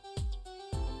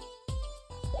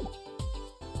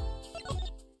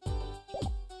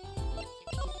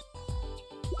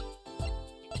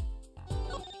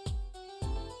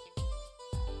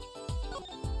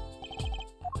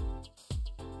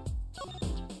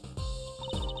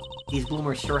 These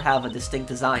bloomers sure have a distinct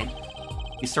design.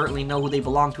 You certainly know who they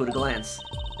belong to at a glance.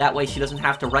 That way she doesn't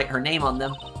have to write her name on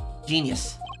them.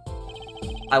 Genius.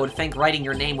 I would think writing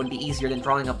your name would be easier than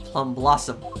drawing a plum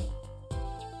blossom.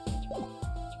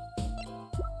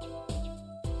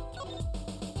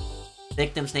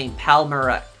 Victim's name, Pal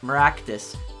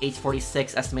Maractus. Age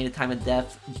 46, estimated time of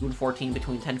death, June 14,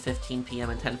 between 10:15 p.m.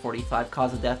 and 10:45.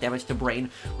 Cause of death, damage to brain,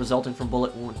 resulting from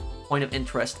bullet wound. Point of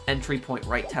interest, entry point,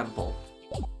 right temple.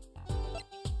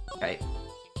 Okay.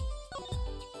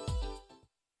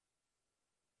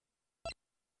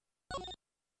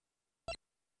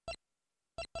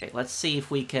 Okay, let's see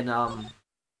if we can,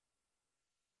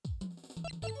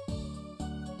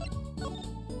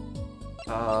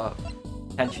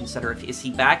 Attention setter. Is he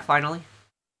back, finally?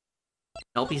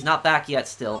 Nope, he's not back yet,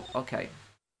 still. Okay.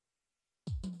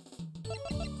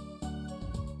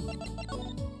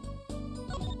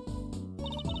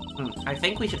 I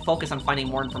think we should focus on finding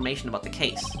more information about the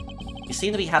case. You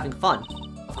seem to be having fun.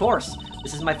 Of course,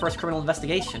 this is my first criminal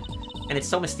investigation, and it's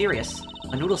so mysterious.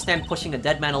 A noodle stand pushing a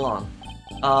dead man along.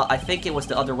 I think it was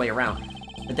the other way around.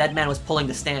 The dead man was pulling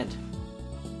the stand.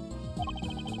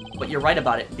 But you're right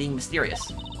about it being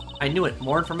mysterious. I knew it.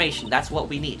 More information. That's what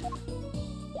we need.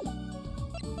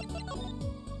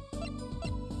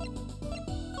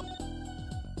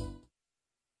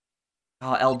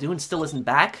 Eldoon still isn't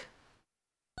back?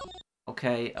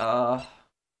 Okay, where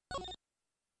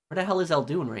the hell is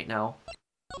Eldoon right now?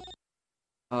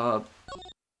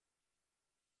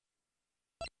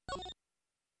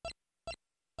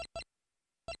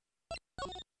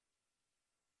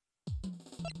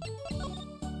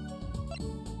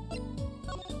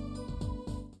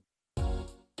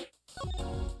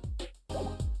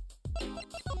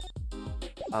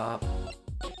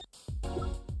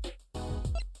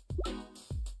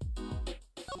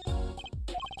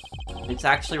 It's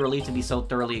actually relieved to be so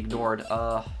thoroughly ignored,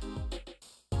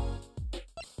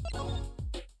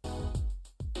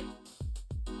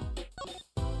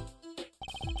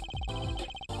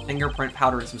 Fingerprint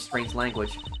powder in some strange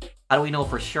language. How do we know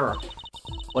for sure?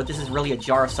 What if this is really a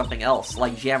jar of something else,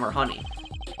 like jam or honey?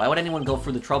 Why would anyone go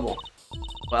through the trouble?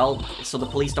 Well, so the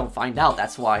police don't find out,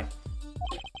 that's why.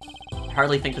 I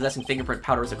hardly think possessing fingerprint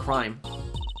powder is a crime.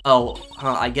 Oh,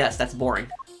 I guess, that's boring.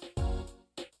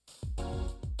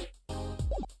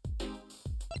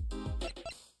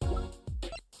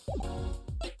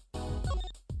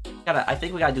 I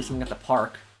think we gotta do something at the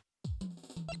park.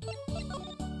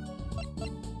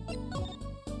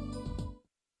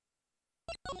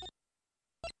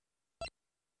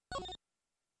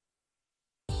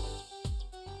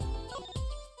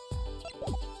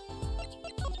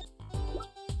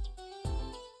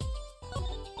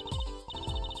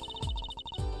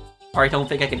 I don't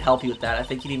think I can help you with that. I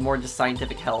think you need more just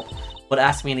scientific help. But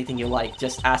ask me anything you like.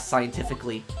 Just ask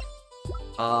scientifically.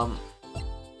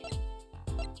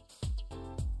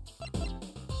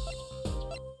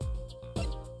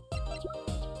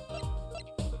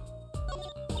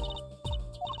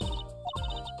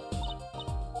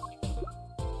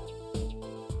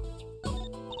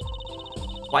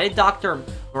 Why did Dr.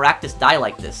 Maractus die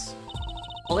like this?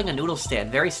 Pulling a noodle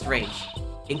stand. Very strange.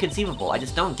 Inconceivable. I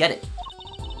just don't get it.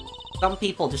 Some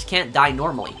people just can't die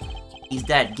normally. He's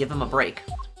dead. Give him a break.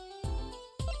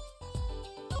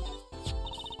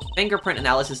 Fingerprint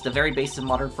analysis is the very basis of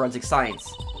modern forensic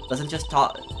science. Doesn't just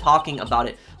talking about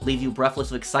it leave you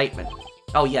breathless with excitement.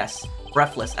 Oh yes,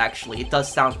 breathless actually. It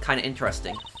does sound kinda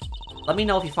interesting. Let me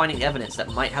know if you find any evidence that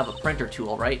might have a printer tool,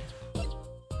 alright?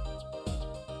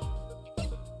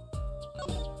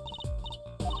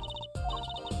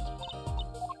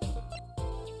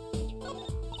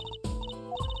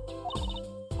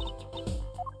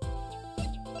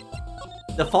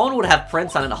 The phone would have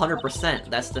prints on it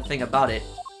 100%. That's the thing about it.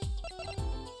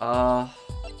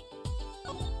 Oh,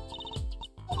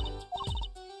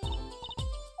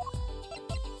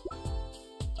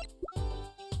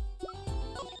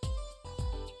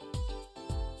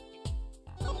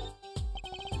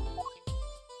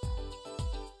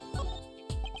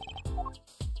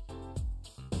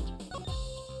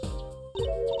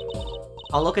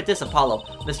 look at this, Apollo.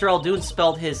 Mr. Eldoon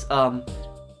spelled his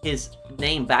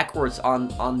name backwards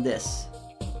on this.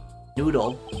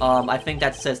 Noodle. I think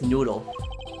that says noodle.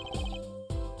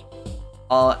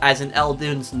 As in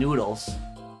Eldoon's noodles.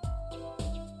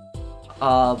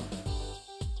 Oh,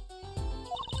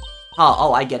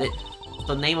 I get it.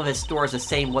 The name of his store is the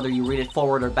same whether you read it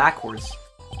forward or backwards.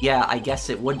 Yeah, I guess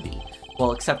it would be.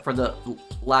 Well, except for the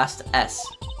last S.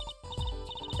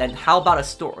 Then how about a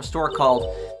store called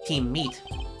Team Meat?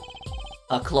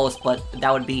 Close, but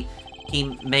that would be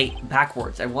Team Mate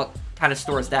backwards. And what kind of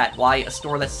store is that? Why a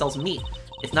store that sells meat?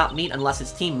 It's not meat unless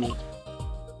it's Team Meat.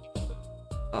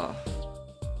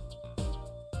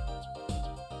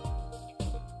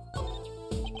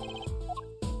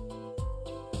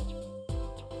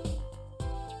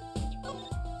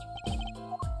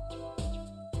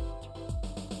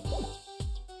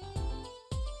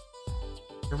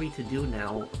 What are we to do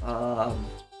now?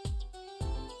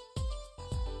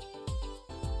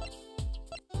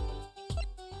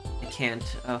 I can't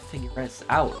figure this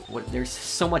out. There's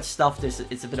so much stuff.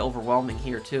 It's a bit overwhelming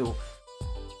here too.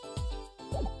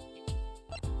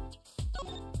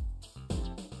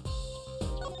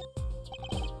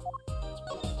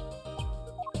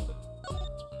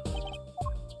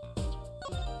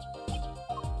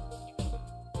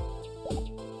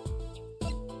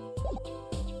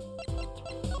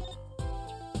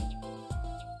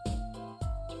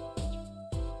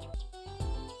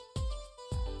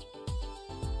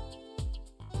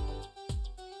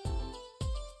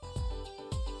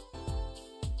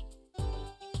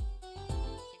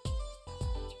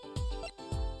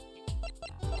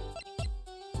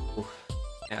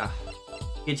 Yeah.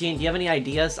 Eugene, do you have any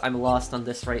ideas? I'm lost on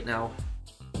this right now.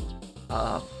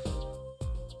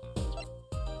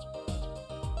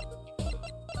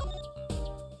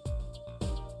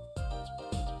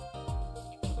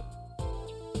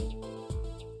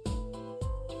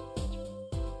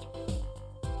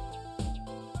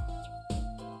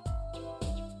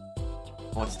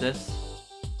 What's this?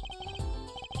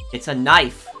 It's a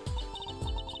knife!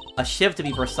 A shiv to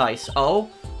be precise. Oh?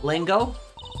 Lingo?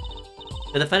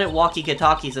 The defendant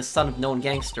Waki-Kitaki is the son of known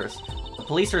gangsters. The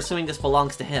police are assuming this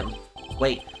belongs to him.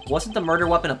 Wait, wasn't the murder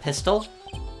weapon a pistol?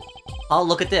 Oh,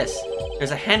 look at this.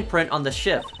 There's a handprint on the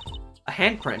shiv. A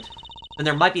handprint? And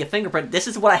there might be a fingerprint. This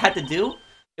is what I had to do?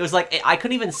 It was like, I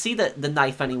couldn't even see the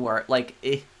knife anywhere. Like,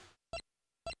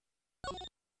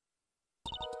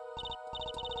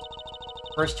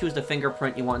 First choose the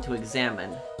fingerprint you want to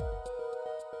examine.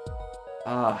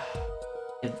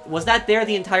 Was that there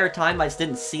the entire time? I just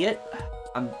didn't see it?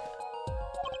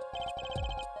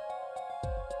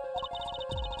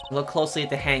 Look closely at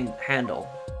the handle.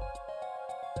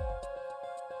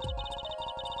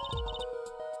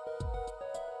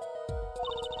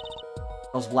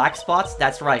 Those black spots?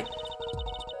 That's right.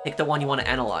 Pick the one you want to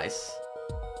analyze.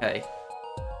 Okay.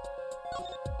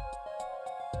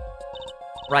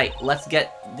 Right, let's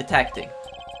get detecting.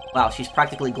 Wow, she's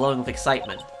practically glowing with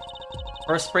excitement.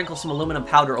 First, sprinkle some aluminum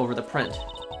powder over the print.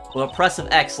 With a press of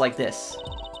X like this.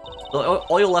 The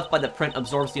oil left by the print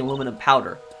absorbs the aluminum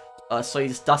powder. So you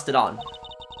just dust it on.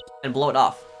 And blow it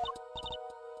off.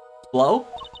 Blow?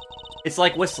 It's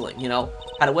like whistling, you know?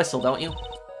 How to whistle, don't you?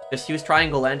 Just use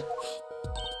triangle and...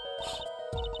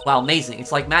 Wow, amazing.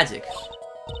 It's like magic.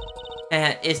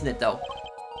 Isn't it, though?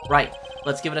 Right,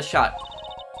 let's give it a shot.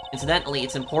 Incidentally,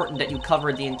 it's important that you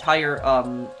cover the entire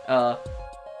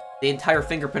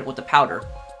fingerprint with the powder.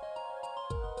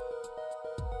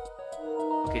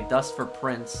 Okay, dust for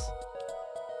prints.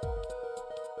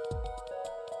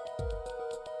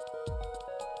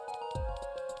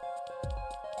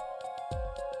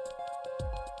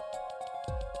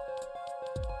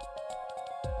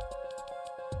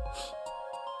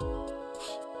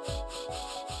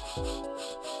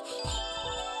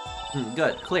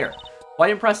 Good, clear.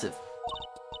 Quite impressive.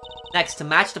 Next, to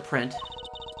match the print,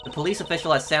 the police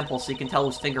official has samples so you can tell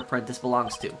whose fingerprint this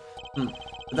belongs to.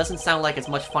 It doesn't sound like as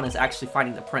much fun as actually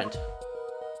finding the print.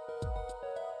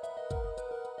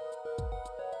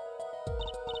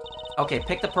 Okay,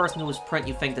 pick the person whose print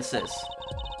you think this is.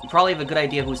 You probably have a good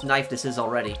idea whose knife this is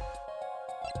already.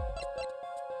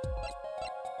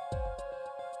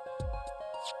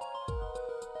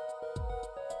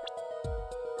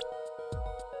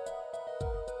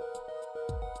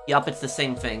 Yup, it's the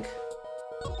same thing.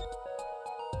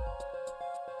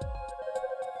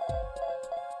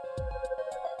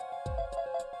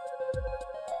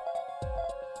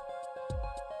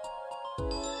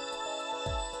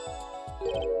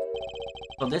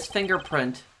 So this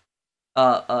fingerprint,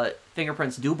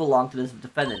 fingerprints do belong to this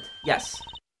defendant. Yes.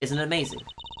 Isn't it amazing?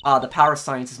 The power of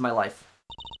science is my life.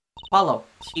 Follow.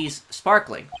 She's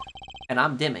sparkling. And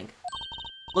I'm dimming.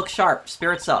 Look sharp.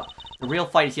 Spirits up. The real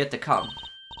fight is yet to come.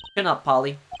 Chin up,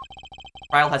 Polly.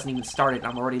 Trial hasn't even started, and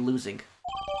I'm already losing.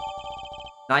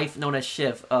 Knife known as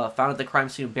Shiv, found at the crime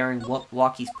scene bearing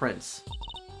Waki's prints.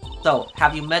 So,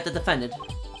 have you met the defendant?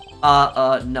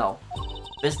 No.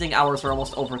 Visiting hours are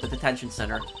almost over at the detention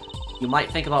center. You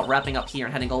might think about wrapping up here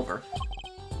and heading over.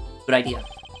 Good idea.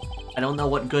 I don't know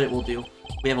what good it will do.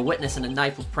 We have a witness and a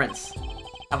knife with prints.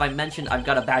 Have I mentioned I've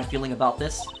got a bad feeling about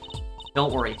this?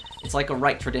 Don't worry, it's like a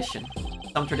right tradition.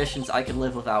 Some traditions I can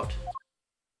live without.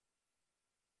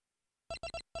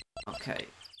 Okay.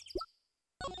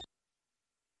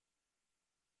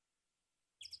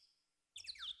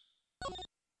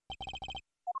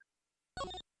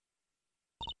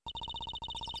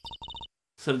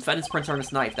 So the defendant's prints are on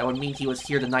his knife. That would mean he was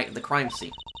here the night of the crime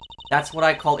scene. That's what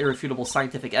I call irrefutable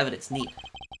scientific evidence. Neat.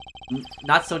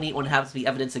 Not so neat when it happens to be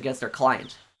evidence against their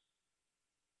client.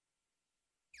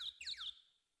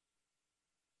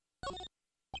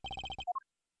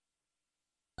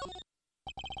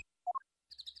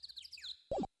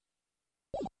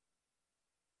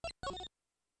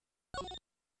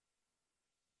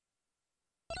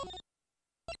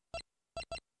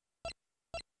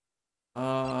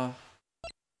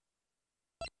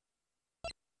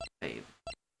 Babe.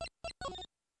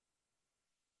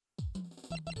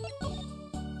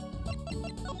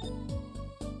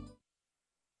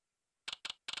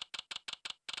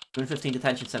 June 15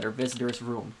 Detention Center, visitor's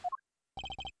room.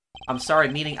 I'm sorry,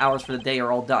 meeting hours for the day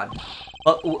are all done.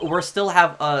 But we still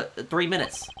have, 3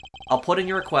 minutes. I'll put in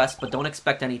your request, but don't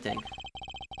expect anything.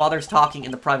 Father's talking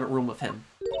in the private room with him.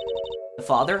 The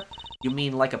father? You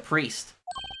mean like a priest?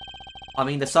 I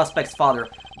mean the suspect's father,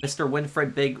 Mr.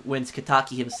 Winfred Big Wins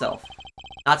Kitaki himself.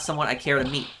 Not someone I care to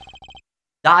meet.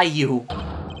 Die, you!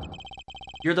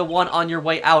 You're the one on your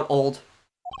way out, old.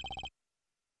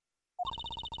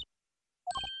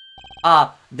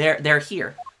 Ah, they're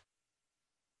here.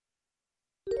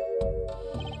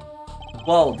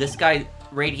 Whoa, this guy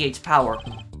radiates power.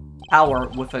 Power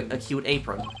with a cute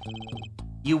apron.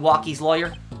 You Waki's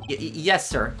lawyer? Yes,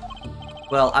 sir.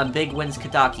 Well, I'm Big Wins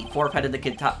Kitaki, fourth head of the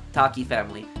Kitaki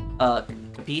family.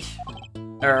 Capiche?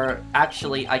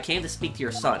 Actually, I came to speak to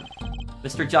your son.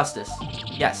 Mr. Justice.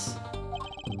 Yes.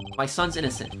 My son's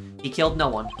innocent. He killed no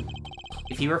one.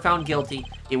 If he were found guilty,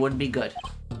 it wouldn't be good.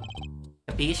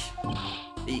 Capiche?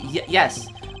 Yes.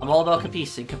 I'm all about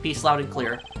capiche, and capiche loud and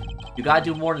clear. You gotta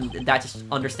do more than that to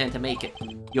understand to make it.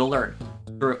 You'll learn.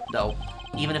 True, though.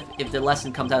 Even if the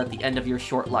lesson comes out at the end of your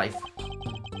short life.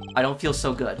 I don't feel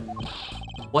so good.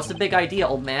 What's the big idea,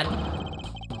 old man?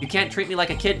 You can't treat me like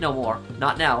a kid no more.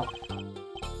 Not now.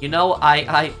 You know,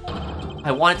 I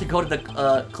wanted to go to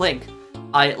the, Clink.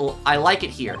 I like it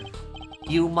here.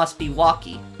 You must be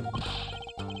Waki.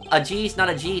 A G's not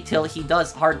a G till he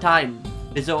does hard time,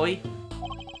 Bizoi.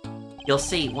 You'll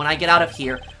see, when I get out of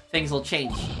here, things will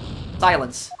change.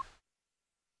 Silence.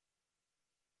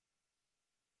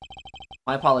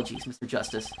 My apologies, Mr.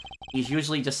 Justice. He's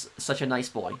usually just such a nice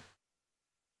boy.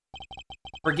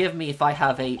 Forgive me if I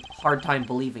have a hard time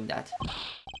believing that.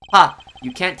 Ha!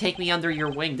 You can't take me under your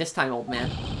wing this time, old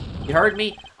man. You heard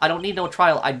me? I don't need no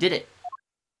trial. I did it.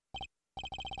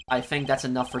 I think that's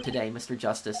enough for today, Mr.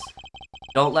 Justice.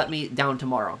 Don't let me down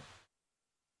tomorrow.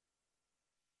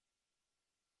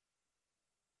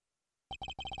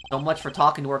 So much for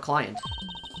talking to our client.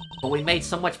 But we made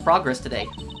so much progress today.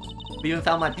 We even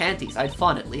found my panties. I had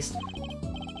fun, at least.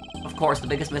 Of course, the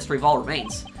biggest mystery of all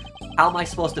remains. How am I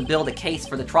supposed to build a case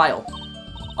for the trial?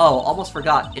 Oh, almost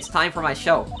forgot. It's time for my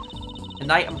show.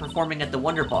 Tonight I'm performing at the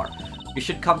Wonder Bar. You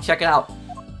should come check it out.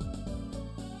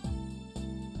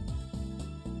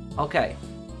 Okay.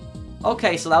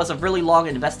 Okay, so that was a really long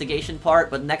investigation part,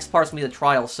 but next part's gonna be the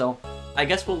trial, so I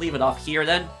guess we'll leave it off here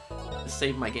then. Just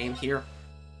save my game here.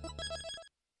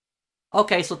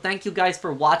 Okay, so thank you guys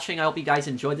for watching. I hope you guys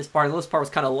enjoyed this part. This part was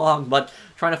kind of long, but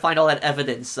trying to find all that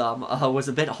evidence was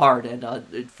a bit hard, and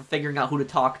for figuring out who to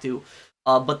talk to.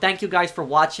 But thank you guys for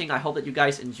watching. I hope that you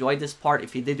guys enjoyed this part.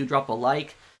 If you did, do drop a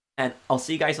like. And I'll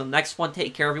see you guys on the next one.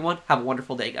 Take care, everyone. Have a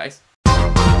wonderful day, guys.